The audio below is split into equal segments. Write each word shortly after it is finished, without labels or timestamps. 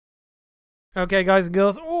Okay, guys and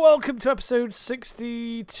girls, welcome to episode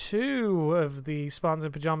 62 of the Spartans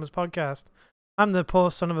in Pajamas podcast. I'm the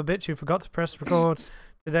poor son of a bitch who forgot to press record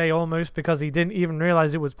today almost because he didn't even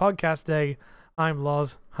realize it was podcast day. I'm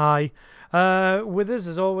Loz. Hi. With us,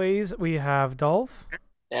 as always, we have Dolph.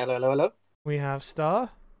 Hello, hello, hello. We have Star.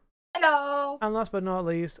 Hello. And last but not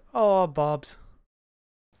least, Bobs.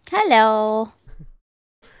 Hello.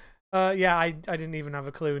 Yeah, I didn't even have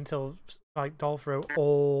a clue until Dolph wrote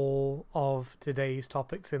all of today's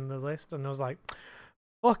topics in the list, and I was like,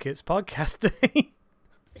 "Fuck, it's podcast day."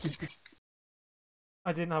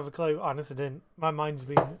 I didn't have a clue. Honestly, didn't. My mind's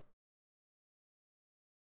been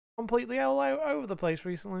completely all over the place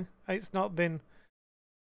recently. It's not been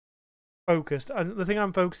focused. And the thing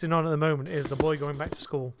I'm focusing on at the moment is the boy going back to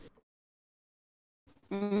school.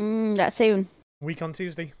 That's soon. Week on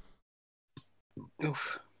Tuesday.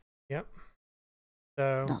 Oof. Yep.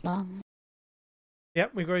 So. Not long.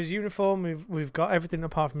 Yep, we've got his uniform. We've got everything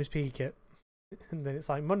apart from his PE kit. And then it's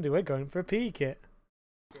like Monday. We're going for a PE kit.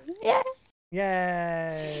 Yeah.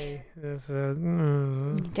 Yay! You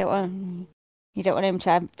don't want him to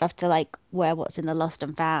have to like wear what's in the lost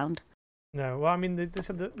and found. No, well, I mean, they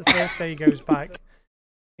said that the first day he goes back,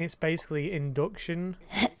 it's basically induction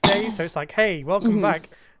day. So it's like, hey, welcome back.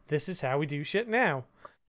 This is how we do shit now.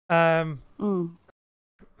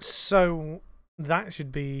 So that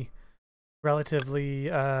should be relatively,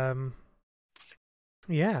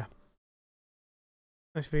 yeah.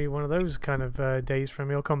 That should be one of those kind of days for him.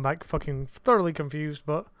 He'll come back fucking thoroughly confused,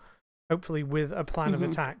 but hopefully with a plan of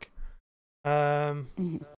attack. How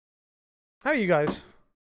are you guys?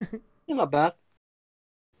 You're not bad.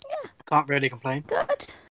 Yeah. Can't really complain. Good.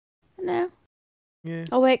 No. Yeah.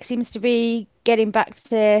 Our work seems to be getting back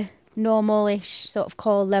to normal-ish sort of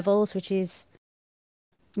core levels, which is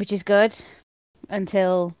good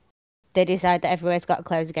until they decide that everywhere's got to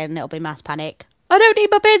close again and it'll be mass panic. I don't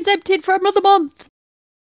need my bins emptied for another month.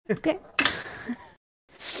 Okay.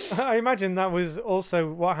 I imagine that was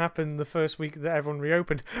also what happened the first week that everyone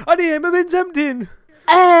reopened. I need my bins emptying.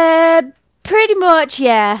 Pretty much,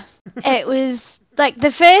 yeah. It was like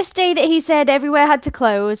the first day that he said everywhere had to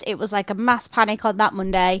close. It was like a mass panic on that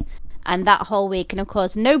Monday and that whole week. And of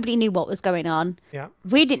course, nobody knew what was going on. Yeah.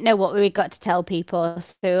 We didn't know what we got to tell people.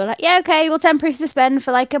 So we were like, yeah, okay, we'll temporarily suspend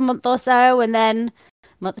for like a month or so. And then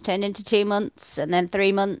a month turned into 2 months and then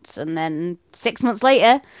 3 months and then 6 months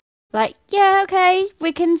later. Like, yeah, okay,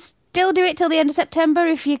 we can still do it till the end of September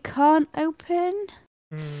if you can't open.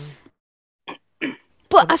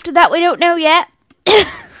 But after that, we don't know yet.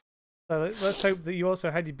 So let's hope that you also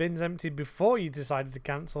had your bins emptied before you decided to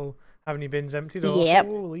cancel having your bins emptied. Yep.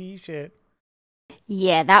 Holy shit.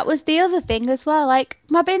 Yeah, that was the other thing as well. Like,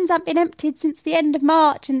 my bins haven't been emptied since the end of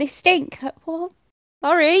March and they stink. Like, well,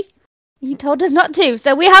 sorry. You told us not to,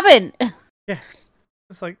 so we haven't. Yeah.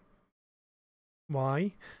 It's like,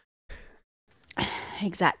 why?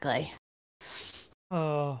 Exactly.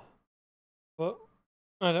 Oh. But,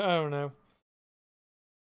 I don't know.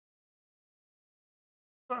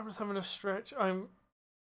 I'm just having a stretch. I'm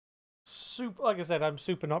super, like I said, I'm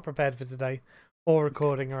super not prepared for today or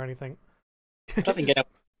recording or anything. I don't think it's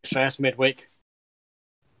first midweek.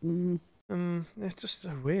 It's just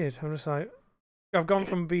so weird. I'm just like, I've gone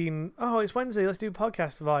from being, oh, it's Wednesday, let's do a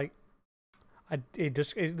podcast, to like,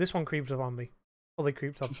 this one creeps up on me. Fully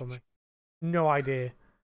creeps up on me. No idea.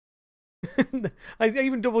 I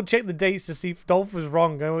even double checked the dates to see if Dolph was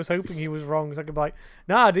wrong. I was hoping he was wrong, so I could be like,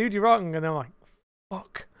 nah, dude, you're wrong. And then I'm like,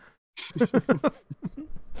 fuck.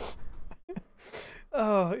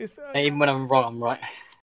 Oh, it's Even when I'm wrong, I'm right.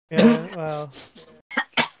 Yeah, well,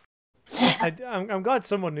 I'm glad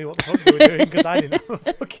someone knew what the fuck they were doing because I didn't have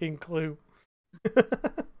a fucking clue.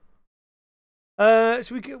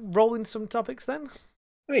 Should we roll in some topics then?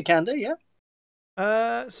 We can do, yeah.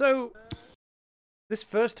 So this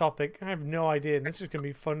first topic, I have no idea, and this is going to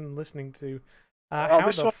be fun listening to. How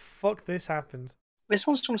the fuck this happened? This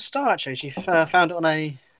one's from Star, actually. She found it on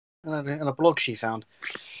a blog she found.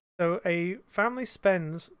 So a family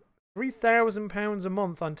spends £3,000 a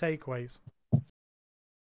month on takeaways.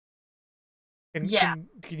 Can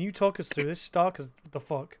you talk us through this, Star? Because what the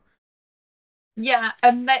fuck? Yeah,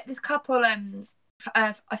 this couple,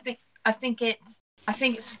 I think it's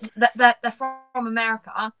that they're from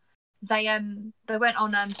America. They went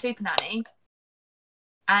on Super Nanny,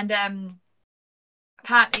 and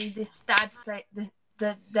apparently this dad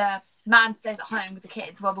the man stays at home with the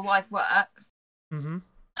kids while the wife works. Mm-hmm.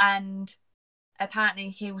 And apparently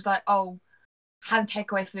he was like, oh, having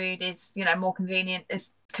takeaway food is, more convenient. It's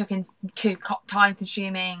cooking too time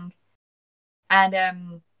consuming.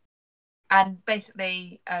 And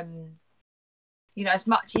basically you know, it's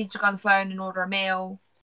much easier to go on the phone and order a meal.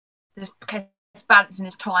 There's balancing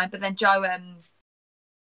his time. But then Joe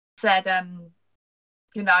said,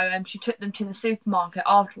 you know, she took them to the supermarket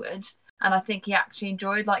afterwards, and I think he actually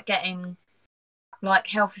enjoyed like getting like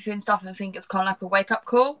healthy food and stuff. And I think it's kind of like a wake up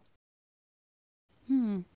call.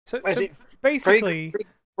 So Where's it? basically,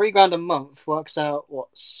 £3,000 a month works out what,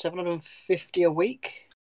 $750 a week?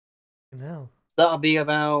 no. That'll be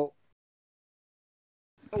about.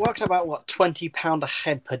 It works out about what, £20 a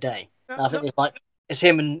head per day. I think it's like it's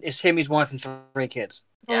him, his wife, and 3 kids.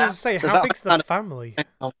 I was going to say, So how that big's the kind of- family?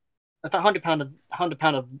 About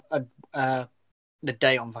 £100 a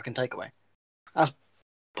day on fucking takeaway. That's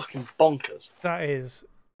fucking bonkers. That is,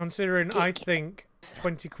 considering I think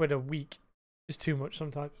 20 quid a week is too much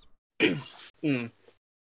sometimes. Mm.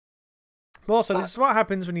 But also, this is what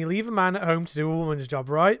happens when you leave a man at home to do a woman's job,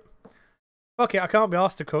 right? Fuck it, I can't be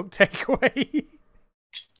asked to cook. Takeaway.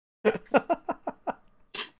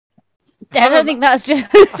 I don't think that's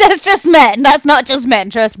just men. That's not just men.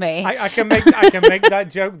 Trust me. I can make that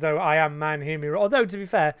joke though. I am man, hear me. Although to be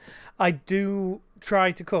fair, I do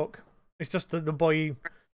try to cook. It's just that the boy,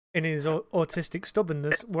 in his autistic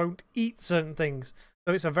stubbornness, won't eat certain things.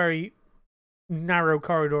 So it's a very narrow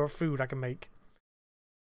corridor of food I can make.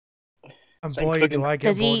 And So boy, do I get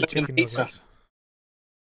Does bored he- of chicken Pizza. nuggets.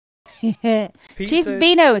 Cheese and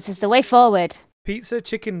beanos is the way forward. Pizza,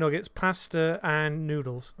 chicken nuggets, pasta, and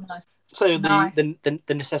noodles. Nice. So Nice.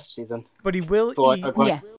 the necessities then. But he will Well, eat. Right.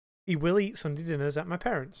 Yeah. He will eat Sunday dinners at my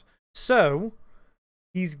parents'. So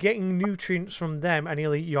he's getting nutrients from them, and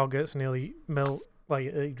he'll eat yogurts and he'll eat milk. Well,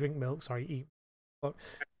 he'll drink milk. Sorry, eat milk.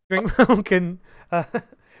 Drink milk, and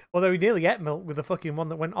although he nearly ate milk with the fucking one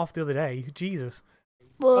that went off the other day. Jesus.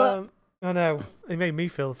 Well, I know it made me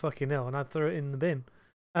feel fucking ill, and I threw it in the bin.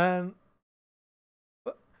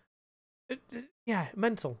 But yeah,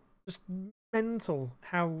 mental. Just mental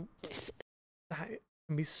how that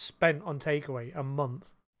can be spent on takeaway a month.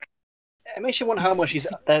 It makes you wonder how much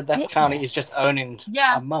that family is just owning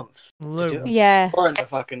Yeah. a month. Loads. yeah. Or to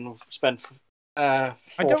fucking spend I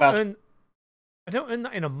don't 4,000. earn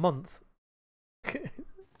that in a month.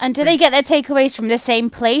 And do they get their takeaways from the same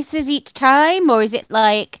places each time, or is it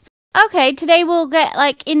like, okay, today we'll get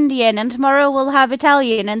like Indian, and tomorrow we'll have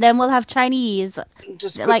Italian, and then we'll have Chinese?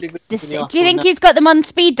 Just Like quickly this? reading the Do you think article he's got them on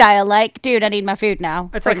speed dial? Like, dude, I need my food now.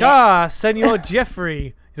 It's Bring like, it. Senor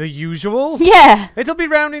Jeffrey, the usual. Yeah. It'll be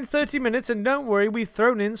round in 30 minutes, and don't worry, we've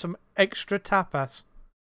thrown in some extra tapas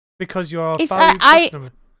because you're a It's, valued I-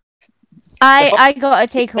 customer. I got a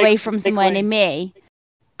takeaway from Takeaway. somewhere near me,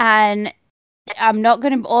 and I'm not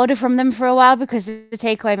going to order from them for a while because the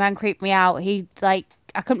takeaway man creeped me out. He like,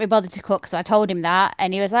 I couldn't be bothered to cook, so I told him that,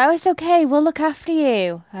 and he was like, "Oh, it's okay, we'll look after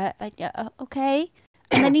you." Okay.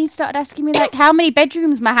 And then he started asking me like how many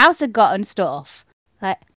bedrooms my house had got and stuff.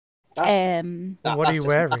 Like, That's, What are you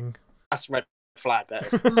wearing? That's a red flag. That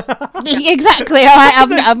is. exactly.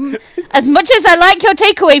 I'm as much as I like your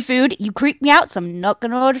takeaway food, you creep me out, so I'm not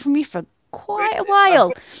going to order from you for quite a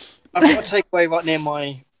while. I've got a takeaway right near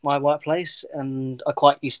my workplace, and I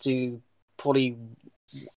quite used to probably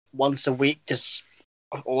once a week just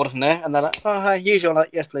order from there, and they're like, "Oh, hi, usual." I'm like,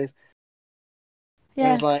 "Yes, please." And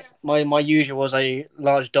Yeah. it's like my usual was a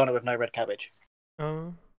large doner with no red cabbage.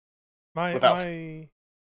 My Without-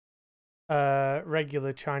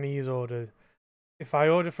 regular Chinese order. If I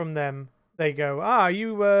order from them, they go,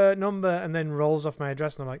 you number, and then rolls off my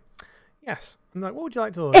address, and I'm like, yes. I'm like, what would you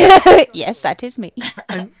like to order? Yes, that is me.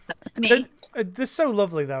 And Me. they're so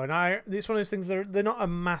lovely though, and it's one of those things. They're not a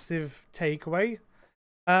massive takeaway,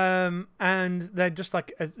 and they're just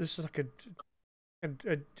like it's just like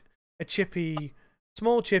a chippy,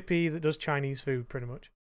 small chippy that does Chinese food pretty much.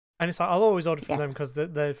 And it's like I'll always order from Yeah. them because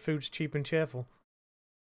their food's cheap and cheerful,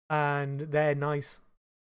 and they're nice.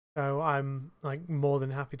 So I'm like more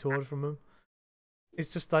than happy to order from them. It's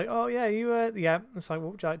just like, oh yeah, you yeah. It's like,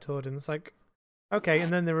 what would you like to order? And it's like, okay.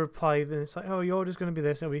 And then they reply, and it's like, oh, your order's going to be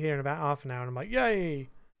this. It'll be here in about half an hour. And I'm like, yay.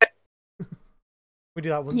 We do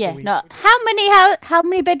that once a Yeah, week. no. How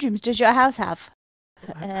many bedrooms does your house have?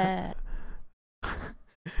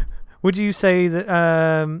 Would you say that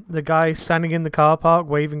the guy standing in the car park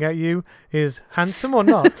waving at you is handsome or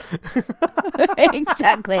not?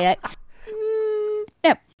 Exactly.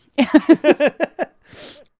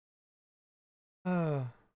 No.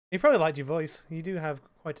 He probably liked your voice. You do have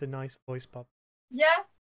quite a nice voice, Bob. Yeah.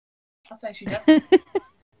 That's actually does.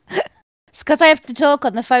 It's because I have to talk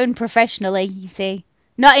on the phone professionally, you see.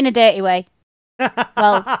 Not in a dirty way.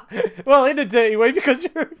 Well- well, in a dirty way because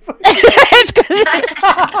you're. It's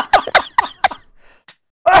 'cause-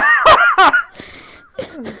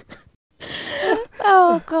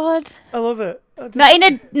 Oh God. I love it. I just-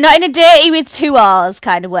 Not in a dirty with 2 R's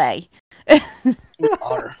kind of way.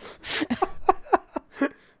 R.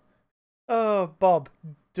 Oh, Bob,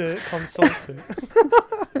 dirt consultant.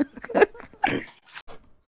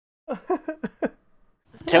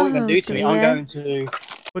 Tell what you're going to do to me. I'm dear. going to.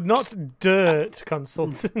 But not dirt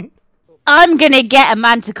consultant. I'm gonna get a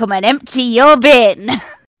man to come and empty your bin.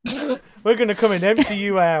 We're going to come and empty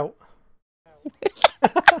you out.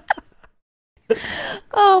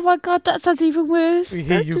 Oh my God, that sounds even worse. We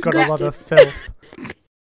hear That's you've got a lot disgusting. of filth.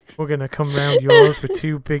 We're going to come round yours with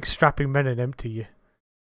 2 big strapping men and empty you.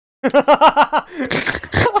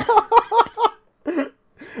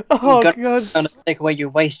 Oh, God. God. I'm going to take away your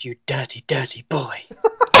waste, you dirty, dirty boy.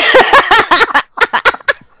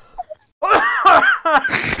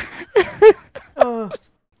 Oh.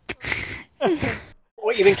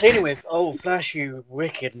 What you been cleaning with? Oh, Flash, you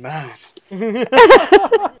wicked man.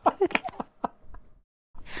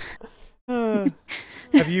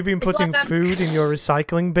 Have you been It's putting like, food in your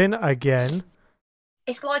recycling bin again?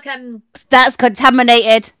 It's like That's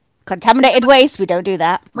contaminated. Contaminated waste. We don't do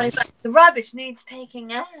that. when it's like the rubbish needs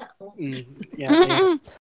taking out. Mm, yeah.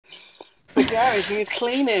 The garage needs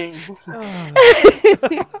cleaning.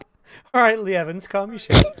 Oh. All right, Lee Evans, calm your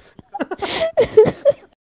shit.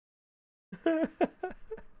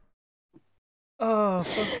 Oh,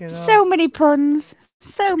 fucking hell. So many puns.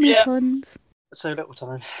 So many Yeah. puns. So little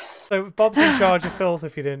time. So Bob's in charge of filth,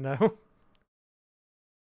 if you didn't know.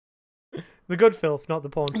 The good filth, not the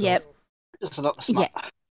porn filth. Yep. It's not the smart.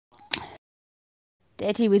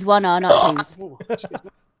 Dirty with 1 R, not 2's. Ooh, excuse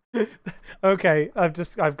me. Okay, I've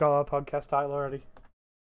got our podcast title already.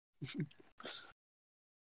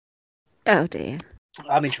 Oh dear.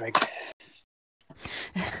 I'm intrigued.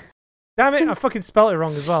 Damn it, I fucking spelt it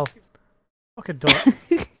wrong as well. Fucking duck.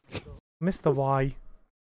 Missed the Y.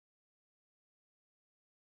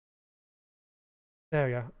 There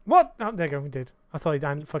we go. What? Oh, there you go, we did. I thought he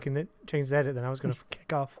hadn't fucking changed the edit then. I was going to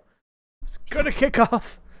kick off. I was going to kick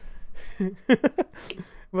off.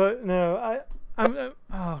 But no, I'm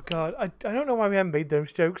oh god, I don't know why we haven't made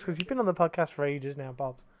those jokes, because you've been on the podcast for ages now,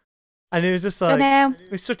 Bob. And it was just I like, know.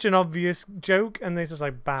 it was such an obvious joke, and it's just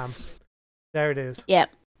like, bam, there it is.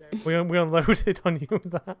 Yep. We unloaded on you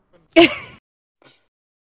with that.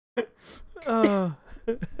 Oh.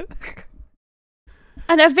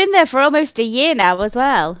 And I've been there for almost a year now as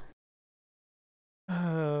well.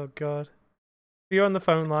 Oh god. You're on the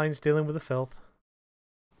phone lines dealing with the filth.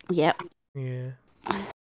 Yep. Yeah.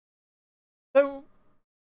 So,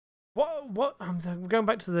 what? I'm going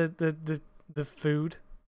back to the food,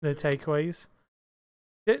 the takeaways.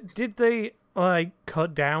 Did they like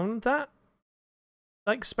cut down that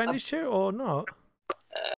like expenditure or not?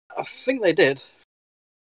 I think they did.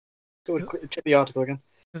 Go and check the article again.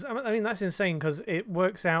 Because I mean that's insane. Because it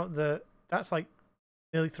works out that that's like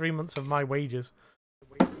nearly 3 months of my wages.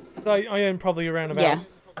 I earn probably around about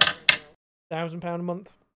 £1,000 a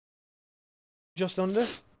month, just under.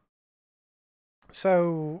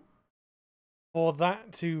 So, for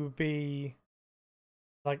that to be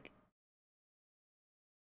like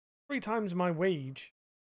 3 times my wage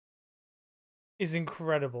is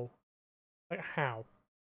incredible. Like how?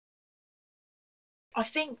 I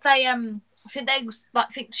think they I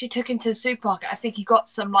think she took him to the supermarket. I think he got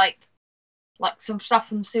some like some stuff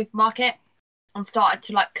from the supermarket and started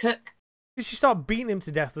to like cook. Did she start beating him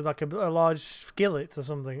to death with like a large skillet or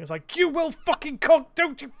something? It's like, you will fucking cook,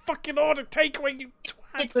 don't you fucking order takeaway, you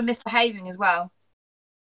twat. Kids were misbehaving as well.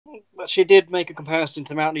 But she did make a comparison to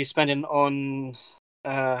the amount he's spending on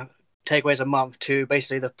takeaways a month to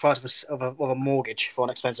basically the price of a mortgage for an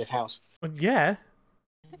expensive house. But yeah.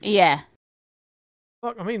 Yeah.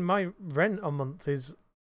 Look, I mean, my rent a month is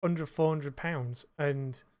under £400,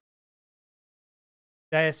 and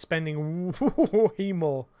they're spending way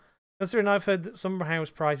more. Considering I've heard that some house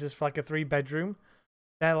prices for like a 3-bedroom,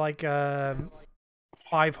 they're like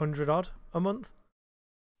 500 odd a month.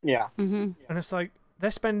 Yeah. Mm-hmm. And it's like, they're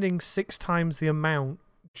spending 6 times the amount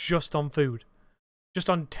just on food. Just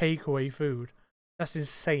on takeaway food. That's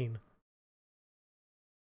insane.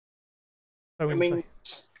 So I insane. mean,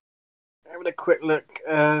 having a quick look.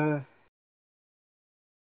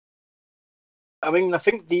 I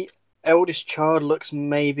think the eldest child looks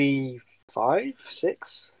maybe 5,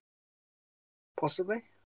 6, possibly.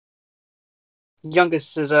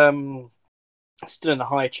 Youngest is still in a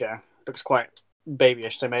high chair. Looks quite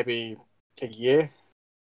babyish, so maybe a year.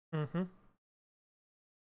 Mm-hmm.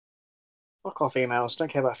 Fuck off emails. Don't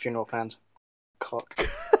care about funeral plans. Cock.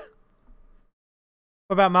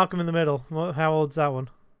 What about Malcolm in the Middle? How old's that one?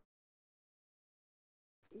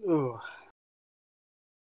 Ooh.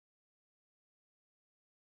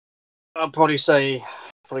 I'd probably say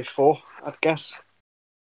 4, I'd guess.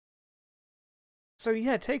 So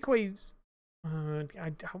yeah, takeaway. How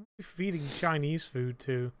are we feeding Chinese food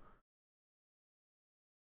to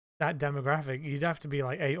that demographic? You'd have to be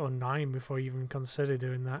like 8 or 9 before you even consider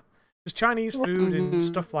doing that. Because Chinese food and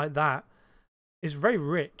stuff like that is very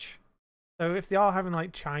rich. So if they are having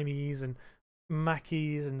like Chinese and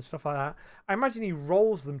Mackies and stuff like that, I imagine he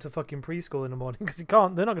rolls them to fucking preschool in the morning because they're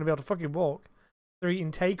not going to be able to fucking walk. They're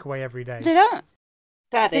eating takeaway every day. They don't.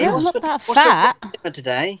 Daddy, They don't what's look for, that what's fat. for dinner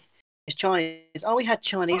today? It's Chinese. Oh, we had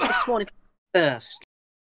Chinese this morning first.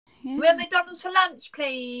 Yeah. We have McDonald's for lunch,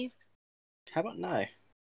 please. How about no?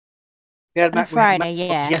 We had On Friday,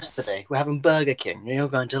 McDonald's yes. yesterday. We're having Burger King. You're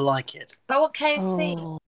going to like it. But what KFC?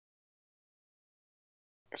 Oh.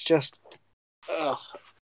 It's just, ugh.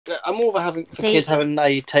 I'm more of having See- kids having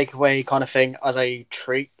a takeaway kind of thing as a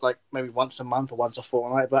treat, like maybe once a month or once a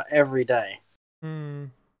fortnight, but every day. Hmm.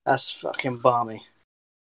 That's fucking balmy.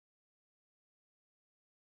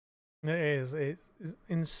 It is. It's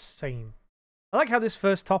insane. I like how this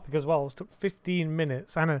first topic as well took 15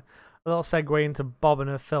 minutes and a little segue into Bob and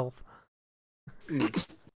her filth.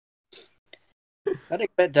 Mm. I didn't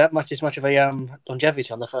expect that much as much of a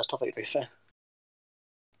longevity on the first topic, to be fair.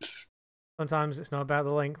 Sometimes it's not about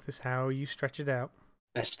the length, it's how you stretch it out.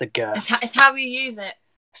 It's the girth. It's how we use it.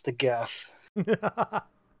 It's the girth.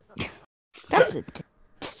 That's a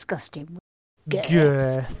disgusting.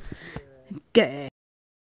 Good. Good.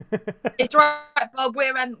 It's right, Bob.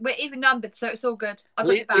 We're even numbered, so it's all good. I'll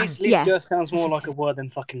put it At back. least Yeah. girth sounds more like a word than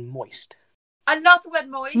fucking moist. I love the word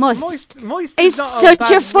moist. Moist It's is not such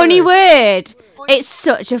bad a funny word. Moist. It's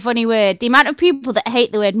such a funny word. The amount of people that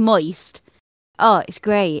hate the word moist. Oh, it's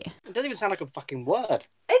great. It doesn't even sound like a fucking word.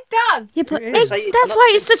 It does. Yeah, but It is. that's why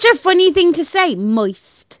it's such a funny thing to say.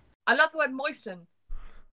 Moist. I love the word moisten.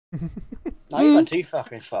 No, you went too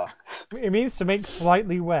fucking far. It means to make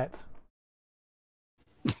slightly wet.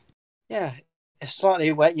 Yeah, if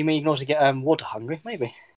slightly wet, you mean you can also get water hungry,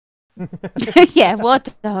 maybe. Yeah,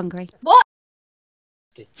 water hungry.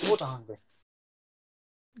 Water hungry.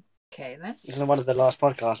 Okay then. This is one of the last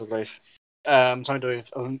podcasts, I believe. Something to do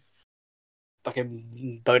with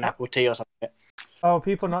fucking bone apple tea or something. Oh,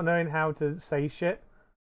 people not knowing how to say shit.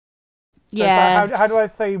 So it's Yeah. like, how do I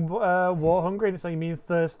say water hungry? And it's like, you mean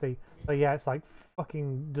thirsty. So yeah, it's like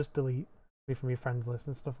fucking just delete me from your friends list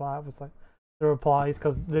and stuff like that. It's like the replies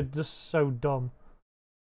because they're just so dumb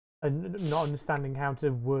and not understanding how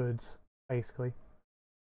to words basically.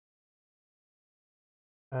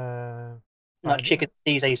 Like chicken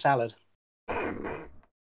Caesar salad.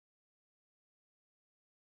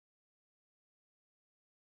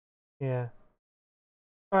 Yeah.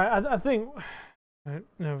 All right. I think.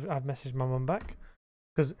 No, I've messaged my mum back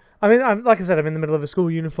because I mean, like I said, I'm in the middle of a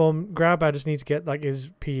school uniform grab. I just need to get like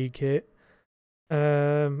his PE kit,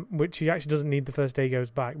 which he actually doesn't need the first day he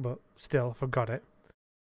goes back, but still, I've got it.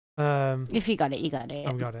 If you got it, you got it.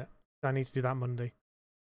 I've got it. I need to do that Monday.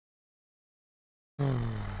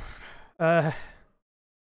 So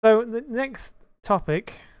the next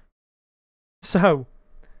topic. So,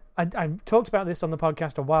 I talked about this on the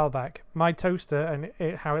podcast a while back. My toaster and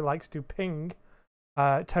how it likes to ping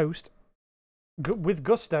toast with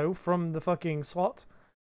gusto from the fucking slot,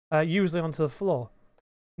 usually onto the floor.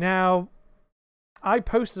 Now, I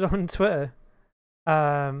posted on Twitter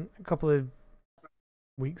a couple of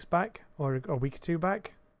weeks back, or a week or two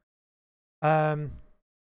back, saying,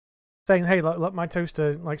 "Hey, look, my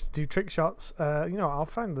toaster likes to do trick shots." I'll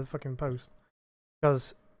find the fucking post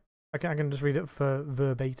because I can just read it for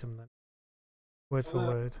verbatim then, word for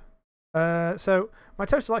word. So my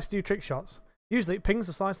toaster likes to do trick shots. Usually it pings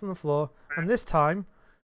the slice on the floor, and this time,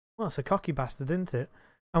 well, it's a cocky bastard, isn't it?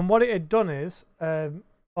 And what it had done is,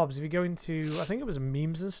 Bobs, if you go into, I think it was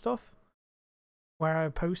memes and stuff, where I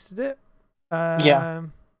posted it. Yeah.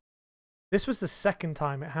 This was the second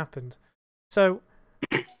time it happened. So,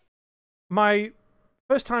 my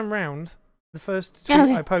first time round, the first tweet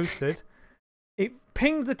I posted, it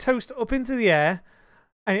pinged the toast up into the air,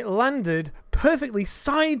 and it landed perfectly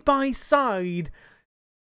side by side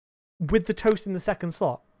with the toast in the second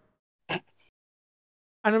slot. And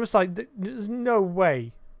I was like, there's no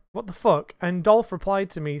way. What the fuck? And Dolph replied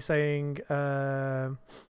to me saying,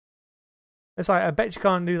 it's like, I bet you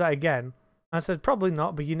can't do that again. I said, probably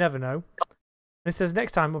not, but you never know. And it says,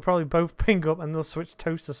 next time we'll probably both ping up and they'll switch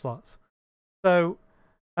toaster slots. So,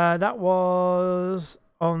 that was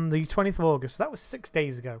on the 20th of August. That was 6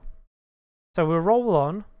 days ago. So we'll roll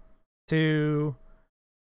on to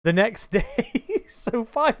the next day. So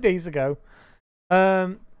 5 days ago.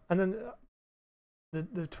 And then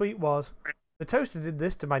the tweet was, the toaster did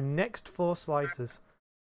this to my next 4 slices.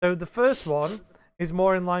 So the first one is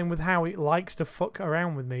more in line with how it likes to fuck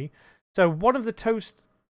around with me. So one of the toast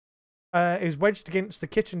is wedged against the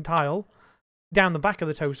kitchen tile down the back of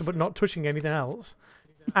the toaster, but not touching anything else.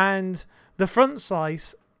 And the front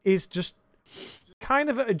slice is just kind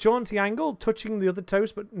of at a jaunty angle, touching the other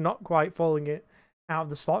toast, but not quite falling it out of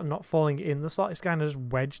the slot and not falling it in the slot. It's kind of just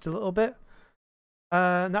wedged a little bit.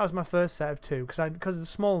 And that was my first set of 2, because of the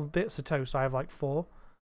small bits of toast, I have like 4.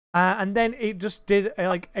 And then it just did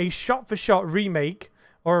a shot-for-shot remake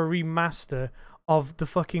or a remaster of the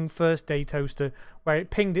fucking first day toaster, where it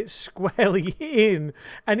pinged it squarely in.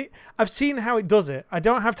 And I've seen how it does it. I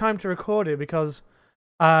don't have time to record it because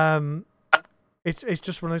it's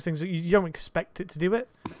just one of those things that you don't expect it to do it.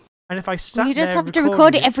 And if I sat You just there have to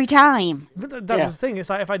record it every time. But that was the thing. It's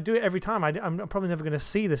like if I do it every time, I'm probably never going to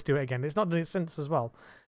see this do it again. It's not done it since as well.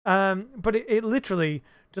 But it literally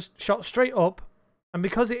just shot straight up. And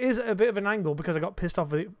because it is at a bit of an angle, because I got pissed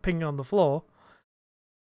off with it pinging on the floor,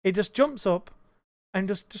 it just jumps up and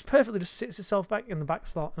just perfectly just sits itself back in the back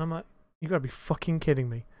slot. And I'm like, you got to be fucking kidding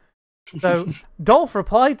me. So Dolph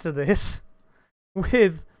replied to this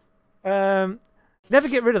with, never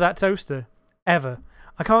get rid of that toaster, ever.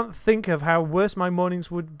 I can't think of how worse my mornings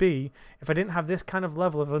would be if I didn't have this kind of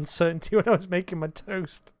level of uncertainty when I was making my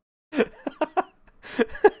toast.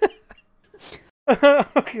 I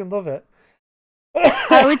fucking love it.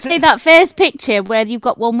 I would say that first picture where you've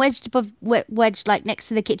got one wedged like next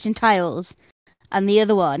to the kitchen tiles, and the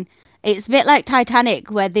other one, it's a bit like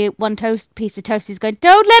Titanic, where the one piece of toast is going,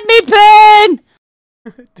 "Don't let me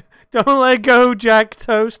burn! Don't let go, Jack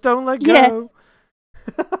Toast. Don't let go."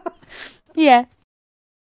 Yeah.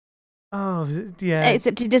 Oh, yeah.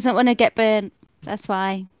 Except he doesn't want to get burnt. That's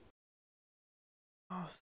why. Oh,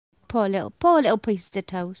 Poor little piece of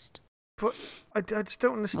toast. but I just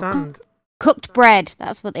don't understand. Cooked bread.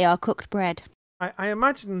 That's what they are. Cooked bread. I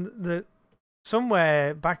imagine that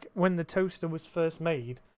somewhere back when the toaster was first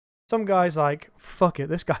made, some guy's like, fuck it,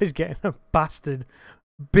 this guy's getting a bastard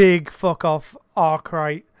big fuck off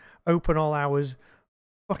Arkwright open all hours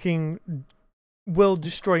fucking world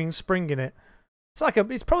destroying spring in it.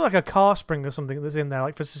 It's probably like a car spring or something that's in there,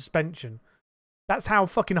 like for suspension. That's how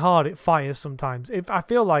fucking hard it fires sometimes. I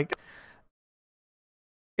feel like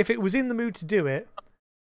if it was in the mood to do it,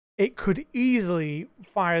 it could easily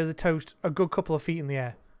fire the toast a good couple of feet in the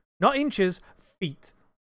air. Not inches, feet.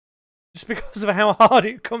 Just because of how hard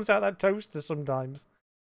it comes out of that toaster sometimes.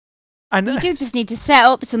 And You do just need to set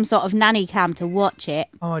up some sort of nanny cam to watch it.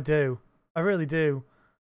 Oh, I do. I really do.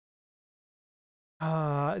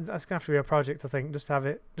 That's going to have to be a project, I think. Just have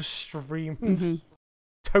it just streamed. Mm-hmm.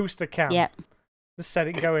 Toaster cam. Yep. Just set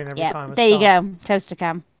it going every Yep. time. There you go. Toaster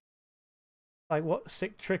cam. Like, what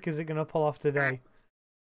sick trick is it going to pull off today?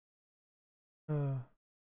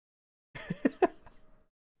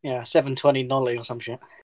 Yeah, 720 nollie or some shit.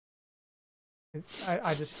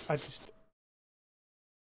 I just.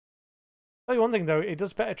 Tell you one thing though, it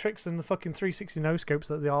does better tricks than the fucking 360 no scopes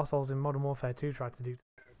that the arseholes in Modern Warfare 2 tried to do.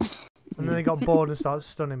 And then they got bored and started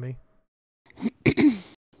stunning me.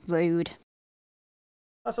 Rude.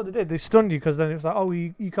 That's what they did. They stunned you because then it was like, oh,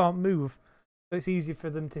 you can't move, so it's easy for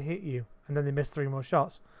them to hit you, and then they missed 3 more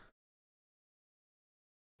shots.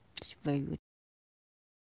 It's rude.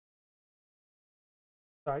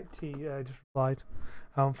 Right, T just replied.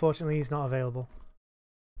 Unfortunately, he's not available.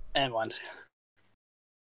 And one.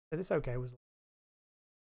 But it's okay. It was.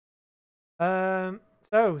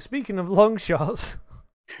 So speaking of long shots,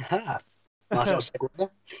 Nice little segue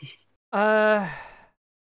there.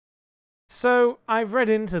 So I've read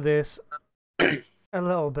into this a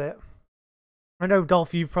little bit. I know,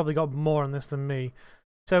 Dolph, you've probably got more on this than me.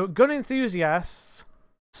 So gun enthusiasts,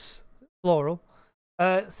 plural,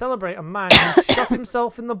 celebrate a man who shot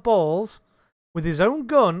himself in the balls with his own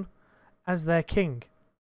gun as their king.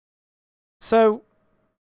 So,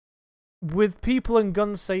 with people and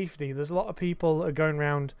gun safety, there's a lot of people that are going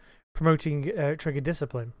around promoting trigger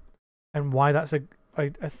discipline and why that's a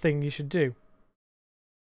thing you should do.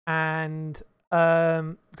 And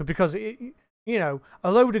because a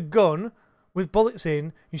loaded gun with bullets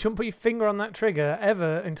in, you shouldn't put your finger on that trigger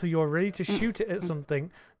ever until you're ready to shoot it at something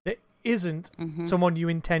that isn't someone you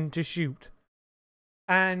intend to shoot.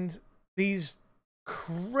 And these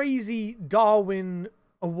crazy Darwin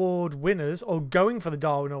Award winners, or going for the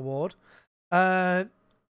Darwin Award, are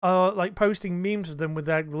like posting memes of them with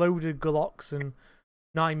their loaded Glocks and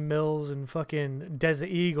 9mm and fucking Desert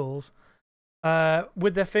Eagles,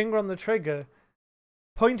 with their finger on the trigger,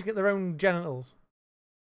 pointing at their own genitals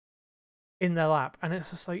in their lap. And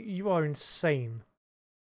it's just like, you are insane.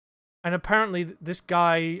 And apparently this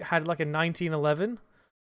guy had like a 1911.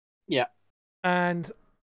 Yeah. And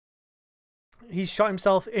he shot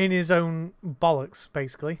himself in his own bollocks,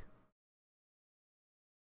 basically.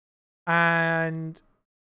 And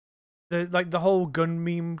the whole gun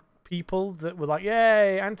meme people that were like,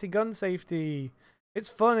 "Yay, anti-gun safety! It's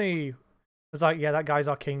funny." It was like, yeah, that guy's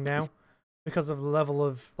our king now because of the level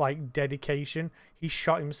of like dedication. He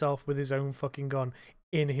shot himself with his own fucking gun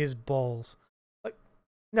in his balls. Like,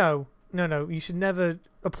 no, you should never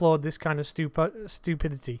applaud this kind of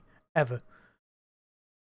stupidity ever.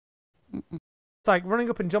 It's like running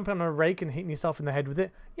up and jumping on a rake and hitting yourself in the head with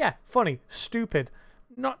it. Yeah, funny, stupid,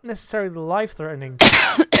 not necessarily life-threatening.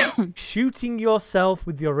 Shooting yourself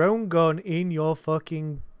with your own gun in your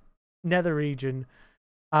fucking nether region,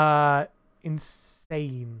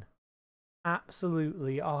 insane.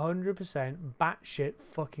 Absolutely, 100% batshit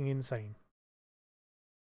fucking insane.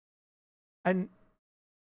 And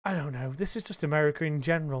I don't know. This is just America in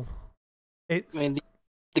general. It's. I mean,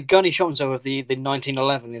 the gun he shot himself with, the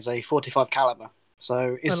 1911, is a 45 caliber.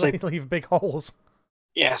 So it's leave big holes.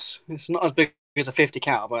 Yes, it's not as big as a 50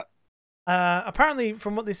 cal, but apparently,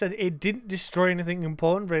 from what they said, it didn't destroy anything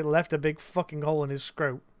important, but it left a big fucking hole in his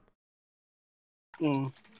scrote.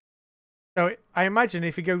 So I imagine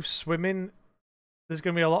if you go swimming, there's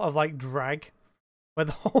going to be a lot of like drag where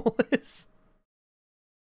the hole is.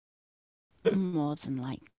 More than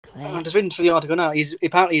likely. I'm just reading through the article now. He's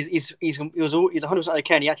 100%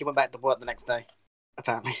 okay, and he actually went back to work the next day.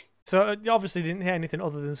 Apparently. So he obviously didn't hit anything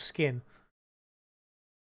other than skin.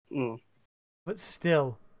 But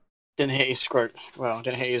still, didn't hit his scrote. Well,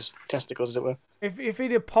 didn't hit his testicles, as it were. If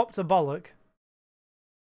he'd have popped a bollock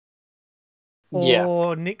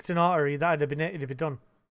or nicked an artery, that'd have been it. It'd have been done.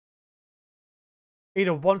 He'd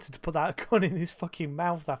have wanted to put that gun in his fucking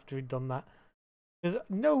mouth after he'd done that. There's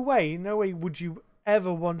no way would you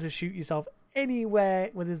ever want to shoot yourself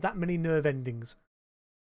anywhere where there's that many nerve endings.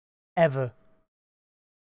 Ever.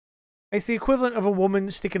 It's the equivalent of a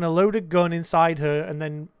woman sticking a loaded gun inside her and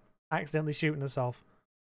then accidentally shooting herself.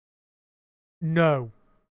 No.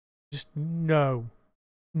 Just no.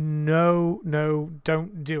 No,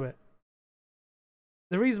 don't do it.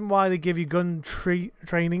 The reason why they give you gun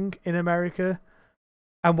training in America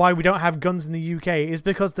and why we don't have guns in the UK is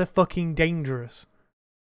because they're fucking dangerous.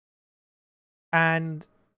 And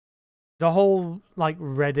the whole like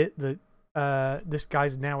Reddit that this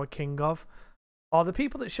guy's now a king of are the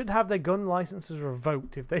people that should have their gun licenses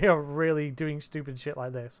revoked if they are really doing stupid shit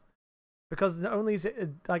like this. Because not only is it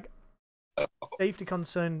like a safety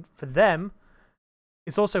concern for them,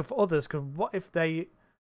 it's also for others. Because what if they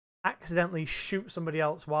accidentally shoot somebody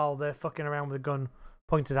else while they're fucking around with a gun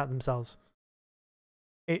pointed at themselves?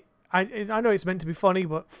 I know it's meant to be funny,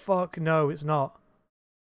 but fuck no, it's not.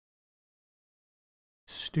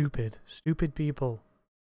 Stupid people.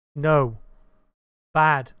 No,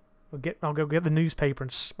 bad. I'll go get the newspaper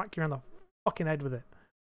and smack you around the fucking head with it.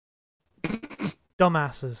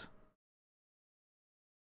 Dumbasses.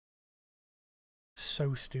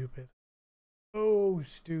 So stupid. Oh,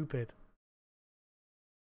 stupid.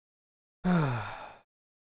 Fucking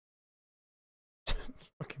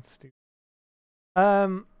stupid.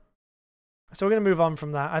 So we're gonna move on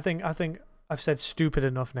from that. I think I've said stupid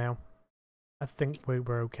enough now. I think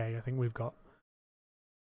we're okay. I think we've got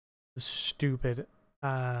the stupid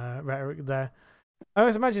rhetoric there. I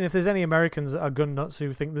always imagine if there's any Americans that are gun nuts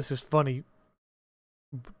who think this is funny.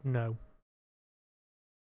 No.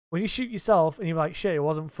 When you shoot yourself and you're like, shit, it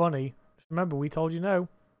wasn't funny. Just remember, we told you no.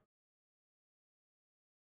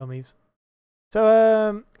 Dummies.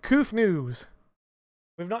 So, Coof news.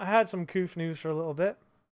 We've not had some Coof news for a little bit.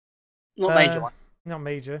 Not major one. Not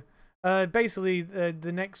major. Basically,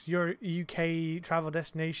 the next UK travel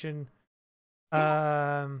destination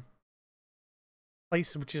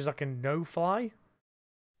place, which is like a no-fly,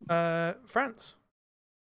 France.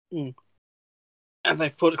 And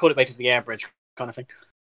they've called it basically the air bridge kind of thing.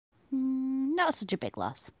 Not such a big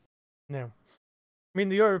loss. No. I mean,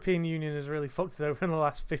 the European Union has really fucked us over in the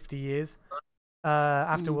last 50 years.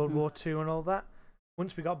 After World War II and all that.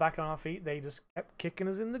 Once we got back on our feet, they just kept kicking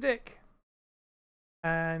us in the dick.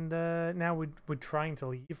 And now we're trying to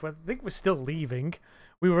leave. Well, I think we're still leaving.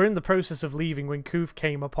 We were in the process of leaving when Coof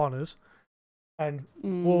came upon us. And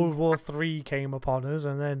World War III came upon us.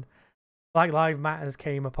 And then Black Lives Matters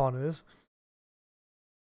came upon us.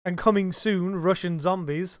 And coming soon, Russian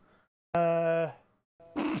zombies. So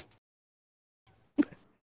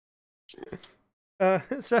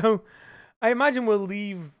I imagine we'll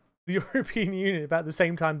leave the European Union about the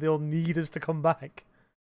same time they'll need us to come back.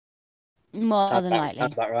 More than likely.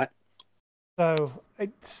 That's about right. So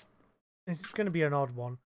it's going to be an odd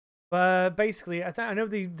one. But basically, I know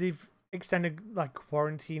they've extended like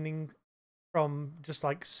quarantining from just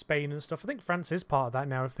like Spain and stuff. I think France is part of that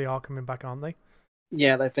now if they are coming back, aren't they?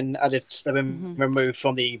 Yeah, they've been added. They've been removed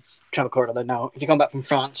from the travel corridor. Now, if you come back from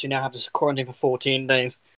France, you now have to quarantine for 14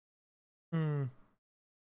 days. Hmm.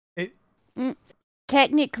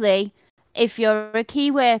 Technically, if you're a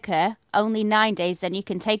key worker, only 9 days, then you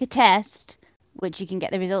can take a test, which you can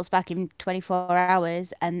get the results back in 24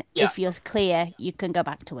 hours, and if you're clear, you can go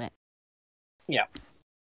back to it. Yeah.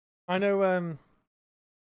 I know,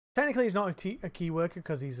 technically he's not a key worker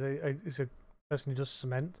because he's a person who does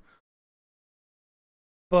cement.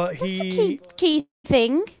 But That's a key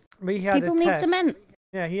thing. He had People a need test. cement.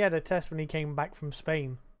 Yeah, he had a test when he came back from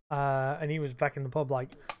Spain. And he was back in the pub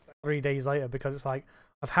like 3 days later because it's like,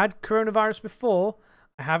 I've had coronavirus before.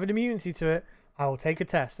 I have an immunity to it. I will take a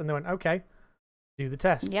test. And they went, okay, do the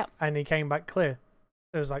test. Yep. And he came back clear.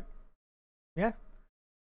 So it was like, yeah,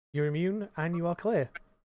 you're immune and you are clear.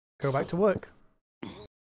 Go back to work.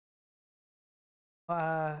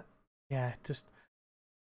 Yeah, just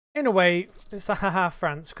in a way, it's a haha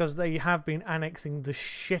France because they have been annexing the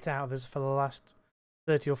shit out of us for the last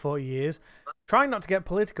 30 or 40 years. Trying not to get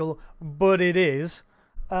political, but it is.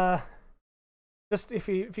 Just if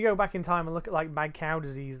you go back in time and look at like mad cow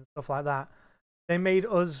disease and stuff like that, they made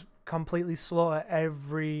us completely slaughter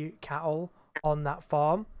every cattle on that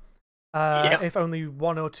farm. If only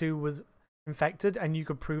 1 or 2 was infected, and you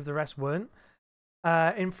could prove the rest weren't.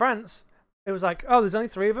 In France, it was like, oh, there's only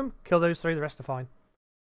 3 of them. Kill those 3, the rest are fine.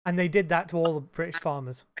 And they did that to all the British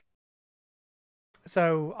farmers.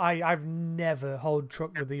 So I've never held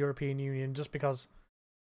truck with the European Union just because.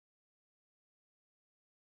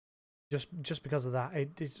 Just because of that,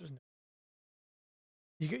 it's just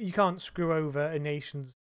you can't screw over a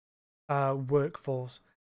nation's workforce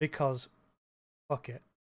because fuck it.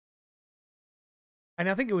 And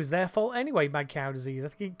I think it was their fault anyway. Mad cow disease. I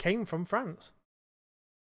think it came from France.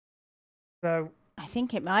 So I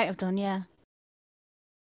think it might have done, yeah.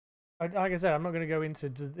 Like I said, I'm not going to go into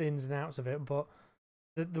the ins and outs of it, but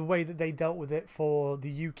the way that they dealt with it for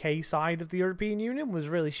the UK side of the European Union was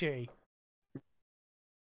really shitty.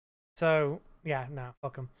 So, yeah, no,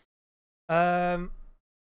 fuck them.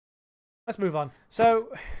 Let's move on. So,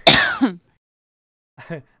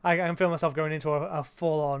 I can feel myself going into a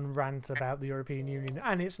full-on rant about the European Union,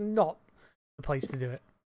 and it's not the place to do it.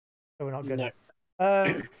 So we're not going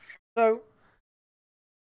to. So,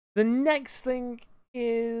 the next thing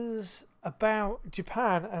is about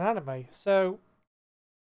Japan and anime. So,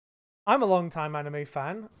 I'm a long-time anime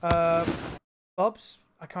fan. Bobs,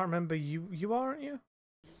 I can't remember. You are, aren't you?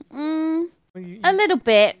 A little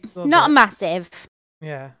bit. Not a massive.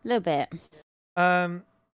 Yeah. A little bit.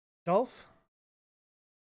 Dolph?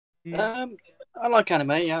 I like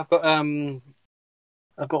anime, yeah. I've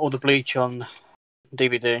got all the Bleach on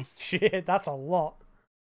DVD. Shit, that's a lot.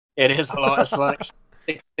 It is a lot. It's like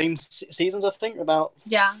 16 seasons, I think. About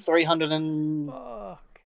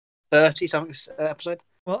 330 something episodes.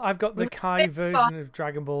 Well, I've got the Kai version of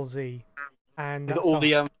Dragon Ball Z, and I've got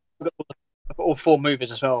all 4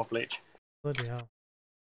 movies as well of Bleach. Bloody hell!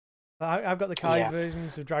 I've got the Kai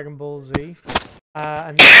versions of Dragon Ball Z,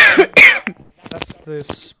 and that's the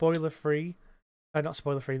spoiler-free, not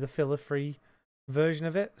spoiler-free, the filler-free version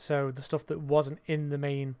of it. So the stuff that wasn't in the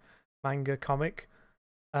main manga comic,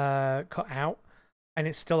 cut out, and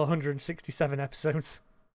it's still 167 episodes.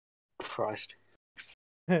 Christ!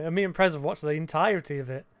 Me and Prez have watched the entirety of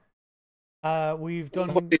it. We've done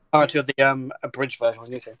the entirety of the abridged version on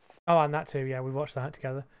YouTube. Oh, and that too. Yeah, we watched that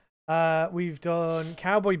together. We've done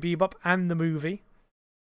Cowboy Bebop and the movie.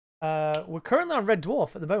 We're currently on Red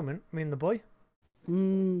Dwarf at the moment. Me and the boy.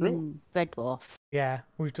 Red Dwarf. Yeah,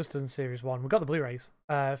 we've just done series 1. We've got the Blu-rays.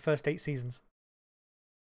 First 8 seasons.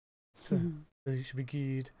 So it should be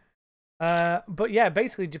good. But yeah,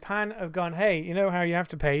 basically Japan have gone, hey, you know how you have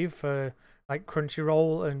to pay for like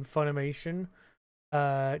Crunchyroll and Funimation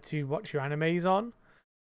to watch your animes on?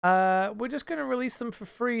 We're just going to release them for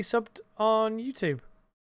free subbed on YouTube.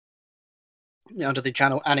 Yeah, under the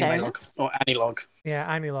channel Animalog or Anilog. Yeah,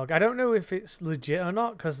 Anilog. I don't know if it's legit or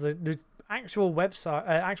not because the actual website,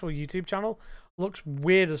 actual YouTube channel looks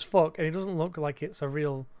weird as fuck, and it doesn't look like it's a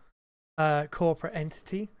real corporate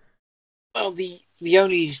entity. Well, the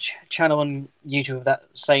only channel on YouTube of that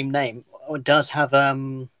same name does have I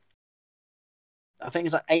think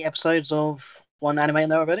it's like 8 episodes of one anime in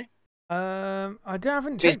there already. I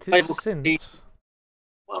haven't checked it since.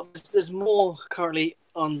 Well, there's more currently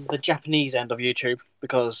on the Japanese end of YouTube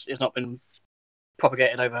because it's not been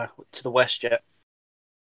propagated over to the West yet.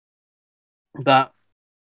 But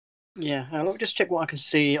yeah, let me just check what I can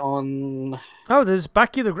see on. Oh, there's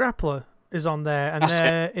Baki the Grappler is on there, and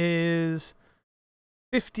is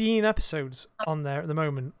 15 episodes on there at the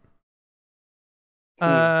moment.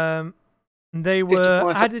 Hmm. They were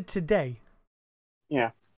 55 added today.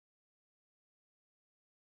 Yeah.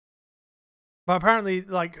 But apparently,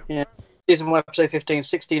 like, Season 1, episode 15,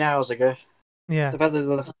 16 hours ago. yeah. They've had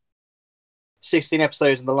the 16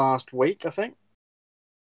 episodes in the last week, I think.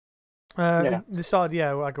 Yeah. They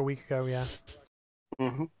started, like a week ago, yeah.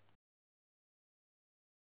 Hmm.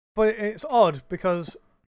 But it's odd because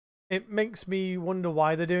it makes me wonder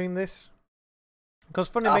why they're doing this. Because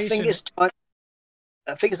Funimation...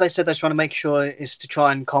 I think as they said, they're trying to make sure is to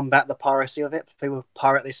try and combat the piracy of it. People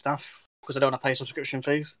pirate this stuff because they don't want to pay subscription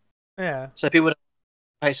fees. Yeah. So people don't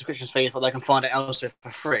pay subscription fees, but they can find it elsewhere for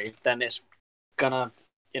free. Then it's gonna,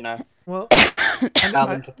 Well, allow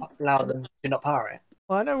them to not pirate it.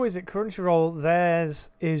 well, I know is it Crunchyroll, theirs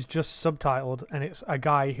is just subtitled, and it's a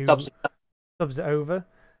guy who Subs- subs it over.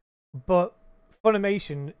 But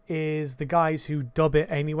Funimation is the guys who dub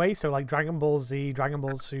it anyway. So like Dragon Ball Z, Dragon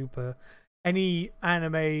Ball Super, any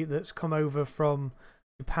anime that's come over from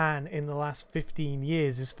Japan in the last 15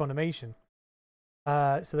 years is Funimation.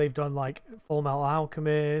 So they've done like Full Metal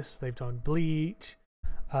Alchemist, they've done Bleach,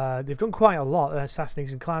 they've done quite a lot.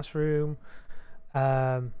 Assassination Classroom.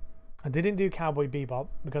 And they didn't do Cowboy Bebop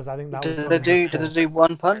because I think that was. Did they do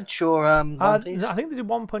One Punch or One Piece? I think they did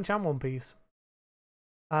One Punch and One Piece.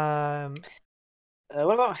 What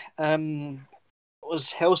about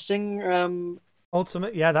was Helsing?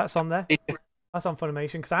 Ultimate, yeah, that's on there. That's on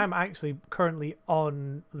Funimation because I am actually currently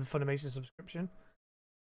on the Funimation subscription.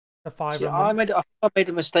 The $5. See, I made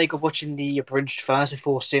the mistake of watching the abridged first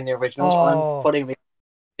before seeing the originals. Oh. I'm fully disappointed.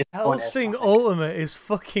 Hellsing Ultimate is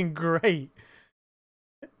fucking great.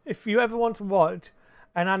 If you ever want to watch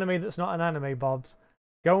an anime that's not an anime, Bobs,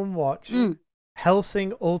 go and watch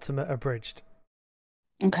Hellsing Ultimate Abridged.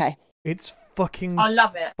 Okay. It's fucking I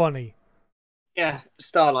love it. funny. Yeah,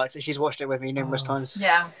 Star likes it. She's watched it with me numerous times.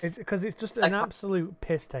 Yeah. Because it's just an absolute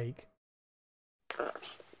piss take.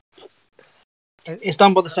 It's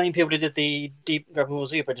done by the same people who did the Deep Dragon Ball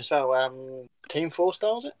Z Abridged as well. Team 4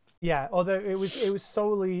 Star, was it? Yeah, although it was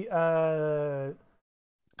solely Takahata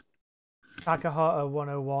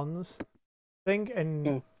 101's thing,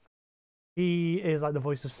 and he is like the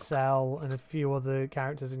voice of Cell and a few other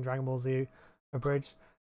characters in Dragon Ball Z Abridged,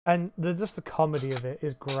 and just the comedy of it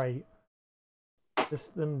is great.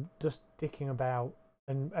 Just them just dicking about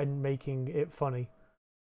and making it funny.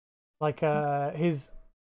 Like his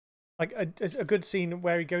like a good scene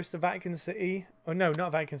where he goes to Vatican City. Oh no,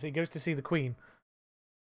 not Vatican City. He goes to see the Queen,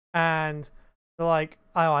 and they're like,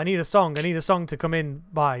 "Oh, I need a song to come in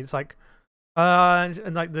by." It's like,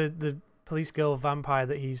 and like the police girl vampire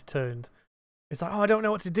that he's turned. It's like, "Oh, I don't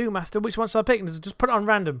know what to do, master. Which one should I pick?" And just put it on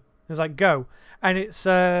random. It's like, go, and it's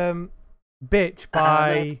 "Bitch"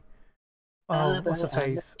 by what's her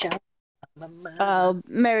face?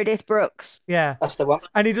 Meredith Brooks. Yeah, that's the one.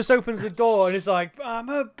 And he just opens the door and it's like, "I'm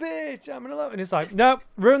a bitch, I'm gonna love," and it's like, "Nope,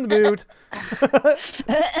 ruin the mood."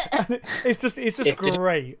 It's just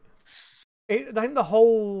great. I think the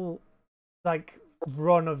whole like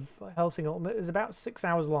run of Hellsing Ultimate is about 6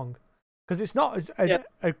 hours long because it's not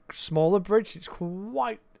a smaller bridge. It's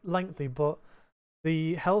quite lengthy, but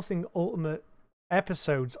the Hellsing Ultimate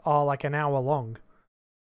episodes are like an hour long.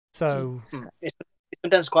 So it's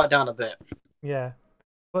condensed quite down a bit. Yeah.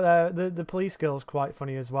 But the police girl's quite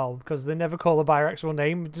funny as well because they never call her by her actual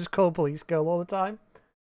name. They just call police girl all the time.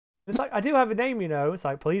 It's like, I do have a name, you know. It's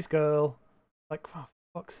like police girl. Like, for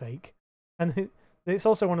fuck's sake. And it's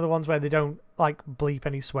also one of the ones where they don't like bleep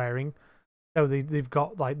any swearing. So they've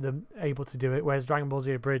got like them able to do it. Whereas Dragon Ball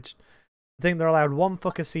Z Abridged, I think they're allowed one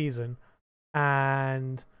fuck a season,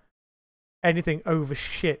 and anything over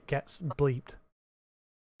shit gets bleeped.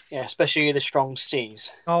 Yeah, especially the strong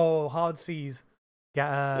C's. Oh, hard C's.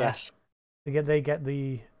 Yes. They get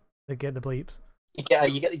the bleeps. You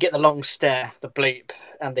get the long stare, the bleep,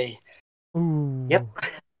 and the ooh. Yep.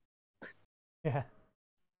 Yeah.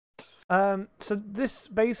 So this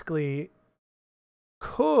basically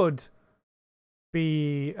could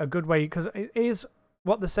be a good way because it is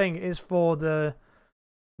what they're saying is for the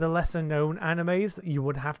lesser known animes that you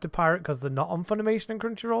would have to pirate because they're not on Funimation and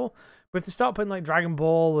Crunchyroll. But if they start putting like Dragon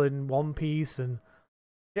Ball and One Piece and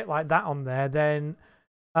shit like that on there, then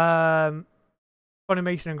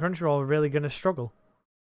Funimation and Crunchyroll are really going to struggle.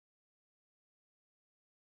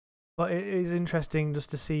 But it is interesting just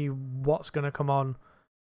to see what's going to come on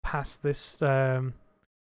past this Baki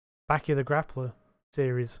the Grappler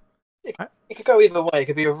series. It could go either way. It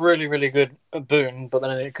could be a really, really good boon, but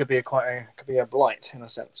then it could be a blight in a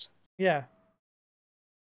sense. Yeah.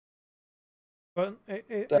 But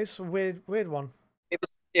it's a weird one.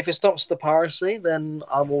 if it stops the piracy, then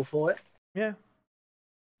I'm all for it. Yeah.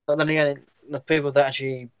 But then again, the people that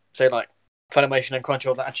actually say like Funimation and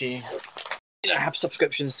Crunchyroll that actually have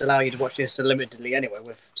subscriptions to allow you to watch this limitedly anyway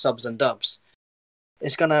with subs and dubs,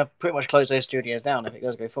 it's gonna pretty much close those studios down if it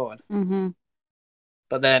does go forward. Mm-hmm.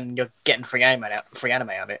 But then you're getting free anime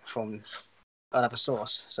of it from another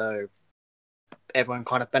source, so everyone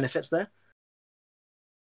kind of benefits there.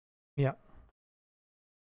 Yeah.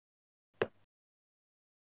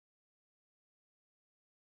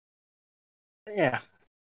 Yeah.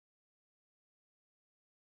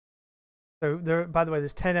 So there, by the way,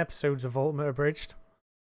 there's 10 episodes of Ultimate Abridged.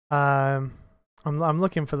 I'm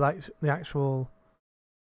looking for the actual,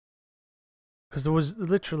 because there was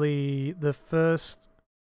literally the first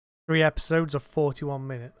 3 episodes of 41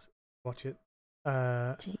 minutes. Watch it.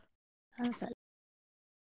 How's that?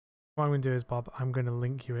 What I'm going to do is, Bob, I'm going to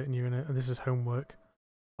link you it, and this is homework.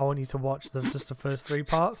 I want you to watch just the first 3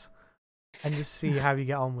 parts and just see how you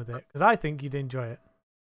get on with it, because I think you'd enjoy it.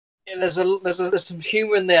 Yeah, there's some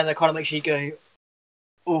humour in there that kind of makes you go,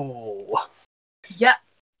 oh. Yeah.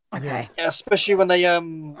 Okay. Yeah, especially when they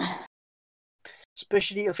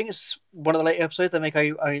especially I think it's one of the later episodes they make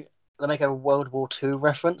a World War II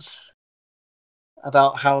reference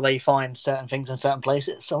about how they find certain things in certain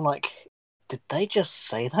places. So I'm like, did they just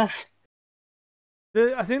say that?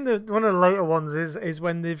 I think one of the later ones is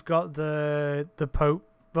when they've got the Pope,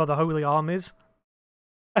 well, the Holy Armies.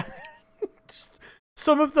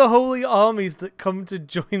 Some of the Holy Armies that come to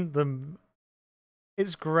join them,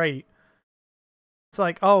 it's great. It's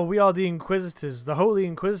like, oh, we are the Inquisitors, the Holy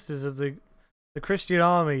Inquisitors of the Christian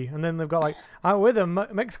army, and then they've got like, we're the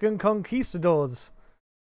Mexican conquistadors,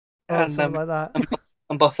 or And something like that.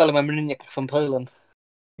 And Bartholomew Mrynyak from Poland.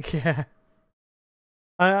 Yeah.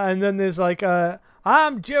 And then there's like,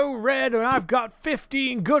 I'm Joe Red, and I've got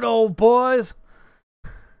 15 good old boys.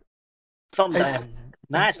 From the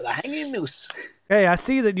Knights of the Hanging Noose. Hey, I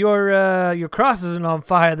see that your cross isn't on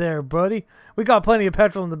fire there, buddy. We got plenty of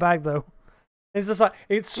petrol in the bag, though. It's just like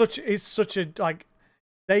it's such a like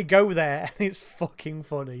they go there and it's fucking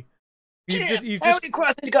funny. You've How just many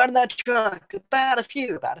crosses you got in that truck? About a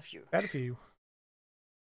few. had a few.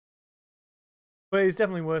 But it's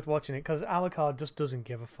definitely worth watching it because Alucard just doesn't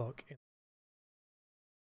give a fuck.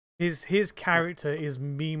 His character is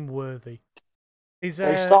meme worthy. They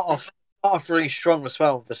start off really strong as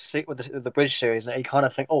well with the Bridge series, and you kind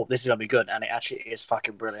of think, oh, this is gonna be good, and it actually is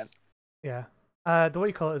fucking brilliant. Yeah. The way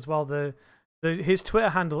you call it as well, his Twitter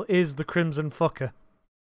handle is the Crimson Fucker,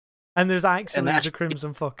 and there's actually the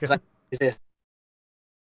Crimson Fucker. Yeah.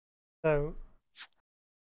 So.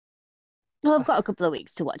 Well, I've got a couple of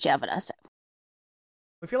weeks to watch it, haven't I? So.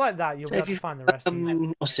 If you like that, you'll be able to find the rest.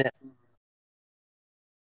 What's it?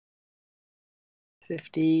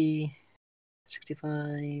 50, 65,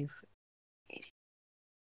 80.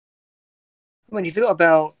 I mean, if you've got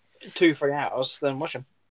about 2-3 hours, then watch them.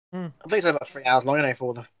 I think it's about 3 hours long, anyway,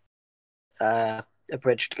 for the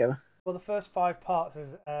abridged together. Well, the first 5 parts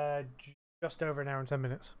is just over an hour and 10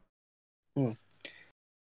 minutes.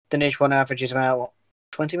 Then each one averages about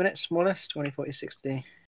 20 minutes, more or less, 20, 40, 60.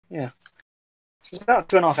 Yeah. So it's about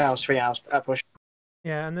 2.5 hours, 3 hours at push.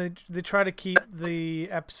 Yeah, and they try to keep the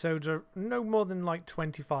episodes no more than like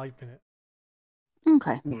 25 minutes.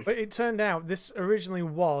 Okay. But it turned out this originally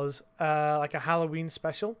was like a Halloween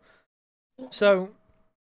special. So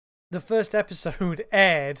the first episode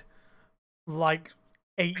aired like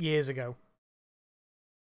 8 years ago.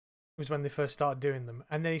 Was when they first started doing them,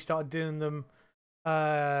 and then he started doing them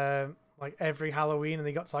like every Halloween, and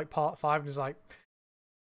they got to like part 5, and it's like,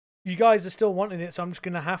 you guys are still wanting it, so I'm just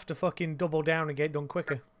gonna have to fucking double down and get it done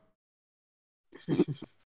quicker.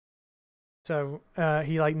 So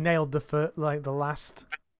he like nailed the last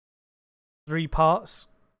 3 parts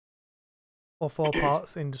or 4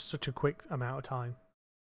 parts in just such a quick amount of time.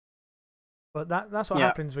 But that's what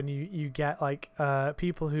happens when you get like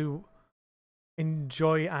people who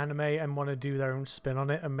enjoy anime and want to do their own spin on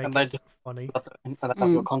it and make it funny. And they have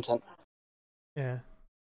your content. Yeah.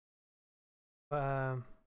 But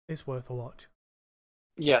it's worth a watch.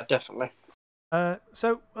 Yeah, definitely.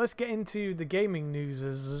 So let's get into the gaming news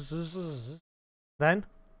then.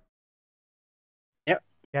 Yep.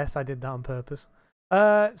 Yes, I did that on purpose.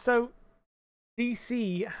 So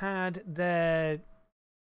DC had their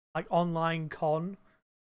like online con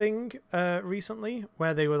thing recently,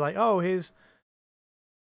 where they were like, "Oh, here's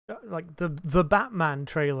like the Batman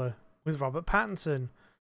trailer with Robert Pattinson,"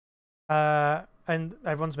 and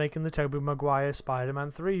everyone's making the Tobey Maguire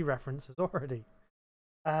Spider-Man 3 references already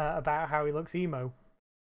about how he looks emo.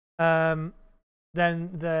 Then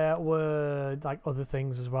there were like other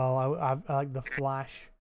things as well. I like the Flash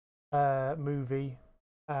movie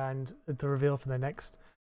and the reveal for the next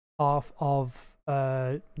half of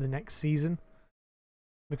the next season,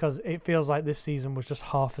 because it feels like this season was just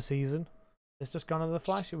half a season. It's just gone under the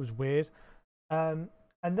flash. It was weird. And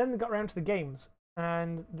then they got around to the games,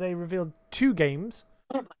 and they revealed 2 games.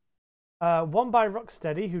 One by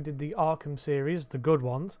Rocksteady, who did the Arkham series, the good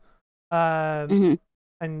ones. And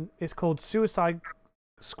it's called Suicide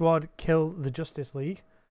Squad Kill the Justice League.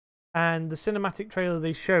 And the cinematic trailer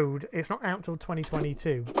they showed, it's not out till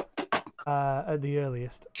 2022 at the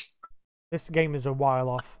earliest. This game is a while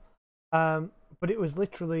off. But it was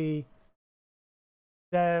literally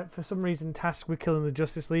they're for some reason tasked with killing the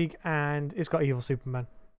Justice League, and it's got evil Superman.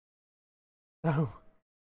 So,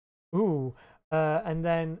 ooh. And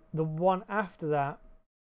then the one after that,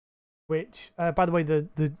 which, by the way,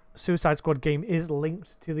 the Suicide Squad game is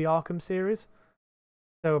linked to the Arkham series.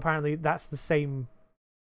 So apparently that's the same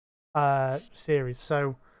series.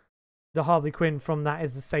 So the Harley Quinn from that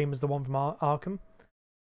is the same as the one from Arkham.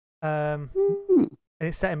 And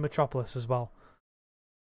it's set in Metropolis as well.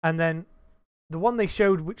 And then the one they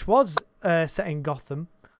showed, which was set in Gotham,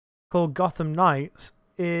 called Gotham Knights,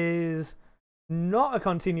 is not a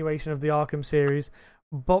continuation of the Arkham series,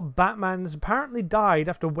 but Batman's apparently died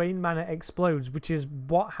after Wayne Manor explodes, which is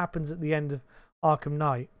what happens at the end of Arkham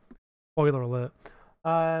Knight. Spoiler alert.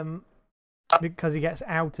 Because he gets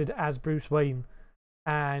outed as Bruce Wayne,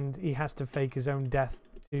 and he has to fake his own death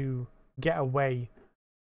to get away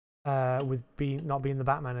with not being the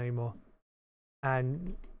Batman anymore,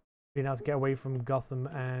 and being able to get away from Gotham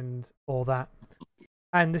and all that.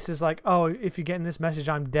 And this is like, oh, if you're getting this message,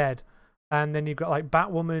 I'm dead. And then you've got like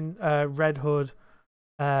Batwoman, Red Hood,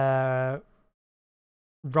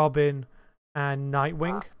 Robin, and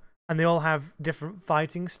Nightwing, and they all have different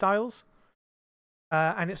fighting styles.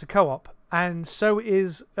 And it's a co-op, and so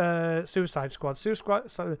is Suicide Squad. Suicide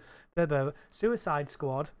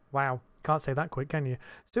Squad. Wow, can't say that quick, can you?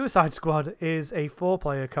 Suicide Squad is a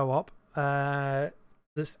 4-player co-op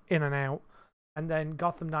that's in and out, and then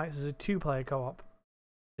Gotham Knights is a 2-player co-op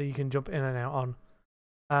that you can jump in and out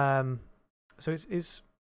on. So it's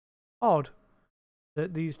odd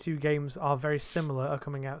that these 2 games are very similar, are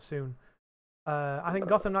coming out soon. I think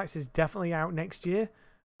Gotham Knights is definitely out next year,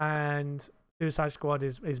 and Suicide Squad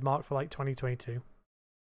is marked for like 2022.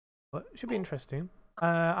 But it should be interesting.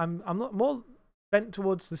 I'm more bent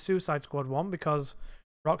towards the Suicide Squad one because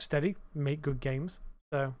Rocksteady make good games.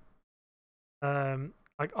 So,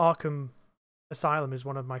 like Arkham Asylum is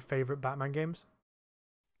one of my favorite Batman games.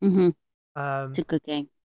 It's a good game.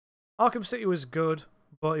 Arkham City was good,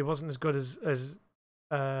 but it wasn't as good as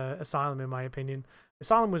Asylum in my opinion.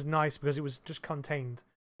 Asylum was nice because it was just contained.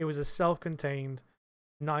 It was a self-contained,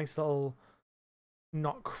 nice little,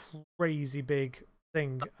 not crazy big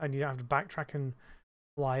thing, and you don't have to backtrack and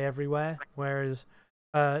fly everywhere. Whereas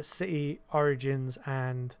City Origins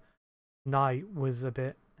and Night was a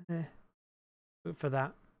bit for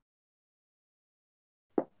that.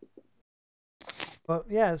 But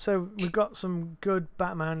yeah, so we've got some good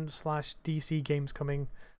Batman / DC games coming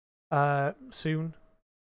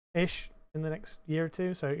soon-ish in the next year or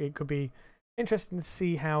two. So it could be interesting to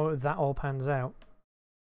see how that all pans out.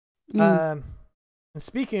 And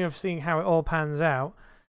speaking of seeing how it all pans out,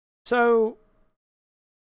 so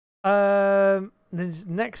this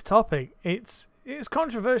next topic, it's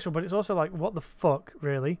controversial, but it's also like, what the fuck,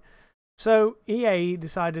 really? So EA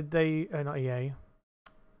decided not EA,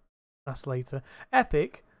 that's later.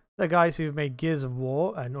 Epic, the guys who've made Gears of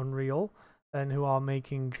War and Unreal, and who are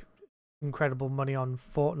making incredible money on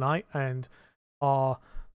Fortnite, and are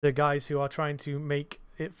the guys who are trying to make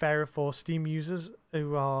it fairer for Steam users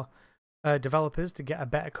who are developers to get a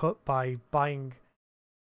better cut by buying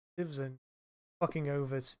divs and fucking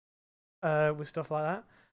over with stuff like that,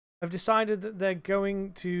 have decided that they're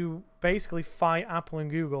going to basically fight Apple and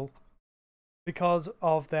Google because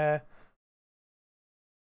of their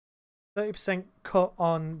 30% cut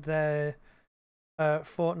on their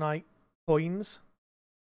Fortnite coins.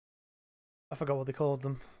 I forgot what they called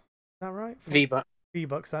them. Is that right? V-Bucks.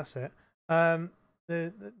 V-Bucks, that's it. The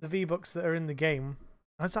V-Bucks that are in the game.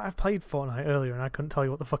 I've played Fortnite earlier and I couldn't tell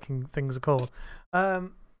you what the fucking things are called.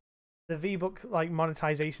 The V-Bucks like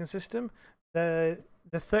monetization system, they're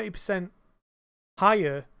 30%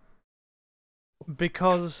 higher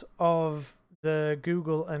because of the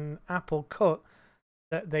Google and Apple cut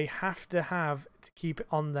that they have to keep it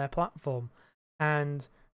on their platform, and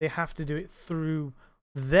they have to do it through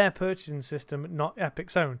their purchasing system, not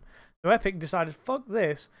Epic's own. So Epic decided, fuck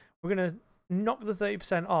this, we're going to knock the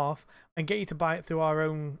 30% off and get you to buy it through our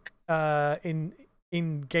own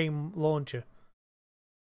in-game launcher.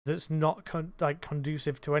 that's not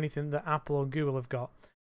conducive to anything that Apple or Google have got.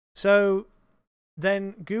 So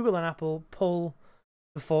then Google and Apple pull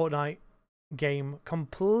the Fortnite game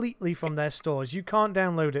completely from their stores. You can't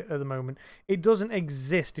download it at the moment. It doesn't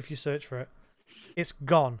exist if you search for it. It's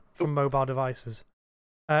gone from mobile devices.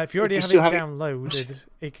 If you already have it downloaded,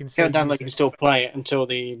 it can still download. You can still play it until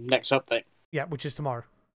the next update. Yeah, which is tomorrow.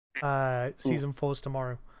 Season 4 is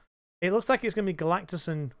tomorrow. It looks like it's going to be Galactus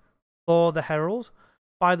and Thor the Herald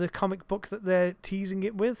by the comic book that they're teasing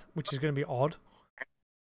it with, which is going to be odd.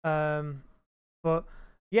 But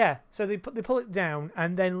yeah, so they pull it down,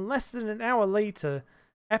 and then less than an hour later,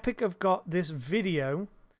 Epic have got this video,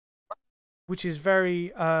 which is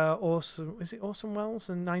very awesome. Is it Orson Welles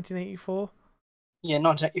in 1984? Yeah,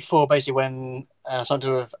 1984, basically when something to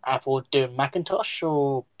do with Apple doing Macintosh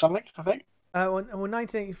or something, I think. When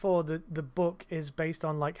 1984, the book is based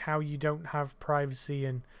on like how you don't have privacy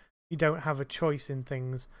and you don't have a choice in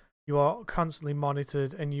things. You are constantly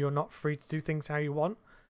monitored and you're not free to do things how you want.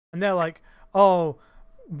 And they're like, oh,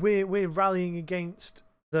 we're rallying against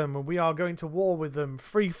them and we are going to war with them.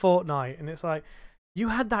 Free Fortnite. And it's like, you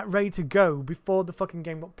had that ready to go before the fucking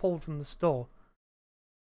game got pulled from the store.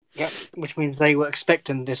 Yep, which means they were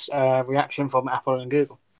expecting this reaction from Apple and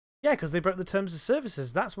Google. Yeah, because they broke the terms of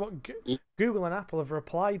services. That's what Google and Apple have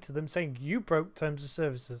replied to them, saying you broke terms of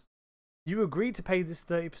services. You agreed to pay this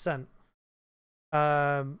 30%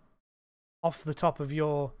 off the top of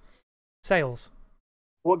your sales.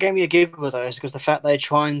 What gave me a giggle though is because the fact they're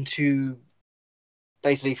trying to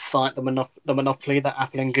basically fight the monopoly that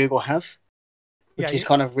Apple and Google have, which is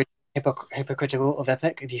kind of really hypocritical of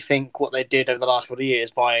Epic. If you think what they did over the last couple of years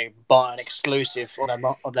by buying exclusive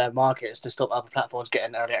on their markets to stop other platforms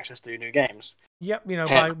getting early access to new games. Yep,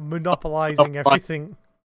 by monopolizing everything.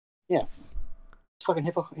 Yeah, it's fucking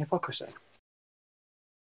hypocrisy.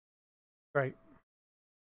 Right.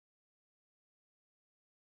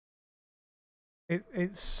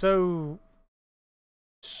 It's so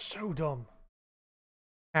dumb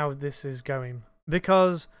how this is going,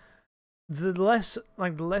 because the less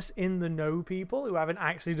in the know people who haven't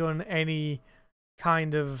actually done any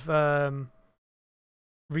kind of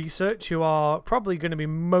research, who are probably going to be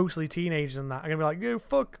mostly teenagers and that, are going to be like, yo,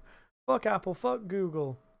 fuck Apple, fuck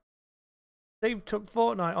Google. They took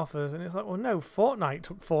Fortnite off us. And it's like, well, no, Fortnite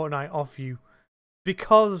took Fortnite off you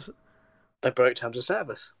because they broke terms of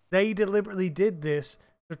service. They deliberately did this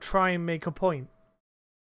to try and make a point.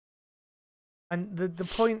 And the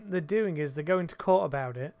point they're doing is they're going to court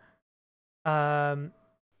about it. And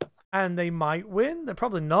they might win. They're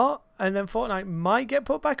probably not. And then Fortnite might get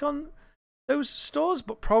put back on those stores,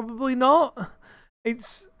 but probably not.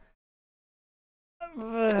 It's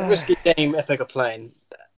a risky game Epic are playing.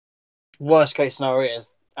 Worst case scenario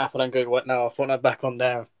is Apple and Google went now Fortnite back on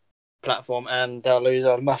their platform and they'll lose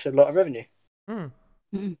a massive lot of revenue.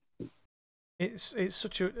 It's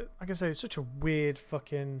such a, like I say, it's such a weird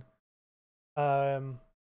fucking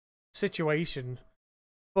situation.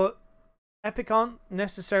 But Epic aren't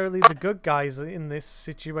necessarily the good guys in this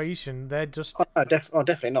situation. They're just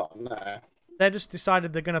definitely not. No, they're just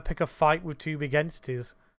decided they're going to pick a fight with two big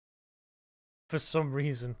entities for some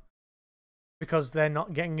reason because they're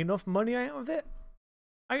not getting enough money out of it.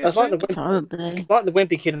 It's like the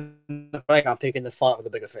wimpy kid in the playground picking the fight with the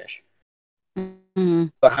bigger fish.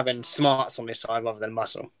 But having smarts on this side rather than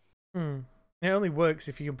muscle. It only works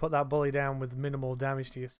if you can put that bully down with minimal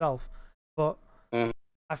damage to yourself. But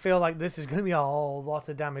I feel like this is going to be a whole lot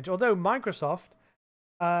of damage. Although Microsoft,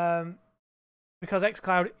 because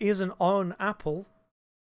xCloud isn't on Apple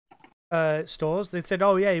stores, they said,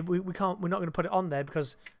 "Oh yeah, we're not going to put it on there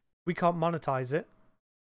because we can't monetize it."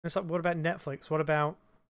 And it's like, what about Netflix? What about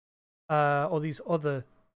all these other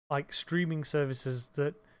like streaming services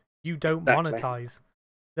that you don't monetize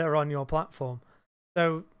that are on your platform?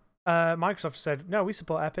 So Microsoft said, no, we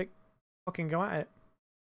support Epic. Fucking go at it.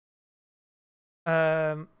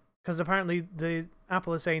 Because apparently the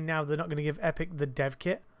Apple is saying now they're not going to give Epic the dev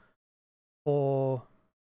kit or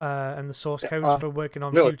and the source codes for working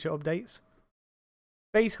on future updates.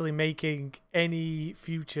 Basically making any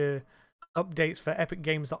future updates for Epic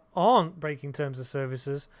games that aren't breaking terms of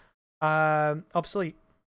services obsolete.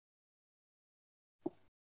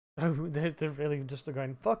 So they're really just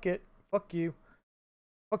going, fuck it, fuck you,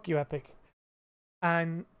 Epic.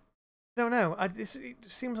 And I don't know, it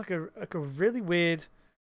seems like a really weird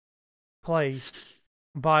play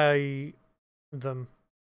by them,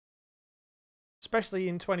 especially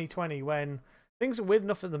in 2020 when things are weird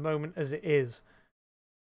enough at the moment as it is.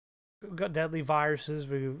 We've got deadly viruses.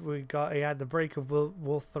 We had the break of World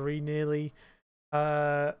War III nearly.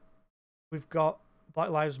 We've got Black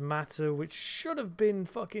Lives Matter, which should have been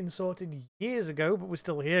fucking sorted years ago, but we're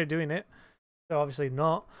still here doing it. So obviously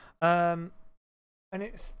not. And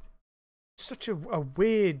it's such a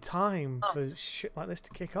weird time for shit like this to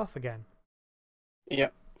kick off again. Yeah.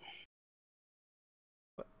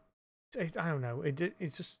 But I don't know.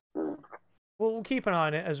 It's just... We'll keep an eye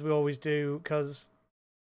on it, as we always do, because...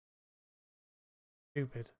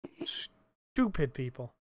 Stupid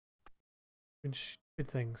people. And stupid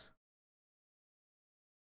things.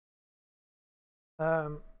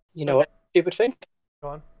 You know what? Stupid thing? Go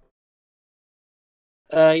on.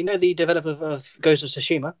 You know the developer of Ghost of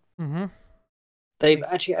Tsushima? Mm-hmm. They've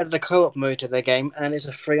actually added a co-op mode to their game, and it's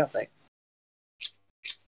a free update.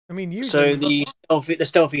 I mean, So usually... the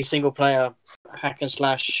stealthy single-player hack and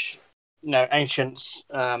slash, ancient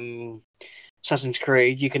Assassin's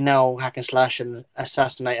Creed, you can now hack and slash and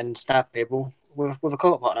assassinate and stab people with a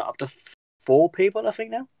co-op partner, up to 4 people, I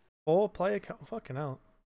think now. 4-player... Fucking hell.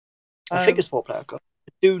 I think it's 4-player. I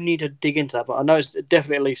do need to dig into that, but I know it's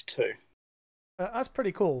definitely at least 2. That's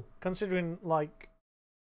pretty cool, considering, like,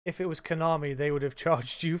 if it was Konami, they would have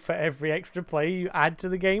charged you for every extra player you add to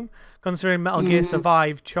the game, considering Metal Gear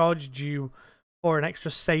Survive charged you for an extra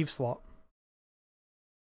save slot.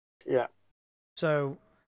 Yeah. So,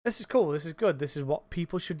 this is cool, this is good, this is what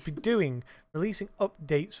people should be doing, releasing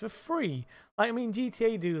updates for free. Like, I mean,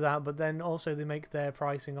 GTA do that, but then also they make their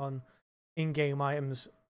pricing on in-game items,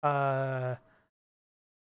 or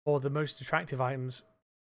the most attractive items,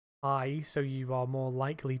 high, so you are more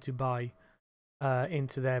likely to buy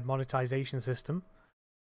into their monetization system.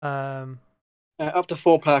 Up to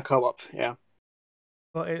 4-player co-op, yeah.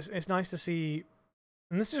 But it's nice to see,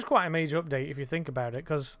 and this is quite a major update if you think about it,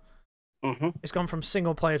 because it's gone from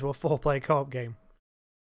single player to a 4-player co-op game.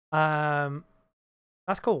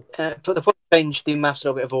 That's cool. But the point change the maths a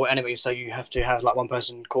little bit of all enemies, so you have to have like one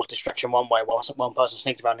person cause distraction one way, whilst one person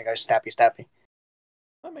sneaks around and goes stabby.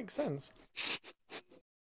 That makes sense.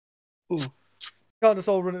 Can't just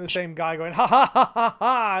all run at the same guy going, ha ha ha ha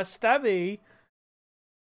ha, stabby.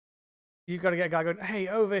 You've got to get a guy going, hey,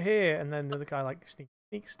 over here. And then the other guy, like,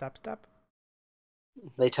 sneak, stab.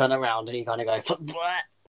 They turn around and you kind of go, Bleh.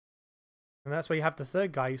 And that's where you have the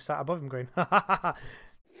third guy who sat above him going, ha ha ha ha.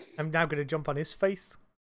 I'm now going to jump on his face.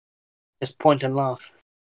 Just point and laugh.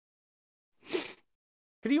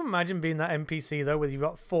 Could you imagine being that NPC, though, where you've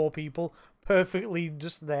got 4 people perfectly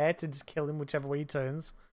just there to just kill him whichever way he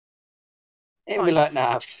turns? It'd be like,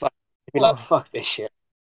 nah, fuck. It'd be like, fuck this shit.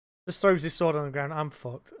 Just throws his sword on the ground. I'm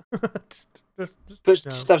fucked.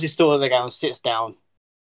 Stabs his sword on the ground, sits down,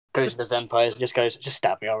 goes to the Zenpais, and just goes, just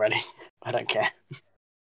stab me already. I don't care.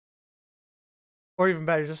 Or even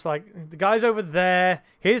better, just like, the guy's over there.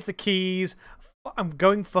 Here's the keys. I'm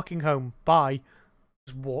going fucking home. Bye.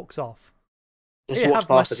 Just walks off. Just Here, walks have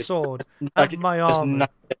my past it. sword. Have my armor.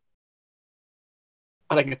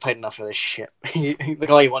 I don't get paid enough for this shit. The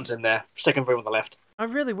guy you want's in there. Second room on the left. I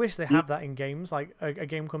really wish they have that in games. Like, a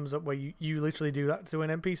game comes up where you literally do that to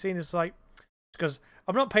an NPC, and it's like, because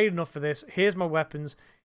I'm not paid enough for this. Here's my weapons.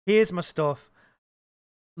 Here's my stuff.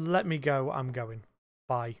 Let me go. I'm going.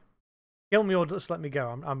 Bye. Kill me or just let me go.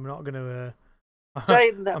 I'm not going to...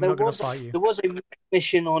 Saying that, I'm not going to fight you. There was a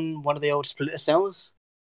mission on one of the old Splinter Cells.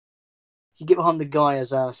 You get behind the guy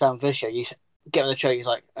as Sam Fisher. You get on the tree. He's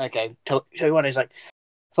like, okay, tell you what. He's like,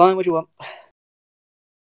 fine, what do you want?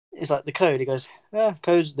 It's like the code. He goes,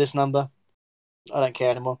 code's this number. I don't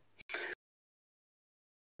care anymore.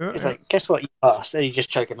 It's like, guess what? You passed. And you just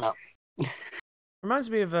choke him out. Reminds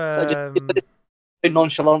me of...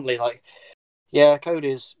 nonchalantly, like, yeah, code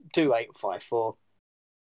is 2854.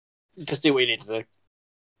 Just do what you need to do.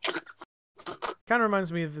 Kind of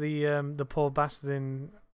reminds me of the poor bastard in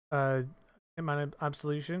Hitman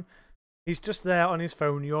Absolution. He's just there on his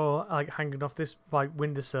phone. You're like hanging off this like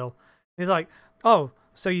windowsill. He's like, "Oh,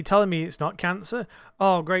 so you're telling me it's not cancer?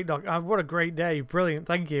 Oh, great, doc. What a great day. Brilliant.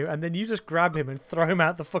 Thank you." And then you just grab him and throw him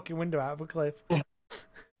out the fucking window out of a cliff.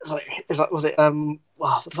 It's like, was it?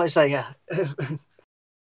 What did I say? Yeah,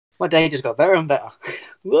 my day just got better and better.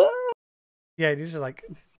 Yeah, he's just like,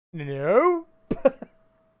 no.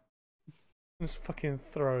 Just fucking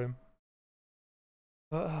throw him.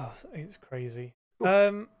 Oh, it's crazy.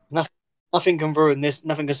 Nothing can ruin this.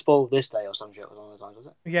 Nothing can spoil this day or some shit along those lines, was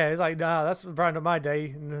it? Yeah, it's like, nah, that's brightened up my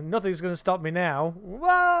day. Nothing's going to stop me now.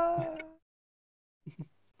 Wah!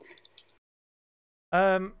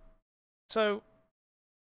 So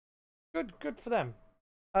good for them.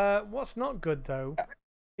 What's not good though?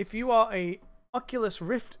 If you are a Oculus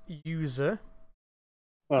Rift user,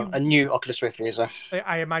 well, a new Oculus Rift user,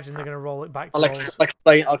 I imagine they're going to roll it back. I'll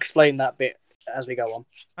explain that bit as we go on.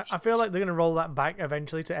 I feel like they're going to roll that back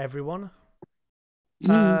eventually to everyone.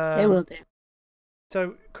 They will do.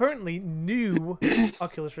 So currently, new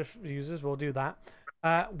Oculus Rift users will do that.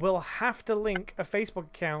 Will have to link a Facebook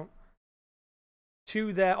account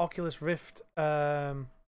to their Oculus Rift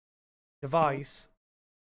device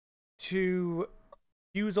to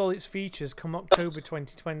use all its features come October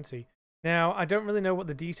 2020. Now, I don't really know what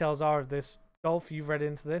the details are of this. Dolph, you've read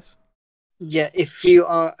into this? Yeah, if you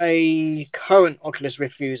are a current Oculus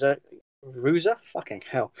Rift fucking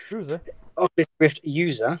hell, Oculus Rift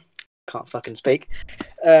user, can't fucking speak,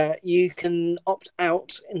 you can opt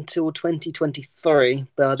out until 2023,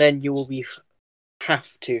 but then you will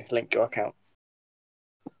have to link your account.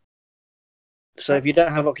 So if you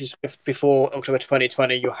don't have Oculus Rift before October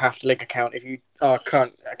 2020, you'll have to link account. If you are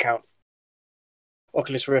current account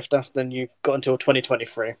Oculus Rifter, then you've got until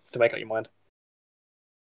 2023 to make up your mind.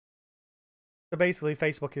 So basically,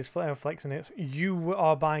 Facebook is flexing it. You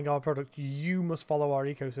are buying our product. You must follow our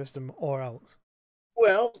ecosystem, or else.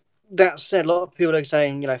 Well, that said, a lot of people are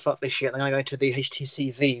saying, fuck this shit. They're going to go to the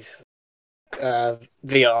HTC Vive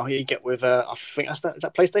VR you get with, I think is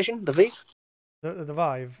that PlayStation? The Vive? The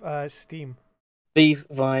Vive, Steam.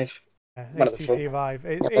 Vive. Yeah, HTC Vive.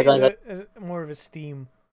 It's more of a Steam.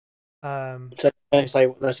 So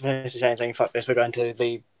say that's the change saying, fuck this, we're going to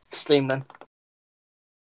the Steam then.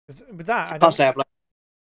 With that, I can't say I've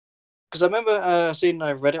because I remember seeing a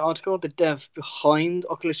Reddit article, the dev behind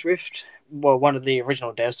Oculus Rift, well, one of the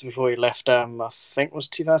original devs before he left, I think it was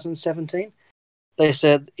 2017. He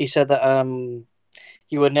said that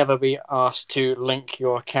you would never be asked to link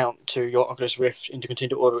your account to your Oculus Rift and to continue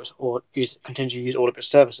to order it or continue to use all of its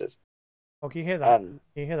services. Oh, can you hear that? Can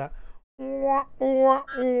you hear that?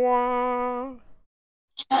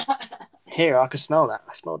 Here, I can smell that.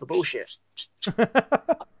 I smell the bullshit.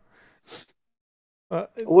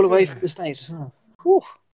 All the way from the States as well. Whew.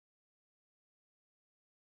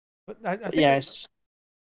 But I think yeah, it's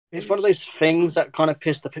one of those things that kind of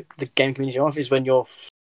piss the game community off, is when you're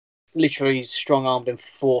literally strong-armed and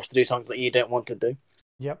forced to do something that you don't want to do.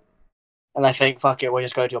 Yep. And they think, fuck it, we'll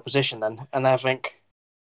just go to your position then. And they think,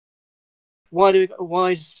 why are they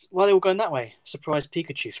all going that way? Surprise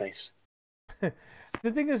Pikachu face.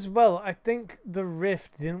 The thing is, well, I think the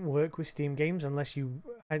Rift didn't work with Steam games unless you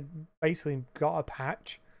had basically got a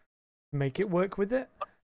patch to make it work with it,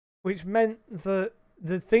 which meant that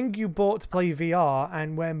the thing you bought to play VR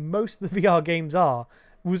and where most of the VR games are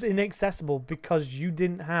was inaccessible because you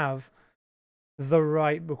didn't have the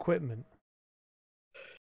right equipment.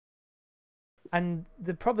 And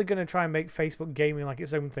they're probably going to try and make Facebook gaming like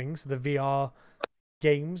its own thing, so the VR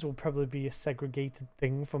games will probably be a segregated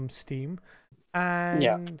thing from Steam.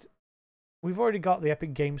 And we've already got the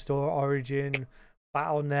Epic Game Store, Origin,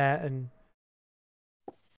 Battle.net, and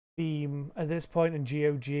Steam at this point, and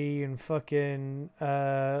GOG, and fucking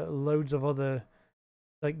loads of other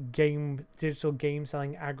like digital game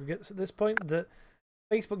selling aggregates at this point. That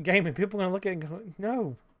Facebook gaming, people are going to look at it and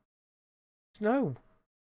go, no.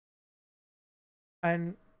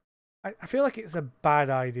 And I feel like it's a bad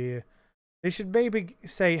idea. They should maybe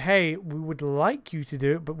say, hey, we would like you to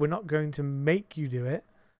do it, but we're not going to make you do it.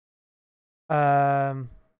 And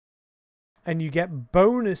you get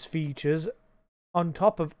bonus features on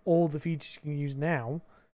top of all the features you can use now.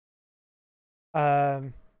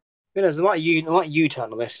 There's a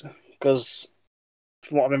U-turn on this, because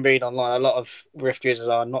from what I've been reading online, a lot of Rift users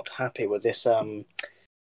are not happy with this air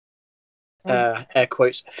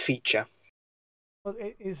quotes feature. Well,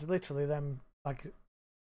 it is literally them, like,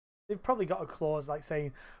 they've probably got a clause like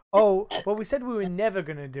saying, oh, well, we said we were never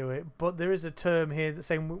going to do it, but there is a term here that's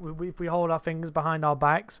saying if we hold our fingers behind our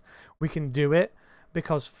backs, we can do it,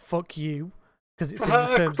 because fuck you, because it's in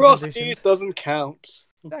the terms and conditions. Doesn't count.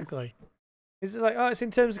 Exactly. It's like, oh, it's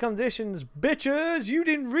in terms and conditions. Bitches, you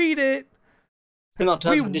didn't read it. We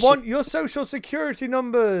want your social security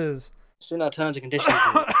numbers. It's in our terms and conditions.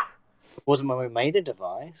 It wasn't when we made the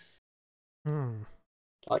device.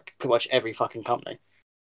 Like pretty much every fucking company.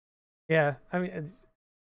 Yeah, I mean,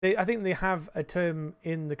 I think they have a term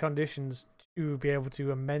in the conditions to be able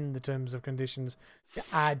to amend the terms of conditions to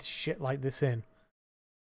add shit like this in.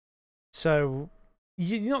 So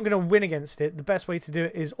you're not going to win against it. The best way to do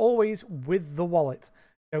it is always with the wallet.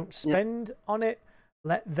 Don't spend on it.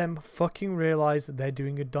 Let them fucking realize that they're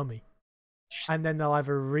doing a dummy. And then they'll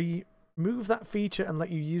either remove that feature and let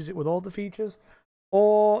you use it with all the features,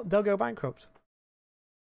 or they'll go bankrupt.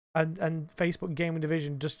 And Facebook gaming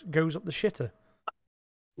division just goes up the shitter.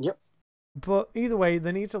 Yep. But either way,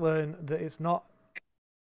 they need to learn that it's not...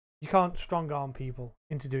 You can't strong arm people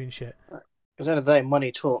into doing shit. Because at the end of the day,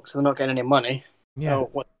 money talks. So they're not getting any money. Yeah. Oh,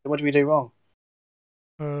 what do we do wrong?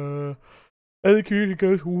 And the community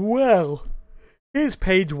goes, well, Here's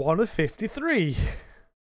page 1 of 53.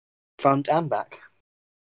 Front and back.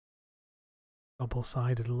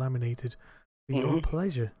 Double-sided, laminated. For your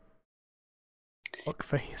pleasure.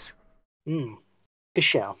 Fuckface.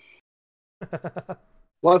 Michelle.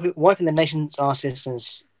 Wiping the nation's arses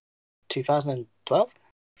since 2012,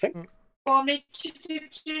 I think.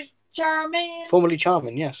 Charming. Formerly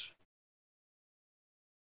Charming, yes.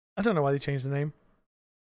 I don't know why they changed the name.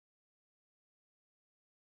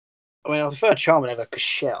 I mean, I prefer Charming over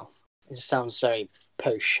Cushell. It sounds very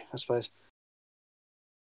posh, I suppose.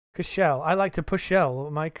 Cushell. I like to pushell.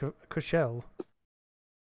 My Cushell.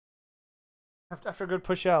 After a good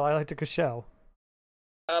pushell, I like to Cushell.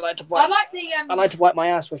 I like to I wipe my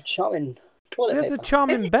ass with Charming toilet They're paper. the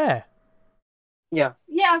charming bear. Yeah.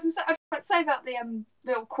 Yeah, I was gonna say about the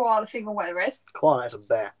little koala thing or whatever it is. Koala is a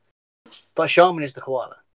bear. But Charmin is the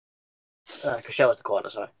koala. Cushell is the koala,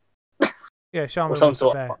 sorry. Yeah, Charmin Or was the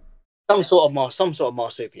bear. some sort of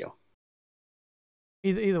marsupial.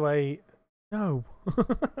 Either way, no.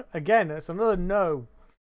 Again, it's another no.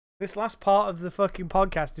 This last part of the fucking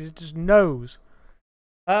podcast is just no's.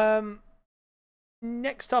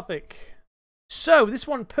 Next topic. So, this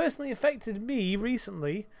one personally affected me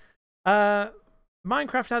recently.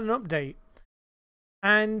 Minecraft had an update.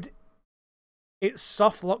 And it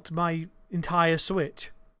soft-locked my entire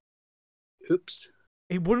Switch. Oops.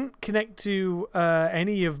 It wouldn't connect to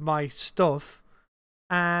any of my stuff.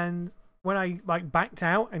 And when I backed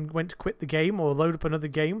out and went to quit the game or load up another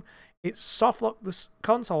game, it soft locked the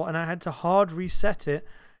console and I had to hard reset it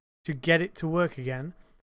to get it to work again.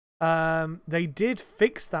 They did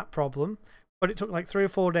fix that problem, but it took like 3 or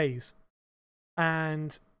 4 days.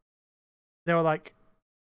 And they were like,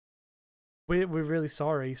 we're really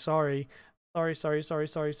sorry.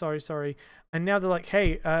 And now they're like,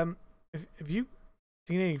 hey, if you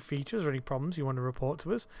seen any features or any problems you want to report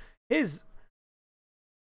to us, here's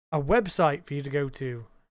a website for you to go to.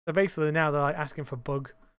 So basically now they're like asking for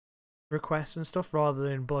bug requests and stuff rather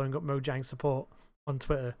than blowing up Mojang support on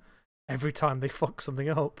Twitter every time they fuck something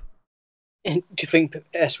up. Do you think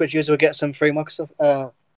Switch users will get some free Minecraft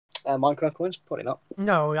coins? Probably not.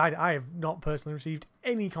 No, I have not personally received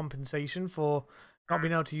any compensation for not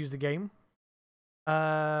being able to use the game.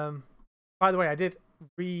 By the way, I did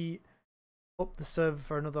up the server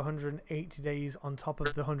for another 180 days on top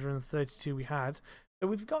of the 132 we had. So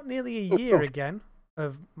we've got nearly a year again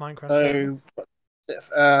of Minecraft.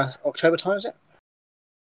 So, October time, is it?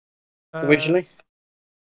 Originally?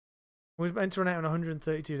 We were meant to run out in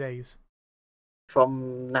 132 days.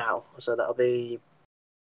 From now. So that'll be...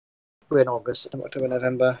 We're in August, September, October,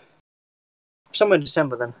 November. Somewhere in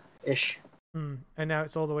December then, ish. And now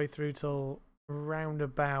it's all the way through till round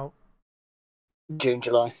about... June,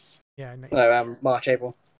 July. Yeah. No, March,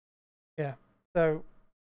 April. Yeah. So,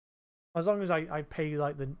 as long as I pay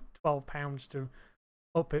like the £12 to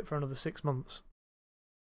up it for another 6 months,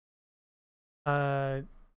 I'll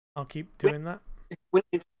keep doing that. We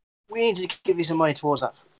need to give you some money towards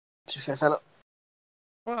that, fella.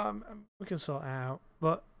 Well, we can sort it out.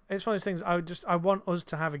 But it's one of those things. I want us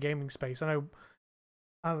to have a gaming space. I know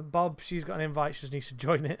Bob, she's got an invite. She just needs to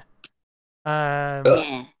join it.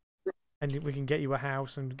 And we can get you a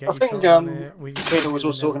house and get. I think Peter was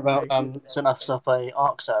also talking about setting us up a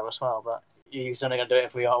Ark server as well, but he's only going to do it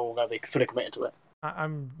if we are all going to be fully committed to it.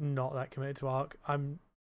 I'm not that committed to Ark. I'm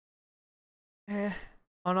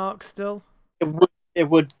on Ark still. It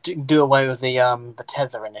would do away with the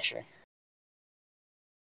tethering issue.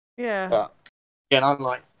 Yeah. But yeah, I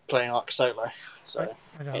like playing Ark solo, so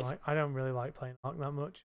I don't really like playing Ark that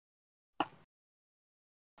much.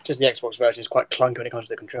 Just the Xbox version is quite clunky when it comes to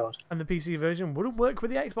the controls. And the PC version wouldn't work with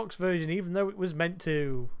the Xbox version, even though it was meant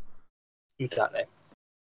to. Exactly.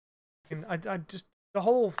 And I just the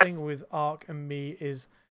whole thing with Ark and me is,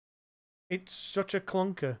 it's such a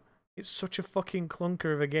clunker. It's such a fucking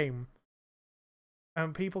clunker of a game.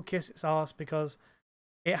 And people kiss its arse because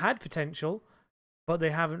it had potential, but they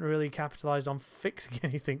haven't really capitalized on fixing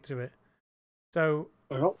anything to it. So,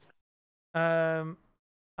 that's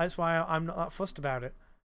why I'm not that fussed about it.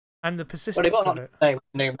 And the persistence of it. A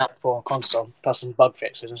new map for console, plus some bug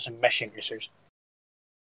fixes and some meshing issues.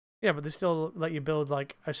 Yeah, but they still let you build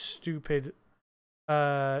like a stupid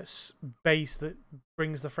base that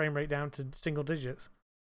brings the frame rate down to single digits.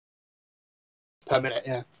 Per minute,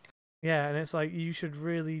 yeah. Yeah, and it's like, you should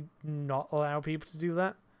really not allow people to do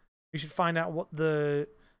that. You should find out what the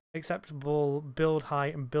acceptable build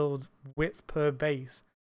height and build width per base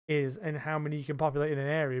is and how many you can populate in an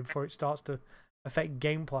area before it starts to affect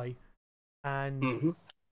gameplay. And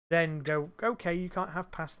then go, okay, you can't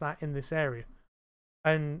have past that in this area.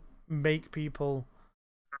 And make people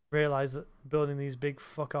realize that building these big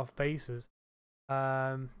fuck off bases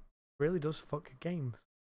really does fuck games.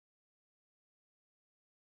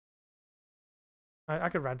 I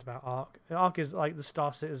could rant about Ark. Ark is like the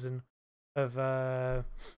Star Citizen of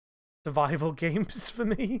survival games for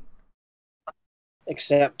me.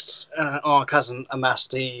 Except Ark hasn't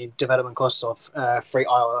amassed the development costs of 3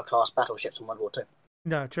 Iowa class battleships in World War II.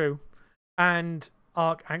 No, true. And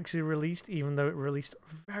Ark actually released, even though it released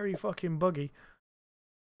very fucking buggy.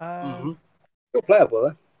 Still playable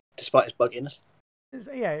though, despite its bugginess.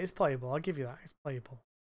 It's playable. I'll give you that. It's playable.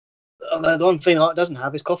 The one thing Ark doesn't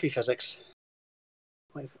have is coffee physics.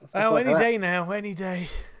 Any day now. Any day.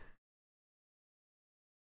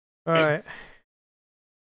 All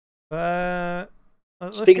right.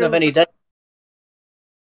 Speaking of any day.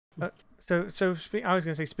 I was going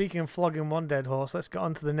to say, speaking of flogging one dead horse, let's get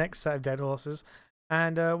on to the next set of dead horses.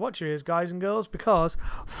 And watch your ears, guys and girls, because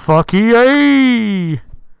fuck EA!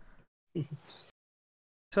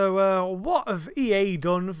 So, what have EA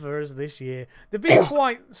done for us this year? They've been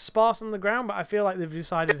quite sparse on the ground, but I feel like they've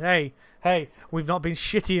decided, hey, we've not been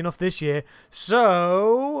shitty enough this year.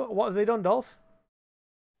 So, what have they done, Dolph?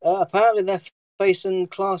 Apparently they're facing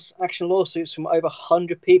class action lawsuits from over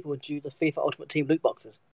 100 people due to the FIFA Ultimate Team loot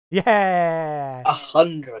boxes. Yeah!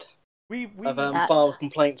 100 We have filed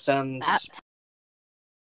complaints and...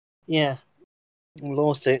 Yeah,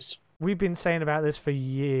 lawsuits. We've been saying about this for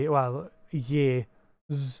years.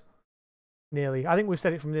 Nearly. I think we've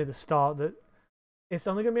said it from near the start that it's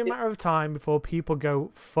only going to be a matter of time before people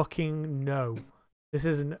go, fucking no. This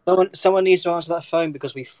isn't... Someone needs to answer that phone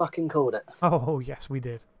because we fucking called it. Oh, yes, we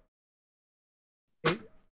did.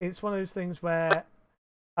 It's one of those things where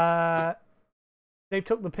they've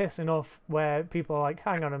took the piss enough where people are like,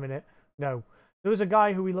 hang on a minute, no. There was a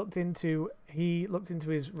guy who we looked into. He looked into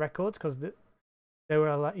his records because you're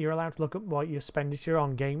allowed to look up what your expenditure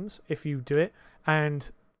on games if you do it, and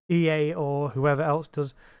EA or whoever else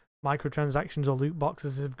does microtransactions or loot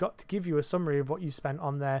boxes have got to give you a summary of what you spent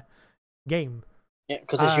on their game. Yeah,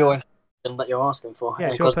 because it's your information that you're asking for. Yeah,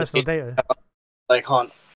 it's your personal data. They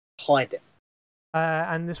can't hide it.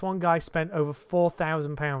 And this one guy spent over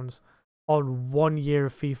 £4,000 on 1 year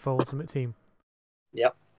of FIFA Ultimate Team.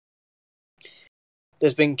 Yep.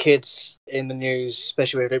 There's been kids in the news,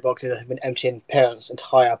 especially with loot boxes, that have been emptying parents'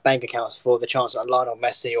 entire bank accounts for the chance at Lionel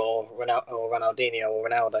Messi or Ronaldinho or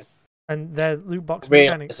Ronaldo. And their loot box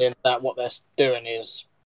mechanics. Realising that what they're doing is,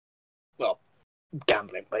 well,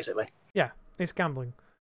 gambling, basically. Yeah, it's gambling.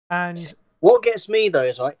 And what gets me, though,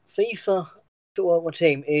 is, right, FIFA Ultimate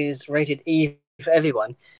Team is rated E for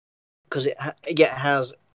everyone because it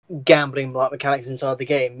has gambling like mechanics inside the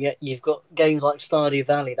game, yet you've got games like Stardew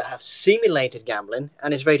Valley that have simulated gambling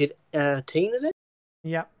and is rated teen, is it?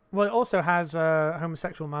 Yeah. Well, it also has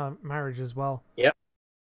homosexual marriage as well. Yep.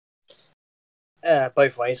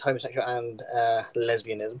 Both ways, homosexual and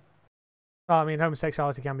lesbianism. Oh, I mean,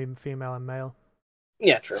 homosexuality can be female and male.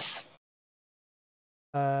 Yeah, true.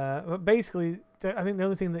 But basically, I think the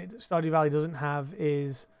only thing that Stardew Valley doesn't have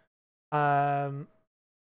is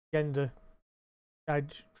gender.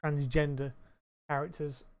 Transgender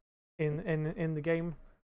characters in the game.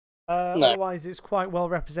 No. Otherwise, it's quite well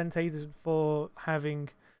represented for having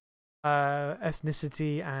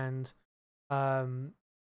ethnicity and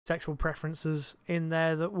sexual preferences in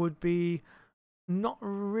there that would be not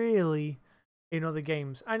really in other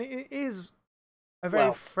games. And it is a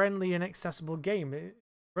very friendly and accessible game.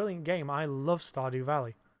 Brilliant game. I love Stardew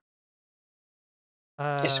Valley.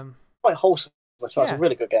 It's quite wholesome. It's a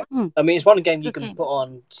really good game. Mm. I mean, it's one game you can put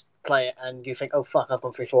on, play it, and you think, oh fuck, I've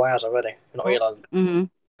gone 3-4 hours already. You're not realising. Mm-hmm.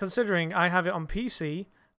 Considering I have it on PC,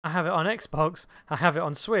 I have it on Xbox, I have it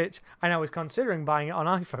on Switch, and I was considering buying it on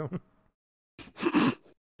iPhone.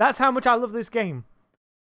 That's how much I love this game.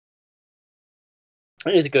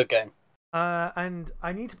 It is a good game. And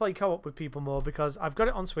I need to play co-op with people more because I've got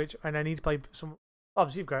it on Switch, and I need to play some...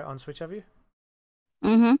 Bobs, you've got it on Switch, have you?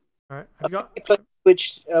 Mm-hmm. All right. Have you got... I played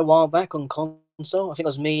Switch a while back on console. I think it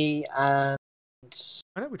was me and...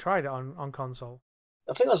 I know we tried it on console.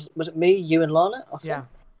 I think was it me, you, and Lana? I think. Yeah.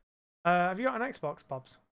 Have you got an Xbox,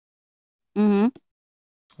 Bobs?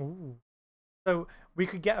 Mm-hmm. Ooh. So we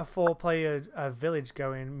could get a 4-player village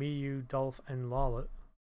going, me, you, Dolph, and Lala.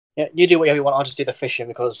 Yeah, you do whatever you want. I'll just do the fishing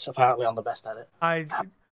because apparently I'm the best at it.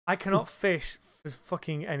 I cannot fish for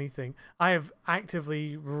fucking anything. I have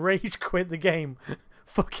actively rage quit the game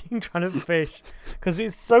fucking trying to fish because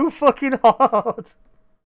it's so fucking hard.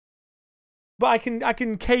 But I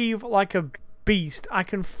can cave like a beast. I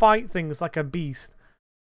can fight things like a beast.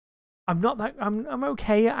 I'm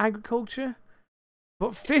okay at agriculture,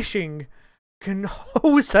 but fishing can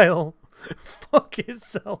wholesale fuck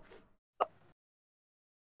itself.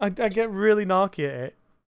 I get really narky at it.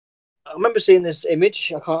 I remember seeing this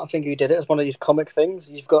image. I can't think who did it. It's one of these comic things.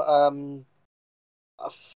 You've got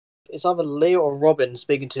it's either Leo or Robin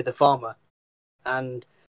speaking to the farmer, and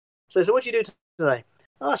so what do you do today?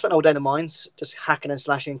 Oh, I spent all day in the mines, just hacking and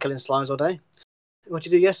slashing, killing slimes all day. What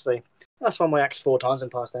did you do yesterday? I swung my axe 4 times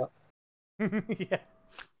and passed out. Yeah.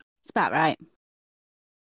 It's about right.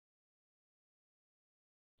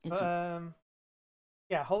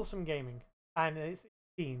 Yeah, wholesome gaming, and it's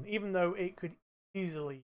 18, even though it could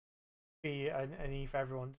easily be an E for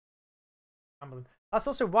everyone. That's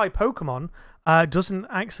also why Pokemon doesn't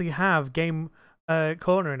actually have Game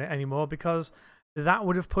Corner in it anymore, because that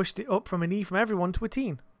would have pushed it up from an E from everyone to a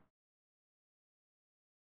teen.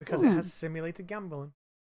 Because it has simulated gambling.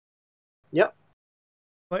 Yep.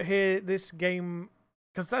 But here, this game,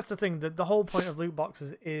 because that's the thing, the whole point of loot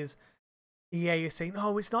boxes is EA is saying,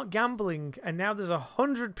 oh, it's not gambling. And now there's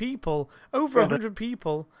 100 people, over 100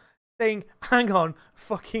 people, saying, hang on,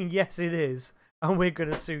 fucking yes, it is. And we're going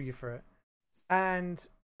to sue you for it. And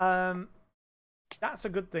that's a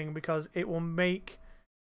good thing, because it will make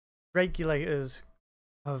regulators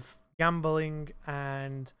of gambling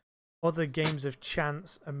and other games of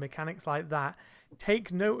chance and mechanics like that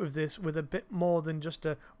take note of this with a bit more than just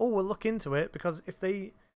we'll look into it, because if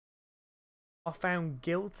they are found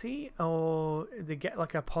guilty or they get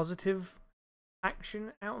like a positive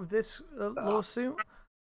action out of this lawsuit,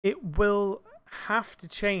 it will have to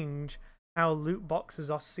change how loot boxes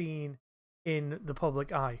are seen in the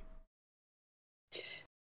public eye.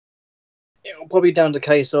 It'll probably be down to the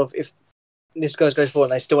case of if this goes forward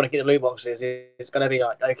and they still want to get the loot boxes, it's going to be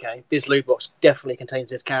like, okay, this loot box definitely contains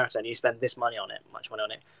this character and you spend this money on it, much money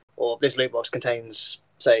on it. Or this loot box contains,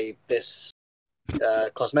 say, this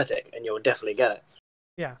cosmetic and you'll definitely get it.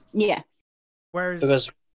 Yeah. Yeah. Whereas...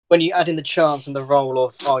 Because when you add in the chance and the role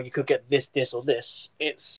of, oh, you could get this, or this,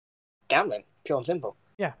 it's gambling, pure and simple.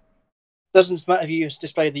 Yeah. Doesn't matter if you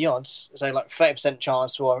display the odds, say like 30%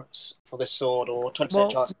 chance for this sword or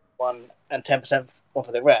 20% chance for one and 10%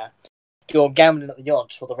 for the rare. You're gambling at the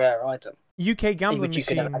odds for the rare item. UK gambling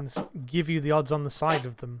machines give you the odds on the side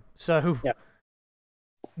of them. So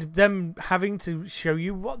them having to show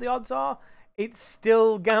you what the odds are, it's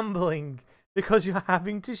still gambling because you're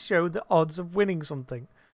having to show the odds of winning something.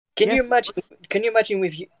 Can you imagine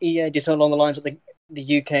with EA just along the lines of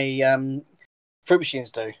the UK fruit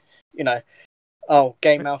machines do? You know,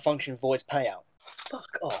 game malfunction voids payout.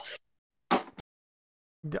 Fuck off.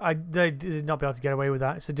 They did not be able to get away with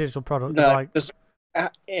that. It's a digital product. No,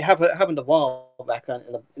 it happened a while back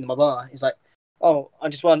in my bar. He's like, oh, I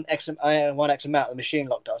just won X amount. The machine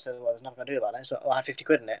locked up. I said, well, there's nothing I can do about it. So I have 50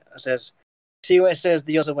 quid in it. I says, see what it says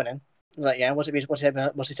the odds are winning? He's like, yeah, what's it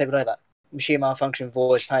say below that? Machine malfunction,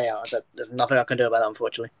 voice payout. I said, there's nothing I can do about that,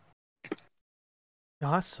 unfortunately.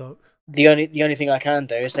 Oh, that sucks. The only thing I can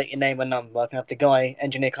do is take your name and number. I can have the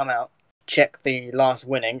engineer come out, check the last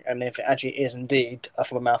winning, and if it actually is indeed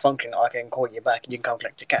from a malfunction, I can call you back and you can come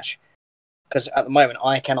collect your cash. Because at the moment,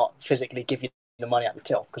 I cannot physically give you the money at the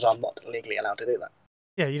till because I'm not legally allowed to do that.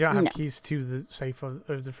 Yeah, you don't have keys to the safe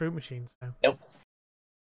of the fruit machines. So. Nope.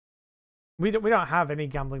 We don't have any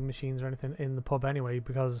gambling machines or anything in the pub anyway,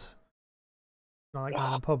 because it's not like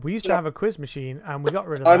in the pub. We used to have a quiz machine and we got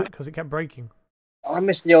rid of that because it kept breaking. I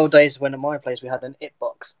miss the old days when at my place we had an IT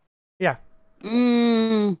box. Yeah.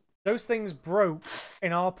 Mm. Those things broke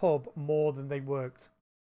in our pub more than they worked.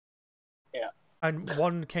 Yeah. And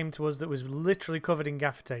one came to us that was literally covered in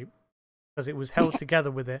gaffer tape because it was held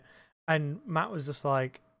together with it. And Matt was just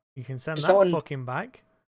like, you can send that fucking back.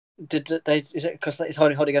 Is it because it's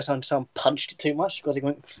holding us on someone punched it too much? Because he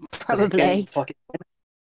went... Probably.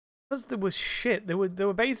 Because there was shit. They were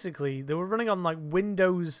running on like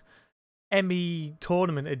Windows ME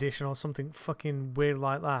Tournament Edition or something fucking weird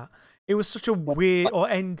like that. It was such a weird... Or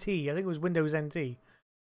NT. I think it was Windows NT.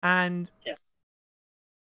 And... Yeah.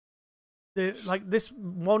 This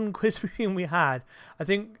one quiz machine we had, I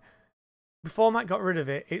think before Matt got rid of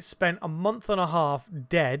it, it spent a month and a half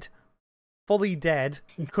dead, fully dead.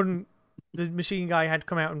 The machine guy had to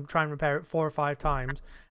come out and try and repair it 4 or 5 times,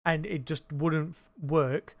 and it just wouldn't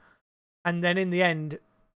work. And then in the end,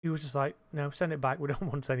 he was just like, "No, send it back. We don't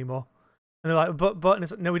want it anymore." And they're like, "But," and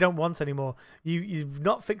it's like, "No, we don't want it anymore. You've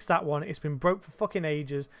not fixed that one. It's been broke for fucking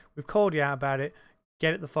ages. We've called you out about it.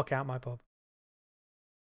 Get it the fuck out of my pub."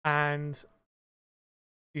 And,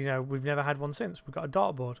 we've never had one since. We've got a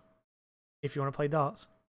dartboard, if you want to play darts.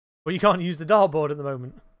 But you can't use the dartboard at the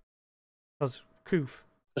moment. Because coof.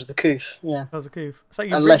 Because the coof, yeah. Because the coof. So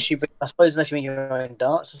unless you bring your own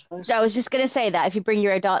darts, I suppose. I was just going to say that. If you bring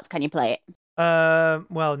your own darts, can you play it?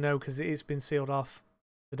 Well, no, because it's been sealed off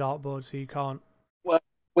the dartboard, so you can't.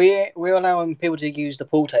 We're allowing people to use the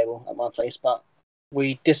pool table at my place, but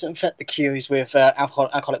we disinfect the cues with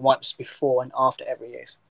alcoholic wipes before and after every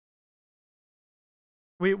use.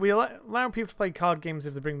 We allow people to play card games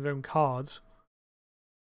if they bring their own cards,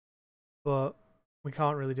 but we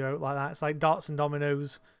can't really do it like that. It's like darts and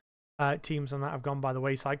dominoes. Teams on that have gone by the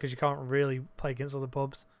wayside because you can't really play against other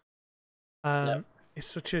pubs. It's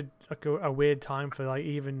such a weird time for like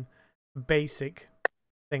even basic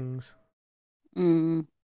things. But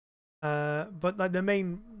like the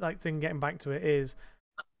main thing, getting back to it, is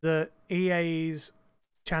the EA's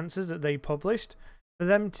chances that they published for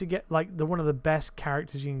them to get like one of the best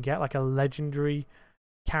characters you can get, like a legendary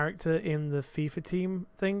character in the FIFA team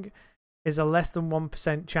thing, is a less than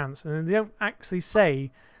 1% chance, and they don't actually say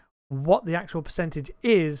what the actual percentage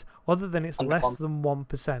is, other than it's less than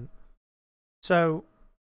 1%. So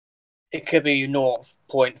it could be 0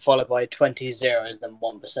 followed by 20 zeros, then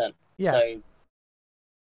 1%. Yeah. So,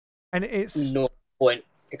 and it's 0 it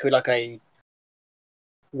could be like a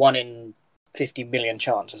 1 in 50 million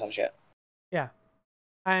chance or some shit. Yeah.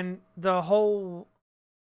 And the whole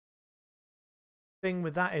thing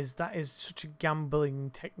with that is such a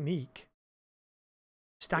gambling technique,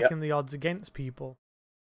 stacking the odds against people.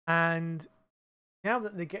 And now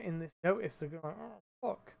that they're getting this notice, they're going like, oh,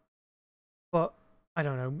 fuck. But I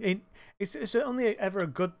don't know. It's only ever a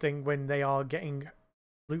good thing when they are getting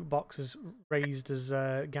loot boxes raised as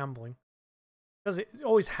gambling, because it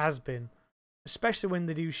always has been, especially when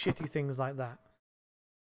they do shitty things like that.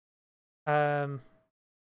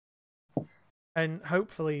 And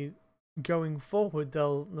hopefully going forward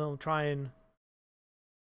they'll try and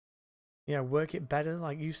work it better.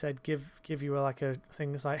 Like you said, give you a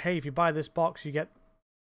thing that's like, hey, if you buy this box, you get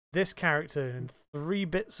this character and 3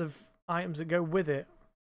 bits of items that go with it.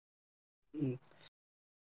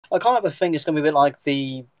 I kind of think it's going to be a bit like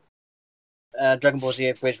the Dragon Ball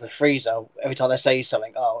Z bridge with Frieza. Every time they say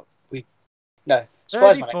something,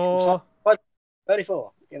 surprise 34.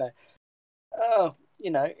 34.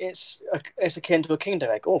 It's akin to a Kingdom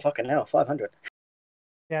Egg. Oh, fucking hell, 500.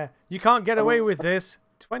 Yeah, you can't get away with this.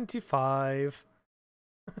 25.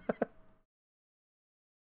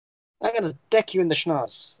 I'm gonna deck you in the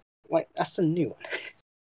schnoz. Like, that's a new one.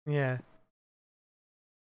 Yeah.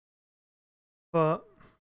 But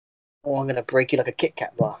I'm gonna break you like a Kit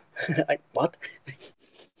Kat bar. Like, what?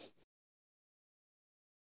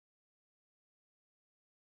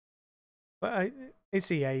 But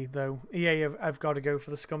it's EA though. EA have got to go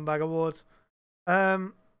for the Scumbag Awards.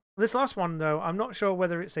 This last one though, I'm not sure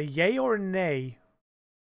whether it's a yay or a nay.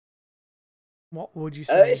 What would you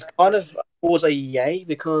say? It's kind of towards a yay,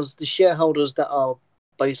 because the shareholders that are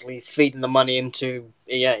basically feeding the money into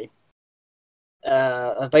EA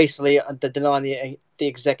are basically denying the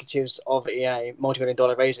executives of EA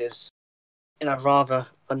multi-million-dollar raises in a rather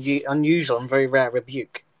unusual and very rare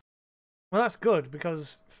rebuke. Well, that's good,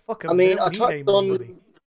 because fuck 'em, I mean, they don't need any more money.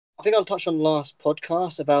 I think I touched on last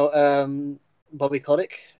podcast about Bobby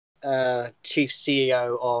Kotick, chief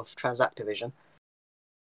CEO of Transactivision.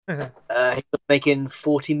 He was making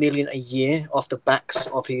 $40 million a year off the backs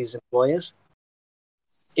of his employers,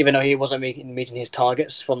 even though he wasn't meeting his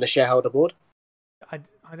targets from the shareholder board. I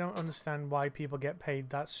don't understand why people get paid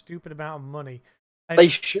that stupid amount of money. And they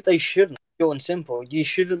shouldn't. Pure and simple. You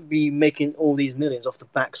shouldn't be making all these millions off the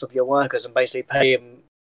backs of your workers and basically pay them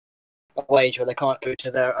a wage where they can't go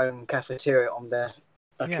to their own cafeteria on their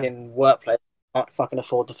fucking workplace. Can't fucking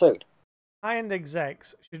afford the food. High-end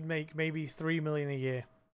execs should make maybe $3 million a year.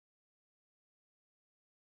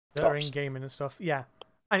 That are in gaming and stuff. Yeah,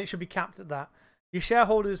 and it should be capped at that. Your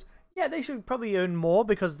shareholders, they should probably earn more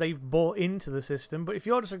because they've bought into the system. But if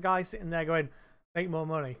you're just a guy sitting there going, make more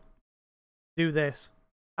money, do this,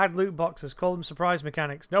 add loot boxes, call them surprise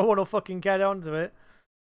mechanics, no one will fucking get onto it.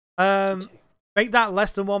 Make that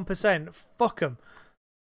less than 1%. Fuck them.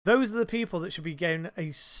 Those are the people that should be getting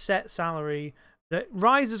a set salary that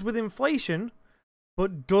rises with inflation,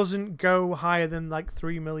 but doesn't go higher than like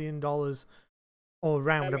 $3 million or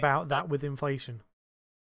round about that with inflation.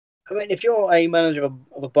 I mean, if you're a manager of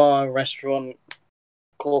a bar, restaurant,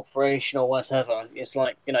 corporation, or whatever, it's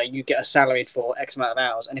like, you get a salary for X amount of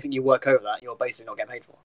hours. Anything you work over that, you're basically not getting paid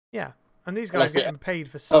for. Yeah, and these guys are getting paid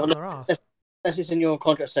for sitting on their ass. Unless it's in your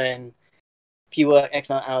contract saying, if you work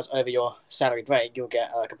X amount of hours over your salaried rate, you'll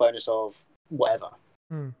get like a bonus of whatever.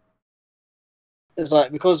 It's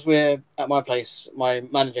like, because we're at my place, my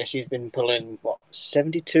manager, she's been pulling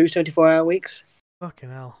 72, 74-hour weeks.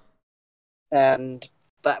 Fucking hell. And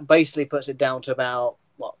that basically puts it down to about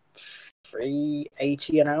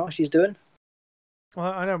 $3.80 an hour she's doing. Well,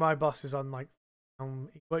 I know my boss is on like,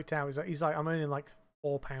 he worked out. He's like, I'm earning like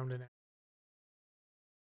 £4 an hour.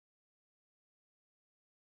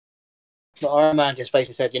 But our manager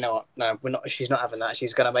basically said, you know what? No, we're not. She's not having that.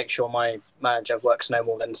 She's going to make sure my manager works no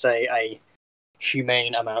more than say a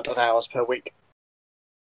humane amount of hours per week.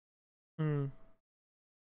 Hmm.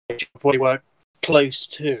 Which would probably work close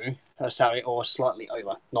to her salary or slightly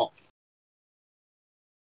over, not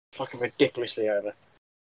fucking ridiculously over.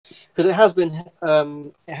 Because it has been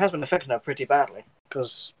affecting her pretty badly.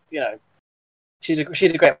 Because she's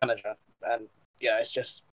a great manager, and it's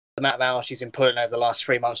just the amount of hours she's been putting over the last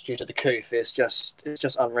 3 months due to the coup is just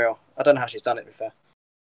unreal. I don't know how she's done it. To be fair,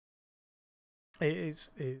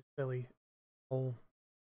 It's silly. Oh.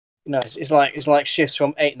 It's like shifts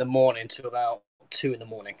from 8 in the morning to about 2 in the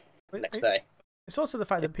morning next day. It's also the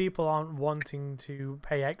fact that people aren't wanting to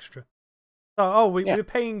pay extra. So, we're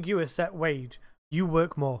paying you a set wage. You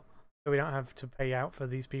work more, so we don't have to pay out for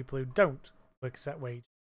these people who don't work a set wage.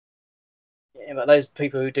 Yeah, but those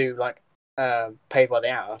people who do like paid by the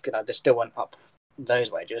hour, they still went up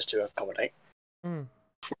those wages to accommodate.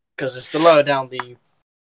 Because it's the lower down the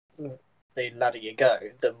ladder you go,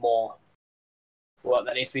 the more work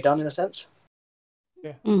that needs to be done in a sense.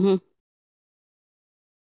 Yeah. Mm-hmm.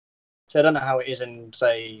 So I don't know how it is in,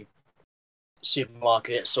 say,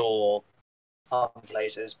 supermarkets or other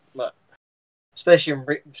places, but especially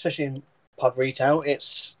in pub retail,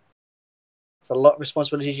 it's a lot of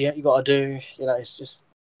responsibilities you got to do. It's just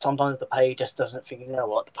sometimes the pay just doesn't think. You know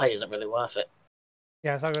what, the pay isn't really worth it.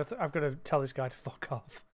 Yeah, so I've got to tell this guy to fuck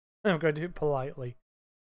off. I'm going to do it politely,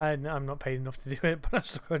 and I'm not paid enough to do it, but I'm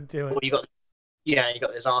still going to do it. Well, you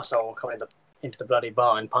got this arsehole coming into the bloody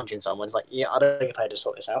bar and punching someone. It's like, I don't get paid to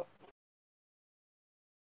sort this out.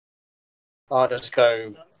 I just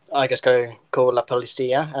go call La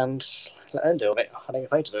Policia and let them do it. I don't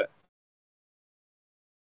get paid to do it.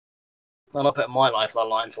 I'm not putting my life on the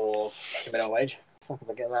line for the minimum wage. Fuck if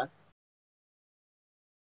I get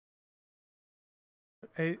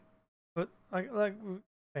that. But like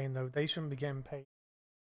saying though, they shouldn't be getting paid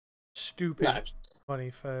stupid money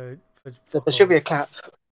for. There should be a cap.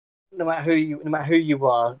 No matter who you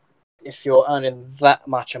are, if you're earning that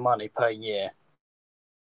much of money per year,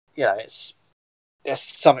 there's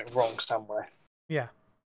something wrong somewhere. Yeah.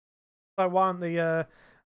 Like, why aren't they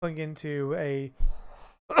putting into a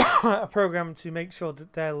program to make sure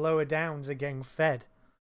that their lower downs are getting fed?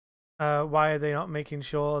 Why are they not making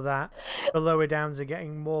sure that the lower downs are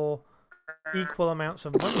getting more equal amounts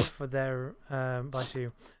of money for their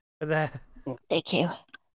Thank you.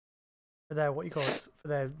 For their what you call it, for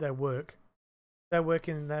their work? They're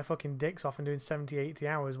working their fucking dicks off and doing 70, 80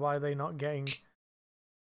 hours. Why are they not getting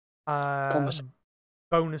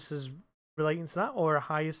bonuses relating to that or a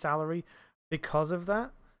higher salary because of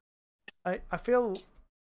that? I feel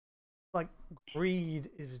like greed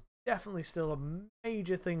is definitely still a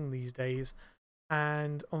major thing these days,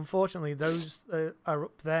 and unfortunately those that are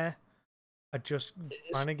up there are just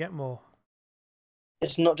trying to get more.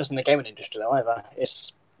 It's not just in the gaming industry though either.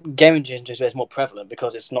 It's gaming industry is more prevalent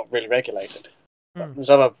because it's not really regulated. There's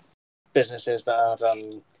other businesses that have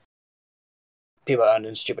people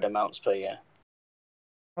earning stupid amounts per year.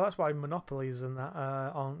 Well, that's why monopolies and that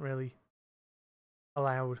aren't really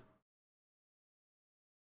allowed.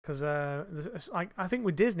 Because I think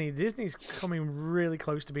with Disney's coming really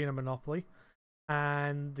close to being a monopoly,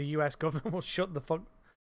 and the US government will shut that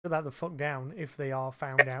the fuck down if they are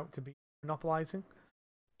found out to be monopolizing.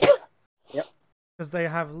 Yep. Because they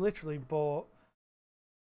have literally bought.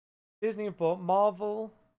 Disney have bought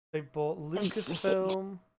Marvel. They've bought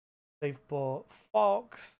Lucasfilm. They've bought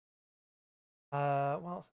Fox. What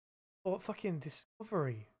else? Bought fucking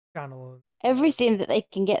Discovery Channel. Everything that they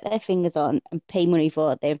can get their fingers on and pay money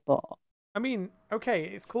for, they've bought. I mean, okay,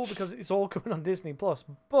 it's cool because it's all coming on Disney Plus,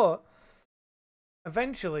 but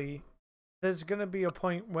eventually there's going to be a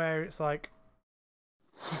point where it's like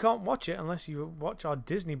you can't watch it unless you watch our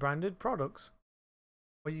Disney branded products.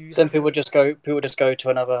 Then people just go to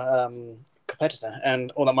another competitor,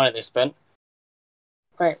 and all that money they spent.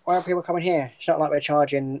 Wait, why are people coming here? It's not like we're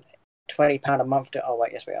charging £20 a month to. Oh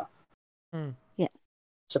wait, yes we are. Yeah.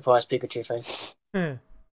 Surprise Pikachu face.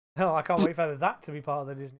 Hell, I can't wait for that to be part of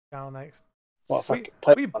the Disney Channel next. What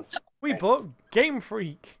we bought Game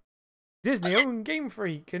Freak. Disney owned Game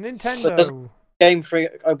Freak and Nintendo. Game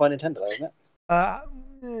Freak owned by Nintendo, though, isn't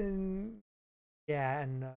it? Yeah,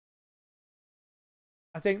 and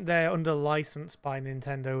I think they're under license by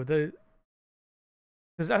Nintendo.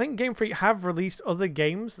 Because I think Game Freak have released other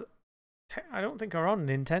games that I don't think are on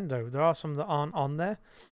Nintendo. There are some that aren't on there,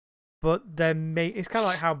 but it's kind of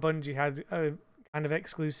like how Bungie had a kind of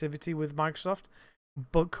exclusivity with Microsoft.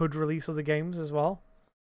 but could release other games as well.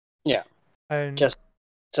 Yeah. And Just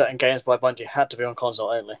certain games by Bungie had to be on console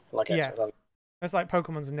only, like Yeah. Xbox. it's like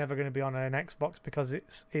Pokemon's never going to be on an Xbox because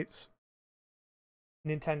it's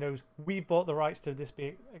Nintendo's. We've bought the rights to this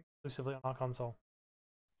be exclusively on our console.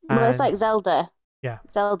 Well, it's And- like Zelda. Yeah.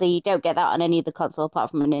 Zelda, you don't get that on any other console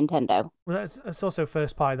apart from a Nintendo. Well, it's also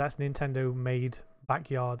first party. That's Nintendo made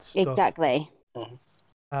backyard stuff. Exactly.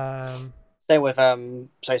 Um, Same with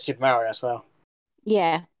say Super Mario as well.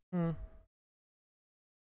 Yeah.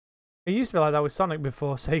 It used to be like that with Sonic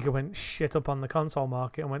before Sega went shit up on the console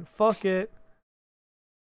market and went fuck it.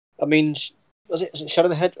 I mean, was it Shadow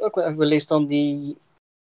the Hedgehog released on the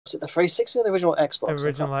 360 or the original Xbox?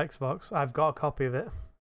 Original Xbox. I've got a copy of it.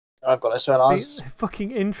 I've got it as well. The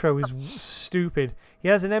fucking intro is stupid. He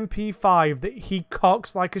has an MP5 that he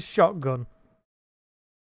cocks like a shotgun.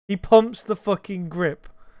 He pumps the fucking grip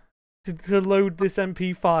to load this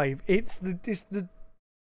MP5. It's the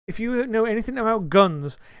if you know anything about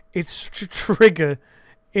guns, it's trigger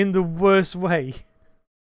in the worst way.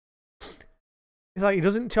 It's like he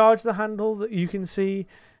doesn't charge the handle that you can see.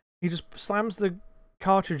 He just slams the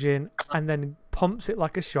cartridge in and then pumps it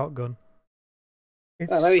like a shotgun.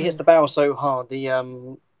 Maybe he hits the barrel so hard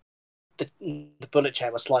the bullet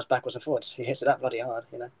chamber slides backwards and forwards. He hits it that bloody hard,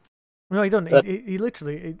 you know. No, he doesn't. But- He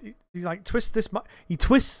literally he like twists this. He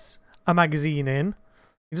twists a magazine in.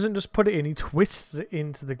 He doesn't just put it in. He twists it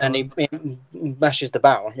into the gun. And he mashes the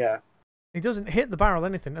barrel. Yeah. He doesn't hit the barrel or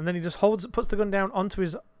anything, and then he just puts the gun down onto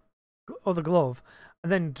his other glove,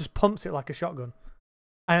 and then just pumps it like a shotgun.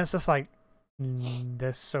 And it's just like,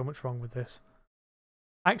 there's so much wrong with this.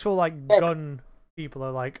 Actual like gun people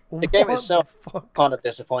are like, The game what itself the fuck? kind of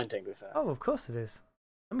disappointing, to be fair. Oh, of course it is.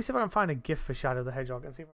 Let me see if I can find a GIF for Shadow the Hedgehog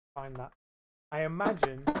and see if I can find that. I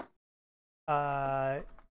imagine.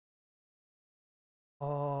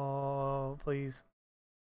 Oh, please.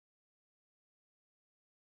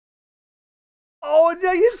 Oh,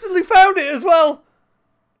 I instantly found it as well.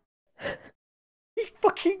 He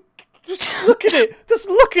fucking just look at it. Just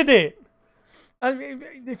look at it. I mean,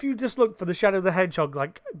 if you just look for the Shadow the Hedgehog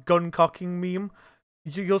like gun cocking meme,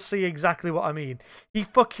 you'll see exactly what I mean. He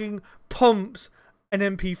fucking pumps an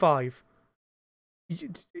MP5.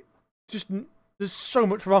 Just there's so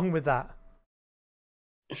much wrong with that.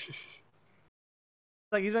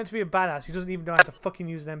 Like he's meant to be a badass. He doesn't even know how to fucking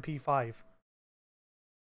use an MP5.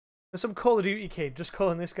 There's some Call of Duty kid just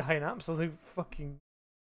calling this guy an absolute fucking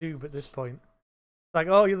noob at this point. Like,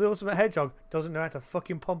 oh, you're the ultimate hedgehog. Doesn't know how to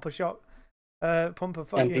fucking pump a shot. Pump a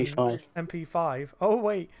fucking MP5. Oh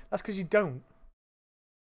wait, that's because you don't.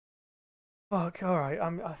 Fuck. All right.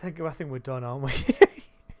 I think we're done, aren't we?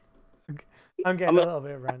 I'm getting a little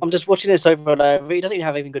bit rant. I'm just watching this over and over. He doesn't even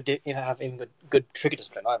have even good trigger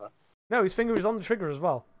discipline either. No, his finger is on the trigger as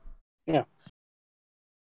well. Yeah.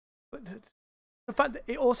 But the fact that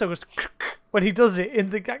it also goes when he does it in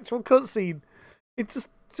the actual cutscene, it's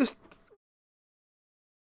just.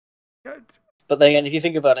 But then again, if you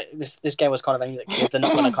think about it, this game was kind of aimed at kids. They're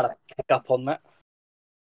not going to kind of pick up on that.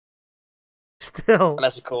 Still.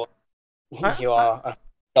 Unless, of course, you are a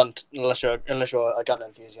gun, unless you're a gun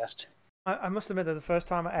enthusiast. I must admit that the first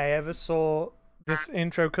time I ever saw this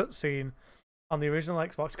intro cutscene on the original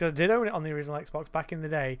Xbox, because I did own it on the original Xbox back in the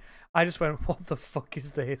day, I just went, "What the fuck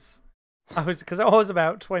is this?" Because I was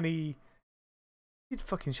about 20. Did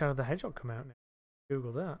fucking Shadow the Hedgehog come out now?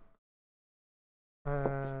 Google that.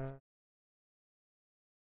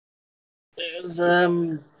 It was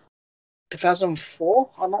 2004,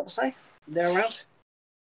 I'd like to say. They're around.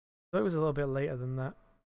 So it was a little bit later than that.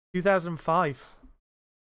 2005.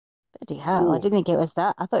 Bloody hell, I didn't think it was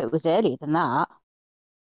that. I thought it was earlier than that.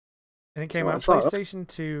 And it came Well, out fuck. PlayStation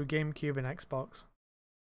 2, GameCube, and Xbox.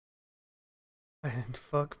 And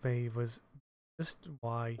fuck me, was just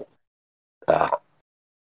why. But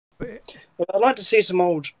Well, I'd like to see some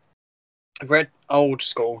old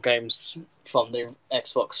school games from the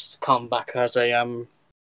Xbox to come back as a a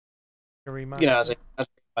remaster. you know,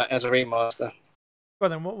 as a remaster. Well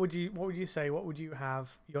then, what would you say? What would you have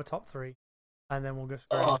your top three, and then we'll go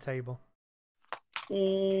around the table.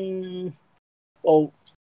 Well,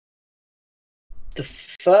 the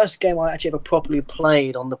first game I actually ever properly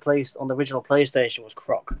played on the original PlayStation was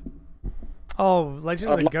Croc. Oh,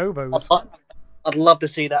 Legend of the Gobos. I'd love to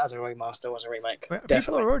see that as a remaster or as a remake. People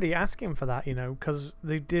Definitely. are already asking for that, you know, because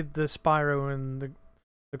they did the Spyro and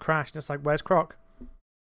the Crash, and it's like, where's Croc?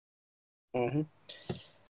 Mm-hmm.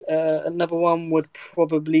 Another one would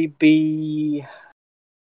probably be.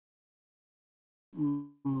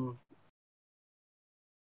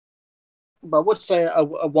 But I would say a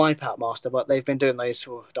Wipeout master, but they've been doing those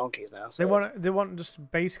for donkeys now. So. They want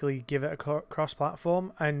just basically give it a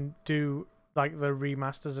cross-platform and do like the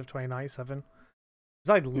remasters of 2097.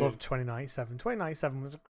 Because I love 2097. 2097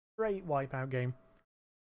 was a great Wipeout game.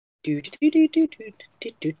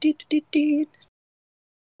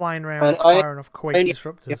 Flying around, firing off Quake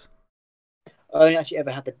disruptors. I only actually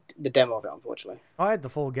ever had the demo of it, unfortunately. I had the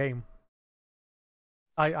full game.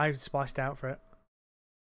 I spliced out for it.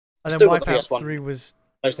 And then Still got the Wipeout PS1. 3 was...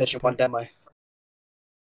 PlayStation 1 demo.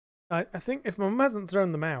 I think if my mum hasn't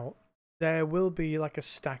thrown them out, there will be like a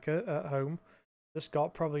stacker at home that's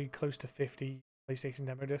got probably close to 50 PlayStation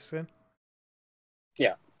demo discs in.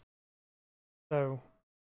 Yeah. So...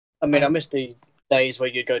 I mean, I miss the days where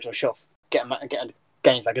you'd go to a shop, get a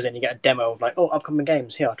games magazine, you get a demo of like, oh, upcoming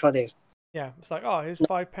games. Here, try these. Yeah, it's like, oh, here's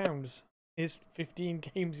 £5. Here's 15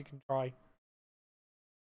 games you can try.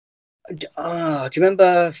 Do you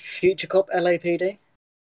remember Future Cop LAPD?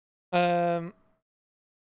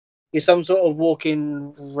 You're some sort of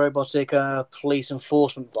walking robotic police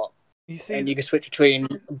enforcement bot, you see, and you can switch between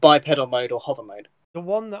bipedal mode or hover mode. The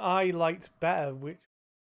one that I liked better, which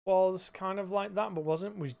was kind of like that but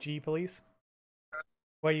wasn't, was G-Police,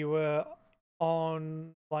 where you were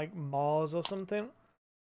on like Mars or something,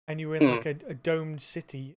 and you were in like a domed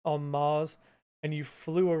city on Mars, and you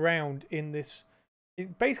flew around in this.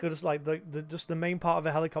 It basically just like just the main part of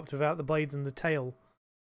a helicopter without the blades and the tail,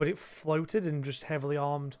 but it floated and just heavily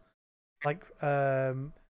armed, like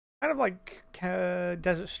kind of like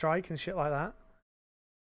Desert Strike and shit like that,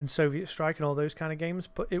 and Soviet Strike and all those kind of games.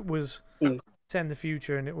 But it was set in the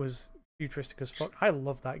future and it was futuristic as fuck. I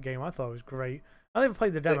loved that game. I thought it was great. I never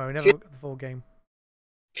played the demo. I never looked at the full game.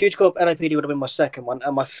 Future Corp LAPD would have been my second one,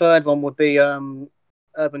 and my third one would be Urban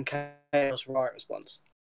Chaos Riot Response.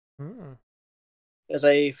 It was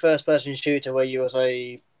a first-person shooter where you was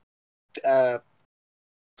a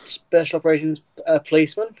special operations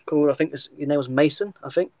policeman called, I think his name was Mason, I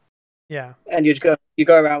think. Yeah. And you go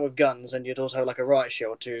around with guns, and you'd also have like a riot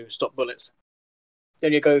shield to stop bullets.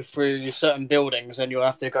 Then you go through certain buildings, and you'll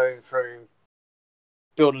have to go through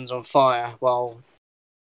buildings on fire while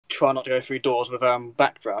try not to go through doors with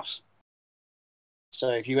backdrafts. So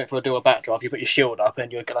if you went for a door backdraft, you put your shield up,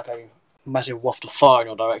 and you'll get like a massive waft of fire in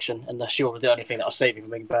your direction, and the shield was the only thing that will save you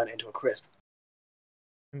from being burnt into a crisp.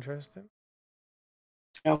 Interesting.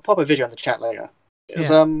 I'll pop a video in the chat later. It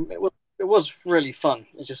was really fun.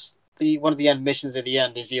 It's just one of the end missions at the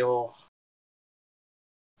end is your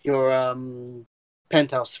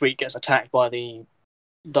penthouse suite gets attacked by the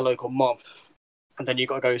local mob, and then you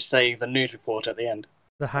got to go save the news reporter at the end.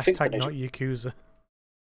 The hashtag not Yakuza.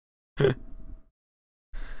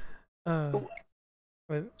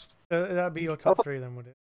 That'd be your top three then, would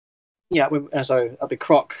it? Yeah, so that'd be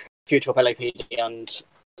Croc, Future Cop LAPD, and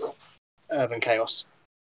Urban Chaos.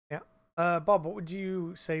 Yeah. Bob, what would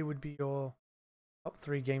you say would be your top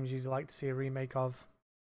three games you'd like to see a remake of?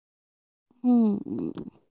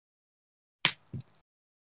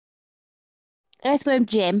 Earthworm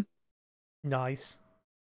Jim. Nice.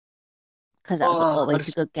 Because that was always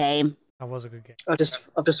a good game. That was a good game. I've just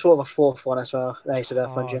thought of a fourth one as well. Nice,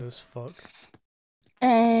 Earthworm Jim. As fuck.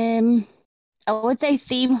 I would say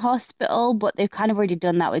Theme Hospital, but they've kind of already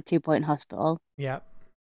done that with 2 Point Hospital. Yeah.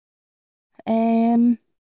 What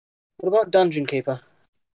about Dungeon Keeper?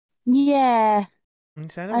 Yeah.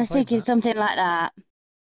 I was thinking something like that.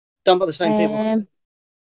 Done by the same people.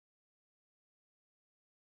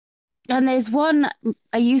 And there's one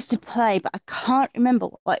I used to play, but I can't remember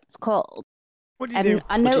what it's called. What did you do?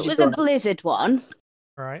 I know it was a Blizzard one.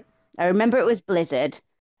 Right. I remember it was Blizzard,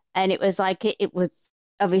 and it was like it was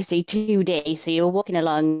obviously 2D, so you were walking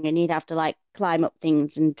along and you'd have to like climb up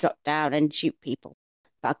things and drop down and shoot people.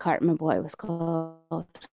 But I can't remember what it was called.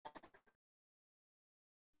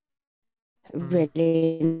 It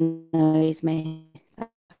really annoys me.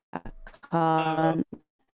 I can't,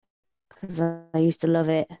 because I used to love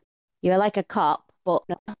it. You were like a cop, but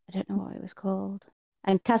no, I don't know what it was called.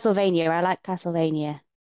 And Castlevania, I like Castlevania.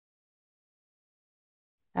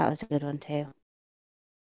 That was a good one too.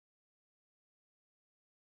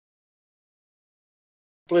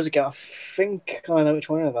 Blizzard game, I think I know which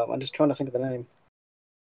one of them. I'm just trying to think of the name.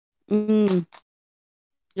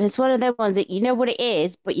 It's one of them ones that you know what it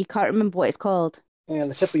is, but you can't remember what it's called. Yeah,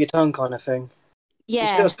 the tip of your tongue kind of thing. Yeah. You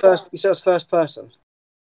said it was first person.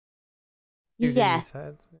 2D, yeah.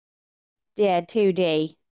 Yeah,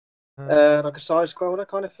 2D. Like a side scroller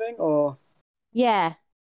kind of thing, or yeah.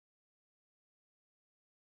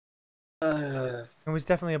 It was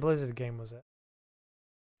definitely a Blizzard game, was it?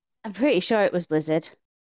 I'm pretty sure it was Blizzard.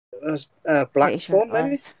 It was Blackthorn,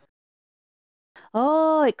 maybe?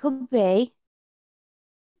 Oh, it could be.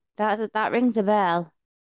 That rings a bell.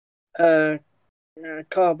 Carl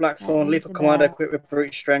That Blackthorn, rings lethal a commander bell. equipped with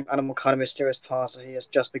brute strength, animal kind of mysterious parts that he has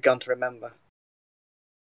just begun to remember.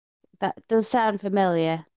 That does sound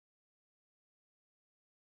familiar.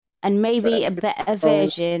 And maybe a better Oh,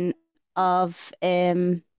 version of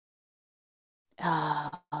what's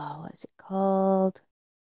it called?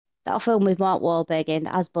 That film with Mark Wahlberg in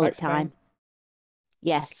As Bullet Max Payne. Time.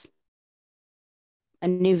 Yes. A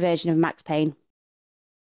new version of Max Payne.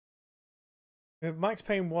 Max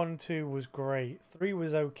Payne 1 and 2 was great. 3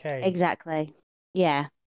 was okay. Exactly. Yeah.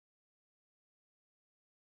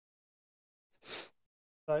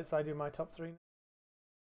 So I do my top 3.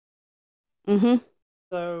 Mm-hmm.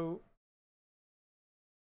 So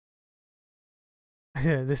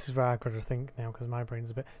yeah, this is where I've got to think now because my brain's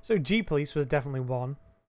a bit. So G Police was definitely one.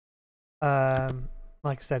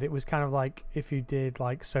 Like I said, it was kind of like if you did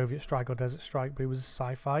like Soviet Strike or Desert Strike, but it was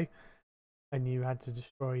sci-fi, and you had to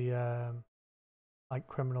destroy like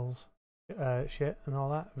criminals, shit and all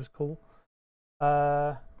that. It was cool.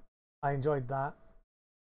 I enjoyed that.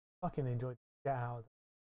 Fucking enjoyed Get Out.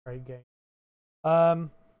 Great game.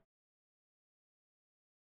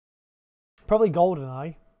 Probably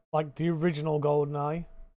GoldenEye, like the original GoldenEye,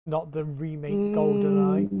 not the remake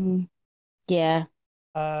GoldenEye. Yeah.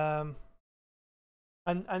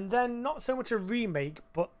 And then not so much a remake,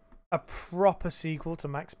 but a proper sequel to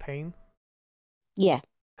Max Payne. Yeah.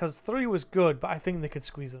 Because 3 was good, but I think they could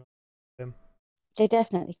squeeze it in. They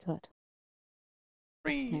definitely could.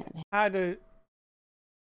 3 Definitely. had a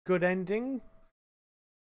good ending,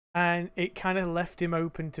 and it kind of left him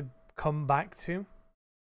open to come back to.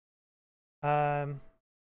 And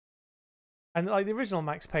like the original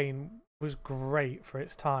Max Payne was great for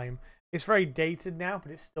its time. It's very dated now,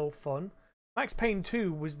 but it's still fun. Max Payne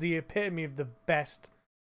 2 was the epitome of the best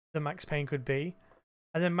that Max Payne could be.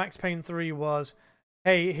 And then Max Payne 3 was,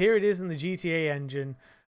 hey, here it is in the GTA engine.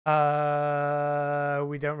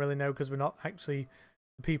 We don't really know because we're not actually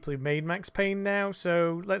the people who made Max Payne now,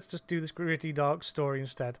 so let's just do this gritty, dark story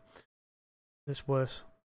instead. This worse.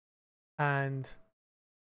 And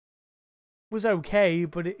was okay,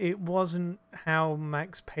 but it wasn't how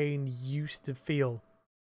Max Payne used to feel.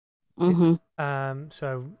 Mm-hmm.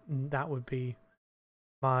 So that would be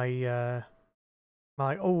my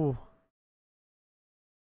oh,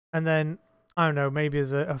 and then I don't know, maybe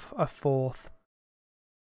as a fourth,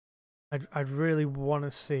 I'd really want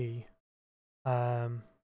to see like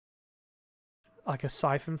a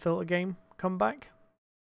Siphon Filter game come back,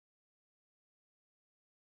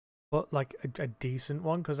 but like a decent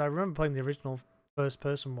one, because I remember playing the original first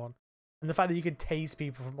person one, and the fact that you could tase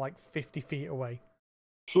people from like 50 feet away.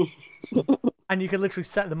 And you could literally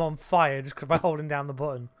set them on fire just by holding down the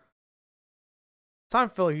button. Siphon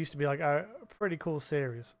Filter used to be like a pretty cool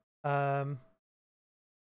series. But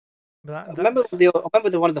I remember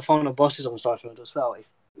one of the final bosses on Siphon as well.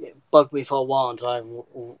 It bugged me for a while until I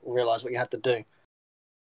realised what you had to do.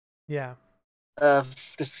 Yeah.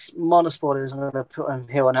 Just minor spoilers. I'm going to put on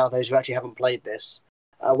here on out those who actually haven't played this.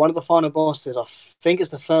 One of the final bosses, I think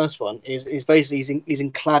it's the first one, is basically he's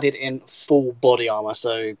encladded in full body armor,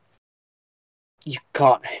 so you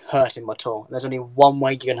can't hurt him at all. There's only one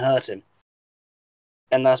way you can hurt him,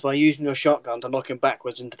 and that's by using your shotgun to knock him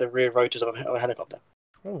backwards into the rear rotors of a helicopter.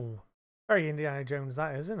 Oh, very Indiana Jones,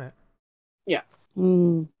 that isn't it? Yeah.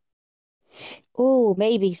 Oh,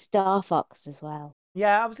 maybe Star Fox as well.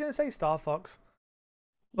 Yeah, I was gonna say Star Fox,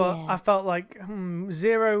 but Yeah. I felt like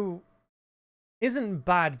Zero isn't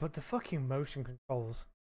bad, but the fucking motion controls.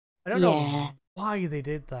 I don't know why they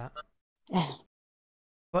did that.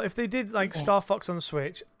 But if they did like Star Fox on the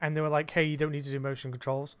Switch and they were like, "Hey, you don't need to do motion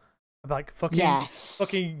controls," I'd be like,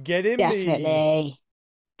 "Fucking get in me!"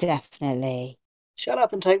 Definitely. Shut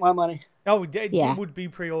up and take my money. Oh, it would be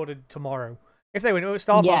pre-ordered tomorrow. If they went, "Oh,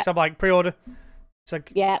 Star Fox," I'm like, "Pre-order." It's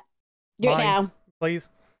like, do it now, please.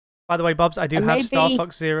 By the way, Bobs, I do have Star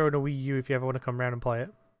Fox Zero and a Wii U if you ever want to come around and play it.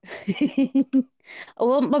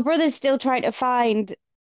 Well, my brother's still trying to find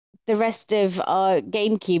the rest of our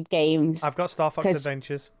GameCube games. I've got Star Fox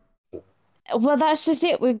Adventures. Well, that's just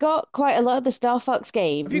it. We've got quite a lot of the Star Fox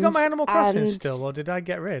games. Have you got my Animal Crossing still, or did I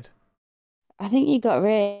get rid? I think you got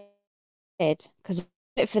rid because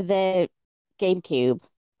I had it for the GameCube.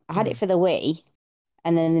 I had it for the Wii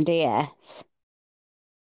and then the DS.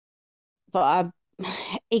 But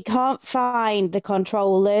he can't find the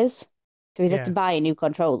controllers, so he's had to buy a new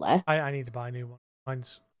controller. I need to buy a new one.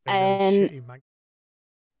 Mine's shitty,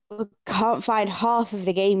 we can't find half of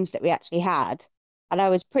the games that we actually had, and I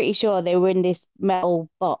was pretty sure they were in this metal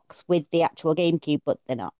box with the actual GameCube, but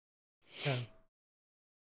they're not.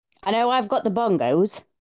 I know I've got the bongos.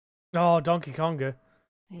 Oh, Donkey Konga.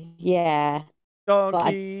 Yeah.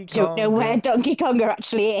 Donkey Don't know where Konga. Donkey Konga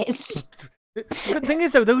actually is. The good thing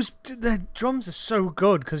is though, the drums are so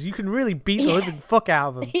good because you can really beat the living fuck out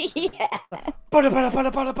of them. Yeah.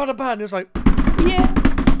 And it's like, Yeah.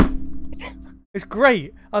 it's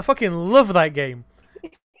great. I fucking love that game.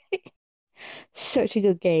 Such a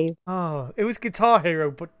good game. Oh, it was Guitar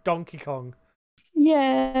Hero, but Donkey Kong.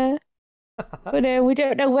 Yeah. But we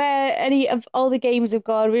don't know where any of all the games have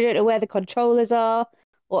gone. We don't know where the controllers are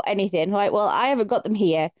or anything. Like, well, I haven't got them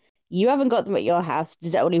here. You haven't got them at your house.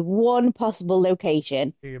 There's only one possible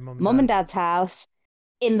location. Your Mum and Dad's house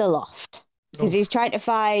in the loft. Because he's trying to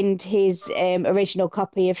find his original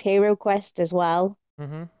copy of Hero Quest as well.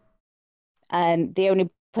 Mm-hmm. And the only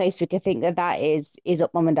place we could think that is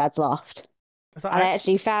up Mum and Dad's loft. And I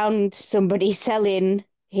actually found somebody selling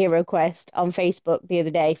Hero Quest on Facebook the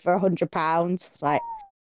other day for £100. It's like,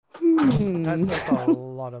 That's a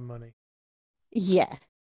lot of money. Yeah.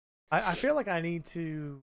 I feel like I need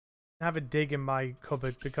to have a dig in my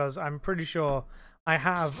cupboard because I'm pretty sure I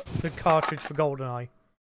have the cartridge for GoldenEye.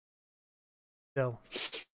 Still.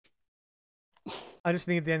 I just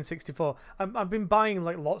need the N64. I've been buying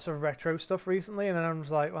like lots of retro stuff recently, and then I'm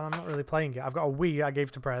just like, well, I'm not really playing it. I've got a Wii I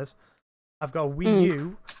gave to Prez. I've got a Wii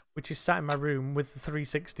U, which is sat in my room with the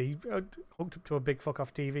 360 hooked up to a big fuck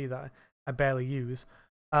off TV that I barely use.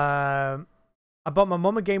 I bought my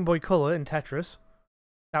mum a Game Boy Color in Tetris.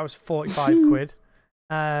 That was 45 quid.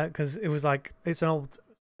 Because it was like, it's an old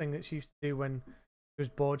thing that she used to do when she was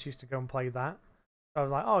bored. She used to go and play that. So I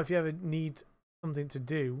was like, oh, if you ever need something to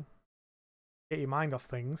do, get your mind off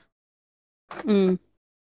things, do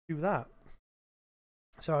that.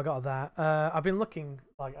 So I got that. I've been looking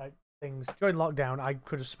like at things. During lockdown, I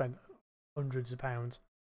could have spent hundreds of pounds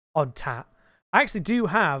on tat. I actually do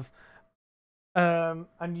have,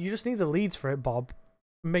 and you just need the leads for it, Bob.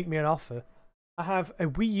 Make me an offer. I have a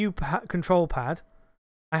Wii U control pad.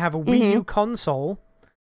 I have a Wii U console.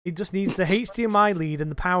 It just needs the HDMI lead and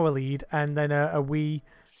the power lead, and then a Wii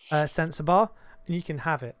sensor bar, and you can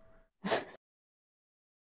have it.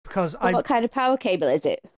 Because what kind of power cable is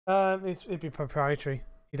it? It'd be proprietary.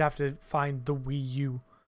 You'd have to find the Wii U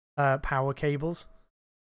power cables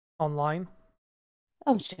online.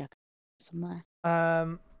 Oh, sure. Somewhere.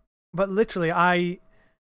 But literally, I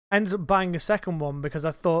ended up buying a second one because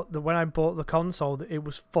I thought that when I bought the console that it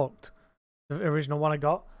was fucked. The original one I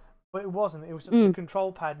got, but it wasn't. It was just the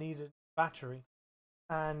control pad needed battery,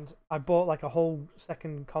 and I bought like a whole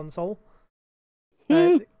second console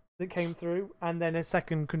that came through, and then a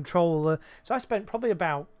second controller. So I spent probably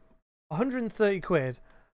about 130 quid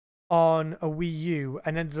on a Wii U,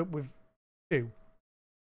 and ended up with two.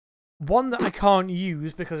 One that I can't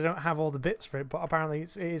use because I don't have all the bits for it, but apparently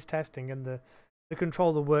it is testing, and the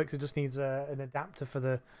controller works. It just needs an adapter for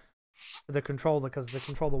the controller because the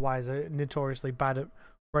controller wires are notoriously bad at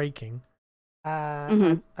breaking.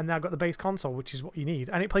 And now I've got the base console, which is what you need,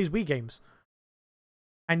 and it plays Wii games.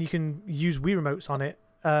 And you can use Wii remotes on it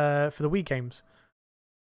for the Wii games.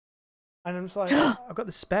 And I'm just like, I've got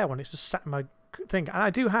the spare one. It's just sat in my thing, and I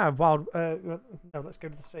do have Wild. No, Let's Go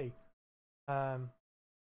to the Sea. On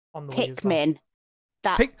the Wii as well. Pikmin.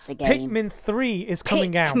 That's a game. Pikmin 3 is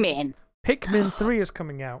coming out. Pikmin 3 is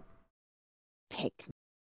coming out. Pikmin.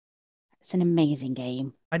 It's an amazing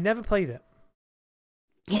game. I never played it.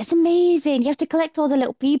 It's amazing. You have to collect all the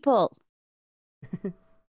little people.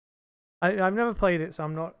 I've never played it, so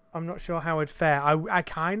I'm not sure how it'd fare. I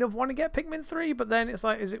kind of want to get Pikmin 3, but then it's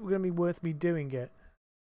like, is it going to be worth me doing it?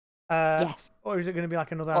 Yes. Or is it going to be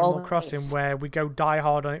like another Animal Crossing where we go die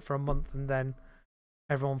hard on it for a month and then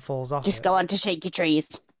everyone falls off? Just go on to shake your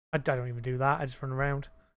trees. I don't even do that. I just run around,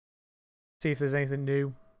 see if there's anything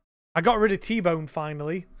new. I got rid of T-Bone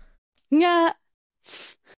finally. Yeah.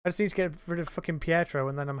 I just need to get rid of fucking Pietro,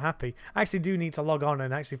 and then I'm happy. I actually do need to log on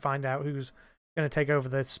and actually find out who's going to take over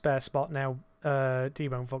the spare spot now.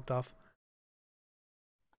 T-Bone fucked off.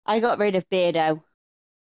 I got rid of Beardo.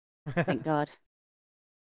 Thank God.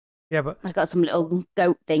 Yeah, but I got some little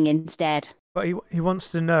goat thing instead. But he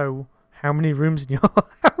wants to know how many rooms in your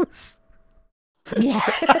house. Yeah.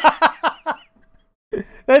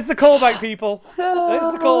 There's the callback, people.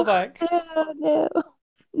 There's the callback. No.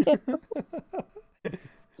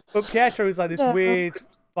 But Pietro is like this weird,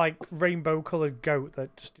 like rainbow-coloured goat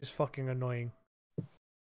that just is fucking annoying.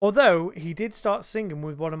 Although he did start singing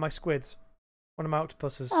with one of my squids, one of my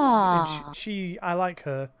octopuses. And I like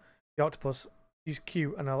her, the octopus. She's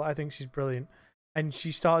cute, and I think she's brilliant. And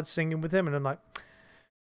she started singing with him, and I'm like,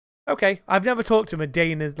 Okay, I've never talked to him a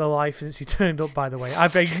day in his life since he turned up, by the way.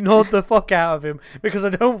 I've ignored the fuck out of him because I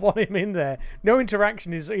don't want him in there. No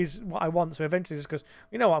interaction is what I want, so eventually just goes,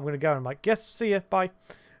 you know what, I'm going to go. And I'm like, yes, see ya, bye.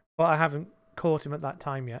 But I haven't caught him at that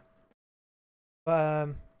time yet. But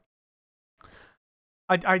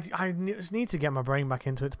I just need to get my brain back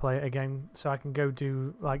into it to play it again so I can go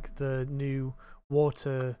do like the new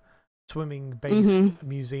water swimming-based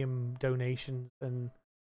museum donations and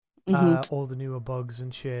all the newer bugs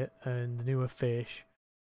and shit, and the newer fish.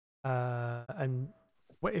 And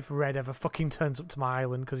what if Red ever fucking turns up to my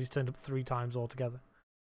island because he's turned up 3 times altogether?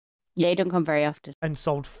 Yeah, he don't come very often. And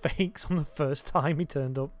sold fakes on the first time he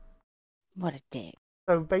turned up. What a dick.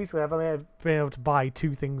 So basically, I've only been able to buy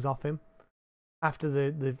 2 things off him after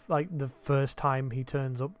the first time he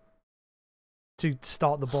turns up to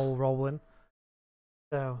start the ball rolling.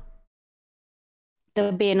 So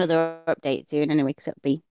there'll be another update soon anyway, because it'll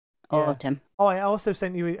be autumn. Oh, I also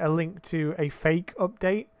sent you a link to a fake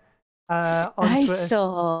update on Twitter.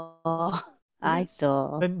 I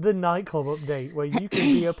saw. The nightclub update where you can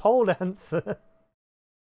be a pole dancer.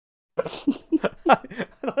 I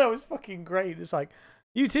thought that was fucking great. It's like,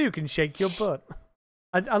 you too can shake your butt.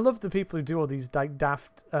 I love the people who do all these like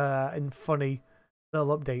daft and funny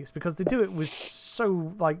little updates because they do it with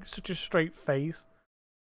such a straight face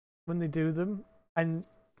when they do them, and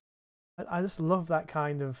I just love that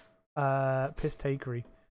kind of piss takery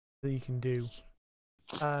that you can do.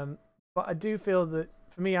 But I do feel that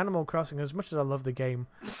for me, Animal Crossing, as much as I love the game,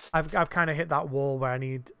 I've kind of hit that wall where I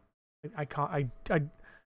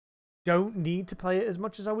don't need to play it as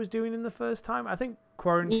much as I was doing in the first time. I think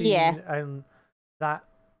quarantine and that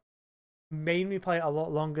made me play it a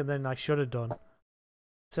lot longer than I should have done.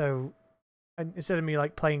 So instead of me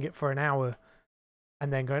like playing it for an hour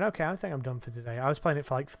and then going, okay, I think I'm done for today, I was playing it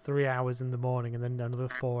for like 3 hours in the morning and then another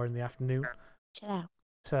 4 in the afternoon. Chill out.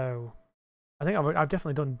 So I think I've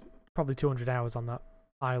definitely done probably 200 hours on that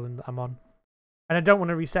island that I'm on. And I don't want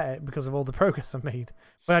to reset it because of all the progress I've made.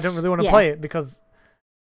 But I don't really want to play it because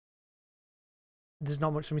there's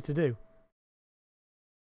not much for me to do.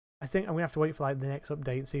 I think I'm going to have to wait for like the next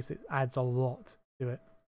update and see if it adds a lot to it.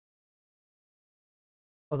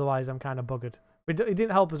 Otherwise, I'm kind of buggered. But it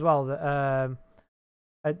didn't help as well that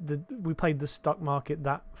we played the stock market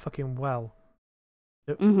that fucking well.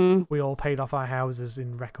 That we all paid off our houses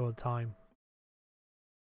in record time.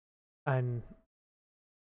 And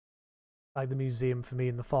like the museum for me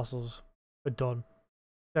and the fossils are done.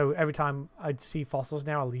 So every time I'd see fossils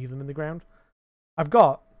now, I leave them in the ground. I've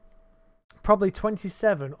got probably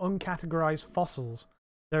 27 uncategorized fossils.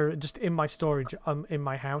 They're just in my storage in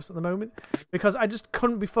my house at the moment because I just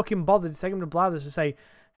couldn't be fucking bothered to take them to Blathers to say,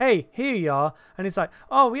 hey, here you are. And it's like,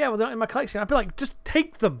 oh yeah, well they're not in my collection. I'd be like, just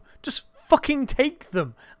take them. Just fucking take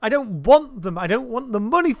them. I don't want them. I don't want the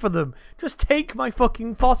money for them. Just take my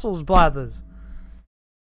fucking fossils, Blathers.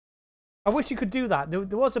 I wish you could do that. There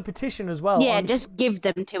was a petition as well. Yeah, just give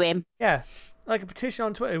them to him. Yeah, like a petition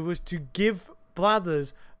on Twitter was to give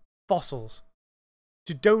Blathers fossils.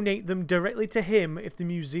 To donate them directly to him if the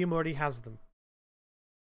museum already has them.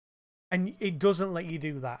 And it doesn't let you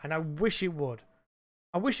do that. And I wish it would.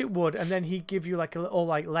 And then he'd give you like a little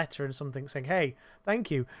like letter and something saying, hey, thank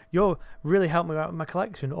you. You're really helped me out with my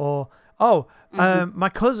collection. Or, my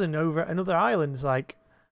cousin over at another island's like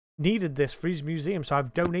needed this for his museum, so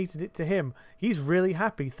I've donated it to him. He's really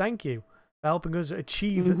happy. Thank you for helping us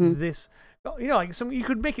achieve this. You know, like you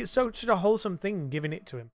could make it such a wholesome thing giving it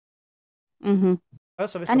to him.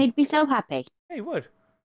 And he'd be so happy. Yeah, he would.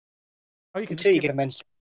 Or you could Until you give him in.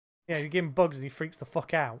 Yeah, you give him bugs and he freaks the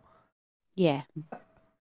fuck out. Yeah.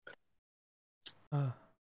 But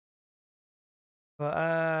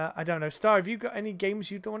I don't know. Star, have you got any games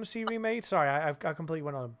you don't want to see remade? Sorry, I completely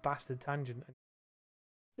went on a bastard tangent.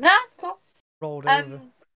 No, it's cool. Rolled over.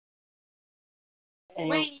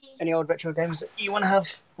 Any old retro games that you want to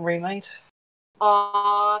have remade? Do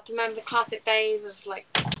you remember the classic days of like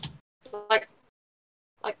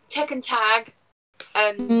Tekken Tag?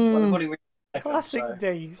 Classic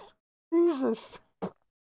days. Jesus.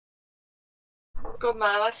 God,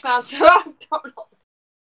 man, that sounds so.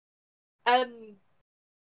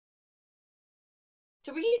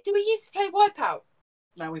 Do we used to play Wipeout?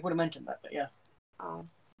 No, we would have mentioned that, but yeah. Oh.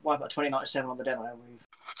 Wipeout 2097 on the demo.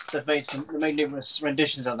 They've made numerous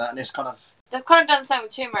renditions of that, and it's kind of. They've kind of done the same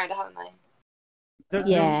with Tomb Raider, haven't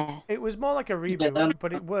they? It was more like a reboot,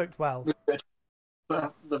 but it worked well.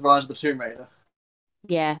 The Rise of the Tomb Raider.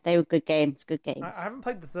 Yeah, they were good games. I haven't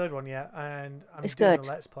played the third one yet, and I'm it's doing good. a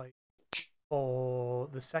Let's Play for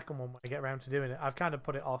the second one when I get around to doing it. I've kind of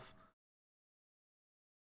put it off.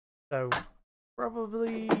 So,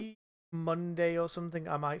 probably Monday or something,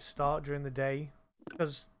 I might start during the day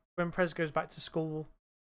because when Prez goes back to school,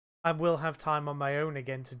 I will have time on my own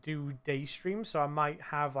again to do day streams. So I might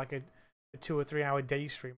have like a 2 or 3 hour day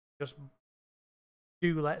stream. Just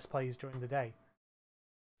do Let's Plays during the day.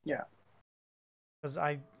 Yeah. Because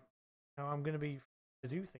I'm going to be to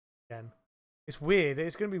do things again. It's weird.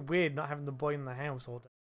 It's going to be weird not having the boy in the house all day.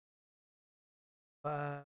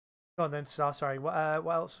 Go on then, Star. Sorry. What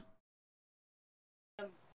else?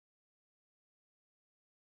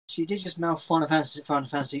 She did just mouth Final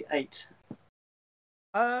Fantasy 8.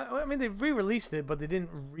 I mean, they re-released it, but they didn't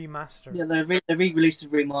remaster. Yeah, they re-released the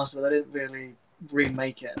remaster, but they didn't really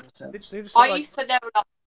remake it in a sense. They just I like, used to level up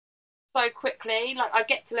so quickly. Like I'd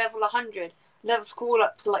get to level 100, level school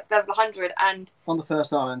up to like level 100, and On the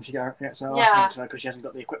first island, she gets her Yeah. ass handed to her because she hasn't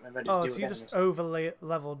got the equipment ready to oh, deal so with you enemies. just overlay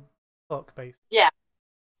leveled fuck base.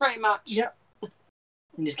 pretty much. Yep.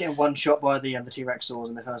 And he's getting one shot by the T-Rex swords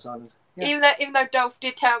in the first island. Yeah. Even though Dolph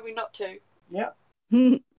did tell me not to.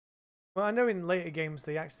 Well, I know in later games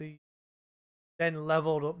they actually then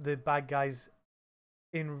leveled up the bad guys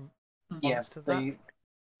in response to that. They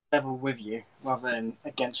level with you rather than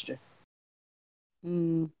against you.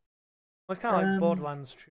 Mm. Well, it's kind of like Um,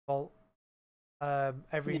 Borderlands True Vault.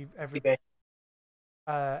 Every Yeah.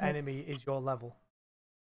 enemy is your level.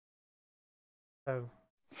 So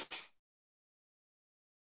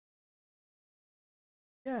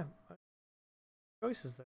yeah,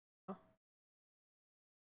 choices there.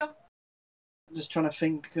 Just trying to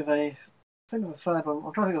think of a third one.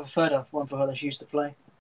 I'm trying to think of a third one for her that she used to play.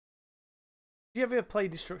 Did you ever play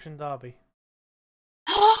Destruction Derby?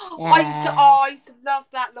 I used to love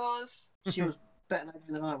that, Laws. She was better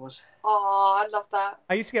than I was. Oh, I love that.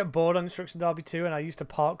 I used to get bored on Destruction Derby 2, and I used to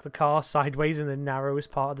park the car sideways in the narrowest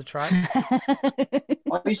part of the track.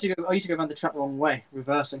 I used to go around the track the wrong way,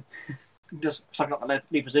 reversing, just fucking up my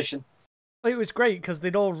new position. It was great because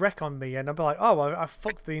they'd all wreck on me, and I'd be like, "Oh, I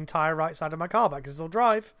fucked the entire right side of my car, but I can still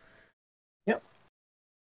drive." Yep.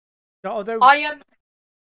 Although, I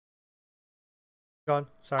go on,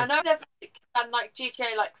 sorry. I know they've done like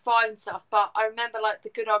GTA like 5 and stuff, but I remember like the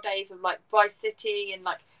good old days of like Vice City and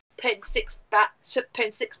like putting six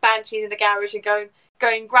banshees in the garage and going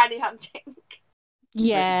granny hunting.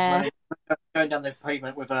 Yeah. Basically, going down the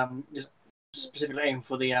pavement with just specifically aiming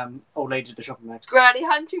for the old lady with the shopping bags. Granny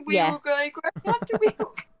hunting, we Yeah. all going granny hunting, we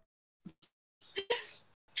all.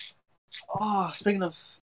 Oh, speaking of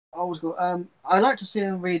old school, I'd like to see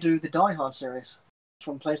them redo the Die Hard series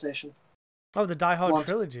from PlayStation. Oh, the Die Hard One-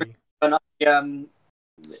 trilogy. And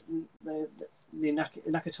the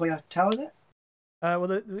Nakatoya Tower, is it?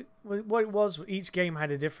 What it was, each game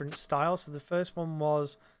had a different style. So the first one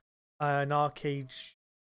was an arcade.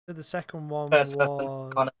 The second one Third was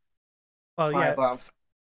person kind of well, high yeah, above.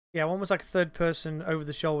 yeah. One was like a third person over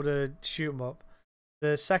the shoulder shoot 'em up.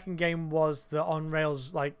 The second game was the on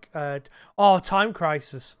rails like Time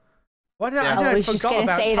Crisis. Why did Yeah. I I was just forgot going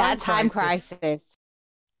to about say that. Time Crisis.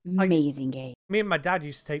 Like- Amazing game. Me and my dad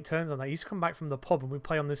used to take turns on that. He used to come back from the pub and we'd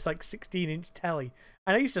play on this like 16-inch telly.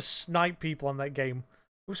 And I used to snipe people on that game.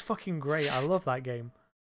 It was fucking great. I love that game.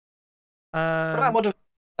 What about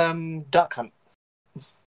Duck Hunt?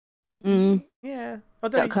 Yeah.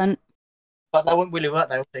 Although Duck Hunt. But that wouldn't really work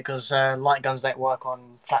though because light guns don't work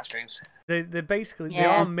on flat screens. they're basically they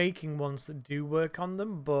Yeah. are making ones that do work on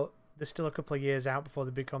them, but they're still a couple of years out before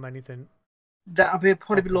they become anything. That would be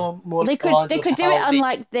probably more. They along the could lines do of it how on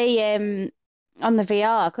like the on the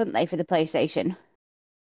VR, couldn't they, for the PlayStation?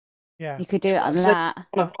 Yeah. You could do it on So- that.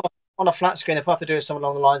 on a flat screen. They probably have to do something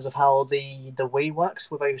along the lines of how the Wii works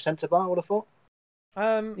with a center bar. I would have thought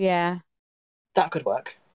Yeah. that could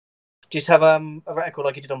work. Just have a reticle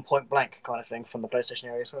like you did on Point Blank kind of thing from the PlayStation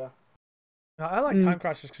area as well. I like Mm. Time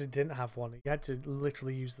Crisis because it didn't have one. You had to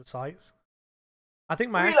literally use the sights. I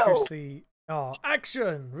think my Reload! accuracy. Oh,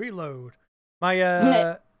 action! Reload!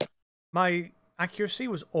 My my accuracy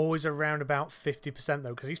was always around about 50%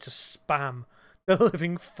 though, because I used to spam the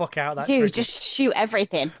living fuck out of that Dude, trigger. just shoot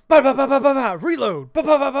everything. Ba ba ba ba ba ba! Reload! Ba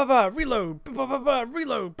ba ba ba ba! Reload! Ba ba ba ba!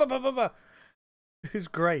 Reload! Ba ba ba ba! It's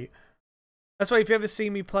great. That's why if you ever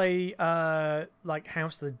see me play like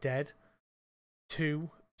House of the Dead 2,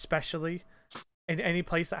 especially in any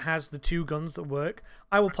place that has the two guns that work,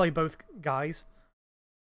 I will play both guys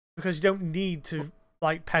because you don't need to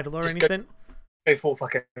like pedal or Just go- anything. Go full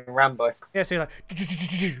fucking Rambo. Yeah, so you're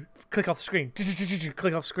like click off the screen,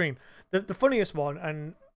 click off screen. The funniest one,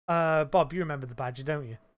 and Bob, you remember the badger, don't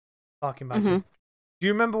you? Barking Badger. Mhm. Do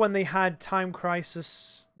you remember when they had Time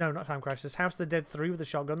Crisis? No, not Time Crisis. House of the Dead 3 with the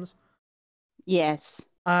shotguns. Yes.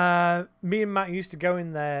 Me and Matt used to go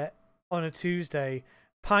in there on a Tuesday,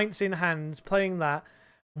 pints in hands, playing that,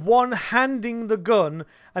 one-handing the gun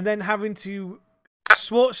and then having to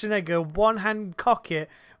Schwarzenegger one-hand cock it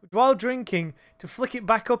while drinking to flick it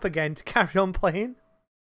back up again to carry on playing.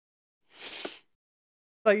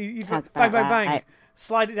 Like you That's bang, bang, about bang, right.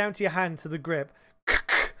 slide it down to your hand to the grip,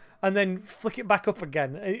 and then flick it back up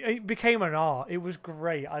again. It became an art. It was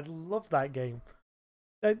great. I love that game.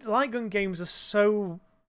 Light gun games are so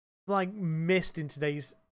like missed in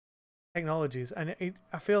today's technologies, and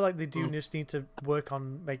I feel like they do just need to work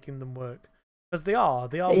on making them work, because they are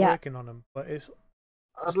Yeah. working on them. But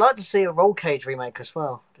I'd like to see a Roll Cage remake as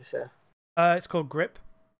well. it's called Grip.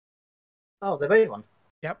 Oh, they made one.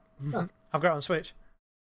 Yep, Huh. I've got it on Switch.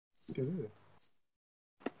 It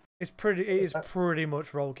is pretty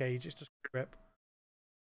much Roll Cage. It's just Grip.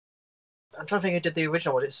 I'm trying to think who did the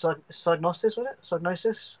original. Was it Psygnosis? Was it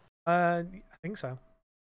Psygnosis? I think so.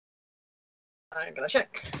 I'm gonna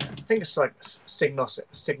check. I think it's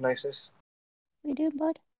Psygnosis. What are you doing,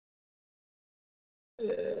 bud?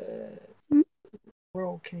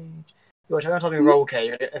 Roll Cage. You're trying to tell me Roll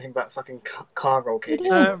Cage. I think about fucking car Roll Cage.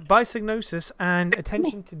 Yeah. By Psygnosis and Come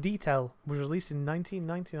Attention to Detail was released in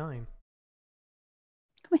 1999.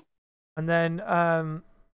 Come here. And then,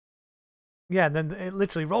 then it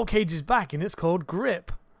literally Roll Cage is back, and it's called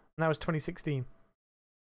Grip, and that was 2016.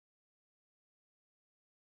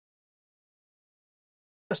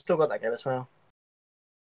 I still got that game as well.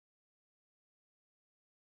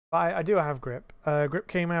 But I do have Grip. Grip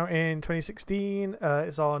came out in 2016.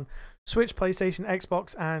 It's on Switch, PlayStation,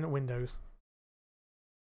 Xbox, and Windows.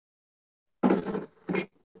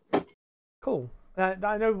 Cool.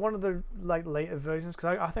 I know one of the like later versions,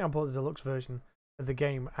 because I think I bought the deluxe version of the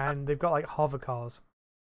game, and they've got like hover cars,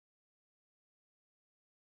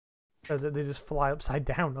 so that they just fly upside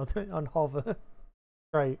down on hover.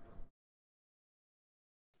 Great.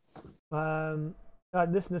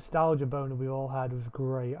 This nostalgia boner we all had was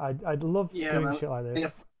great. I'd love doing shit like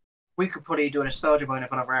this. We could probably do a nostalgia boner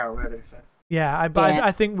for another hour, really. Yeah,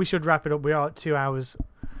 I think we should wrap it up. We are at 2 hours,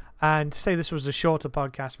 and to say this was a shorter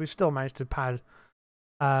podcast, we've still managed to pad,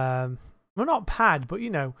 well, not pad, but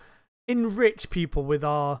enrich people with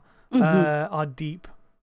our deep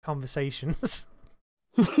conversations.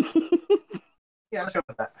 Yeah, let's go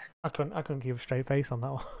with that. I couldn't keep a straight face on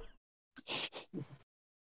that one.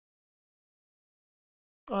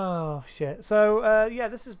 Oh shit! So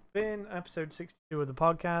this has been episode 62 of the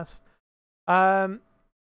podcast.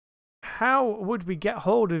 How would we get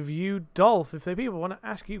hold of you, Dolph, if people want to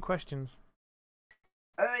ask you questions?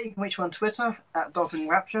 You can reach me on Twitter at Dolphin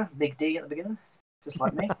Rapture, big D at the beginning, just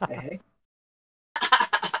like me. Hey.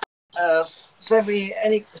 Send me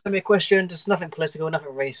a question. Just nothing political,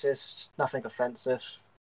 nothing racist, nothing offensive.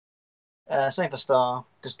 Same for Star.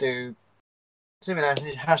 Just do send me a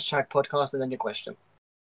hashtag podcast and then your question.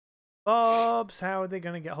 Bobs, how are they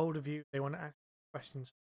going to get hold of you if they want to ask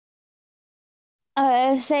questions?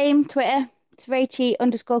 Same Twitter. It's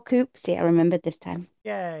Rachie_Coop. See, I remembered this time.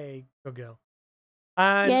 Yay, good girl.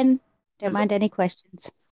 And Again, don't mind any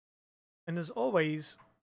questions. And as always,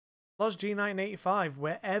 LozG985,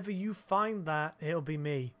 wherever you find that, it'll be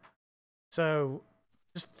me. So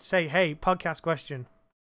just say, hey, podcast question.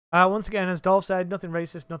 Once again, as Dolph said, nothing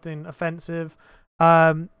racist, nothing offensive.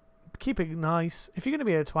 Keep it nice. If you're going to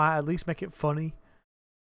be a twat, at least make it funny.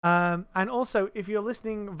 And also, if you're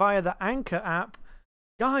listening via the Anchor app,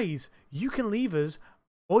 guys, you can leave us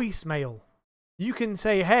voicemail. You can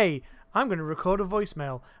say, hey, I'm going to record a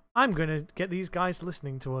voicemail. I'm going to get these guys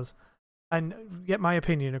listening to us and get my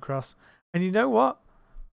opinion across. And you know what?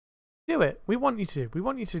 Do it. We want you to. We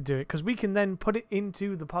want you to do it, because we can then put it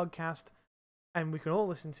into the podcast and we can all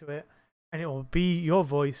listen to it, and it will be your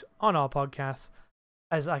voice on our podcast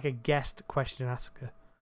as like a guest question asker.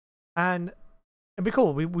 And it'd be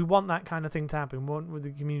cool. We want that kind of thing to happen. We want with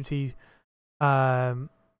the community, as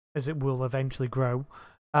it will eventually grow,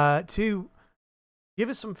 to give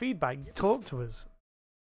us some feedback, talk to us.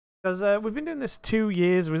 Because we've been doing this 2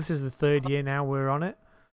 years. This is the 3rd year now we're on it.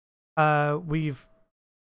 We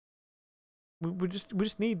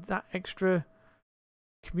just need that extra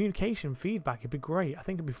communication feedback. It'd be great. I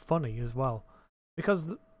think it'd be funny as well,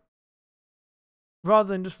 because rather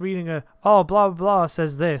than just reading blah blah blah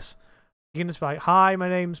says this, you can just be like, hi, my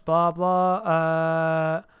name's blah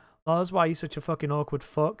blah. Loz, why are you such a fucking awkward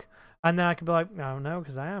fuck? And then I can be like, no,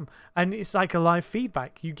 because I am. And it's like a live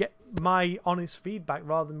feedback. You get my honest feedback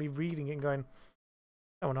rather than me reading it and going,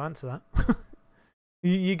 I don't want to answer that.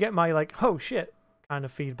 you get my like, oh shit kind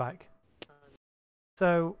of feedback.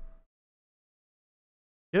 So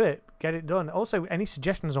do it. Get it done. Also, any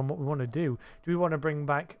suggestions on what we want to do? Do we want to bring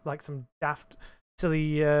back like some daft,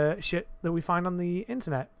 silly shit that we find on the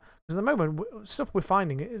internet? Because at the moment, stuff we're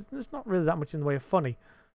finding there's not really that much in the way of funny.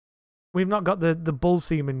 We've not got the bull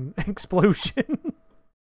semen explosion.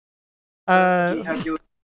 You have your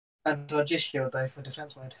anti-gist shield though for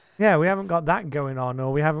defense mode. Yeah, we haven't got that going on,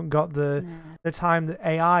 or we haven't got the No. time that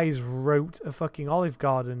AIs wrote a fucking Olive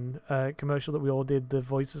Garden commercial that we all did the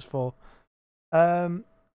voices for.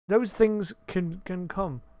 Those things can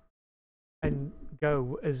come and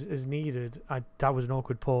go as needed. That was an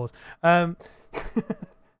awkward pause. And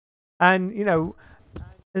you know,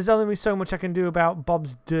 there's only so much I can do about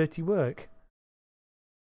Bob's dirty work.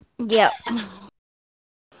 Yep.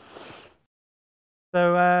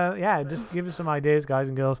 So, yeah, just give us some ideas, guys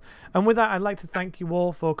and girls. And with that, I'd like to thank you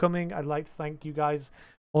all for coming. I'd like to thank you guys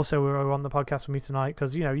also who are on the podcast with me tonight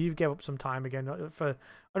because, you know, you've given up some time again for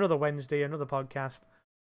another Wednesday, another podcast.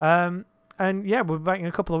 And, yeah, we'll be back in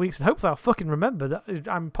a couple of weeks. And hopefully I'll fucking remember that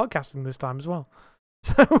I'm podcasting this time as well.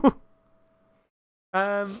 So,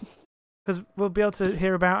 because we'll be able to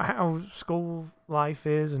hear about how school life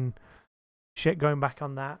is and shit going back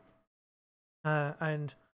on that.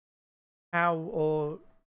 And how or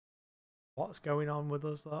what's going on with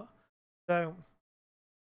us lot. So,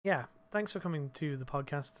 yeah, thanks for coming to the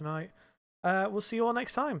podcast tonight. We'll see you all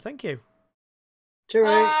next time. Thank you.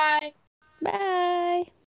 Cheerio. Bye.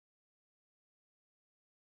 Bye.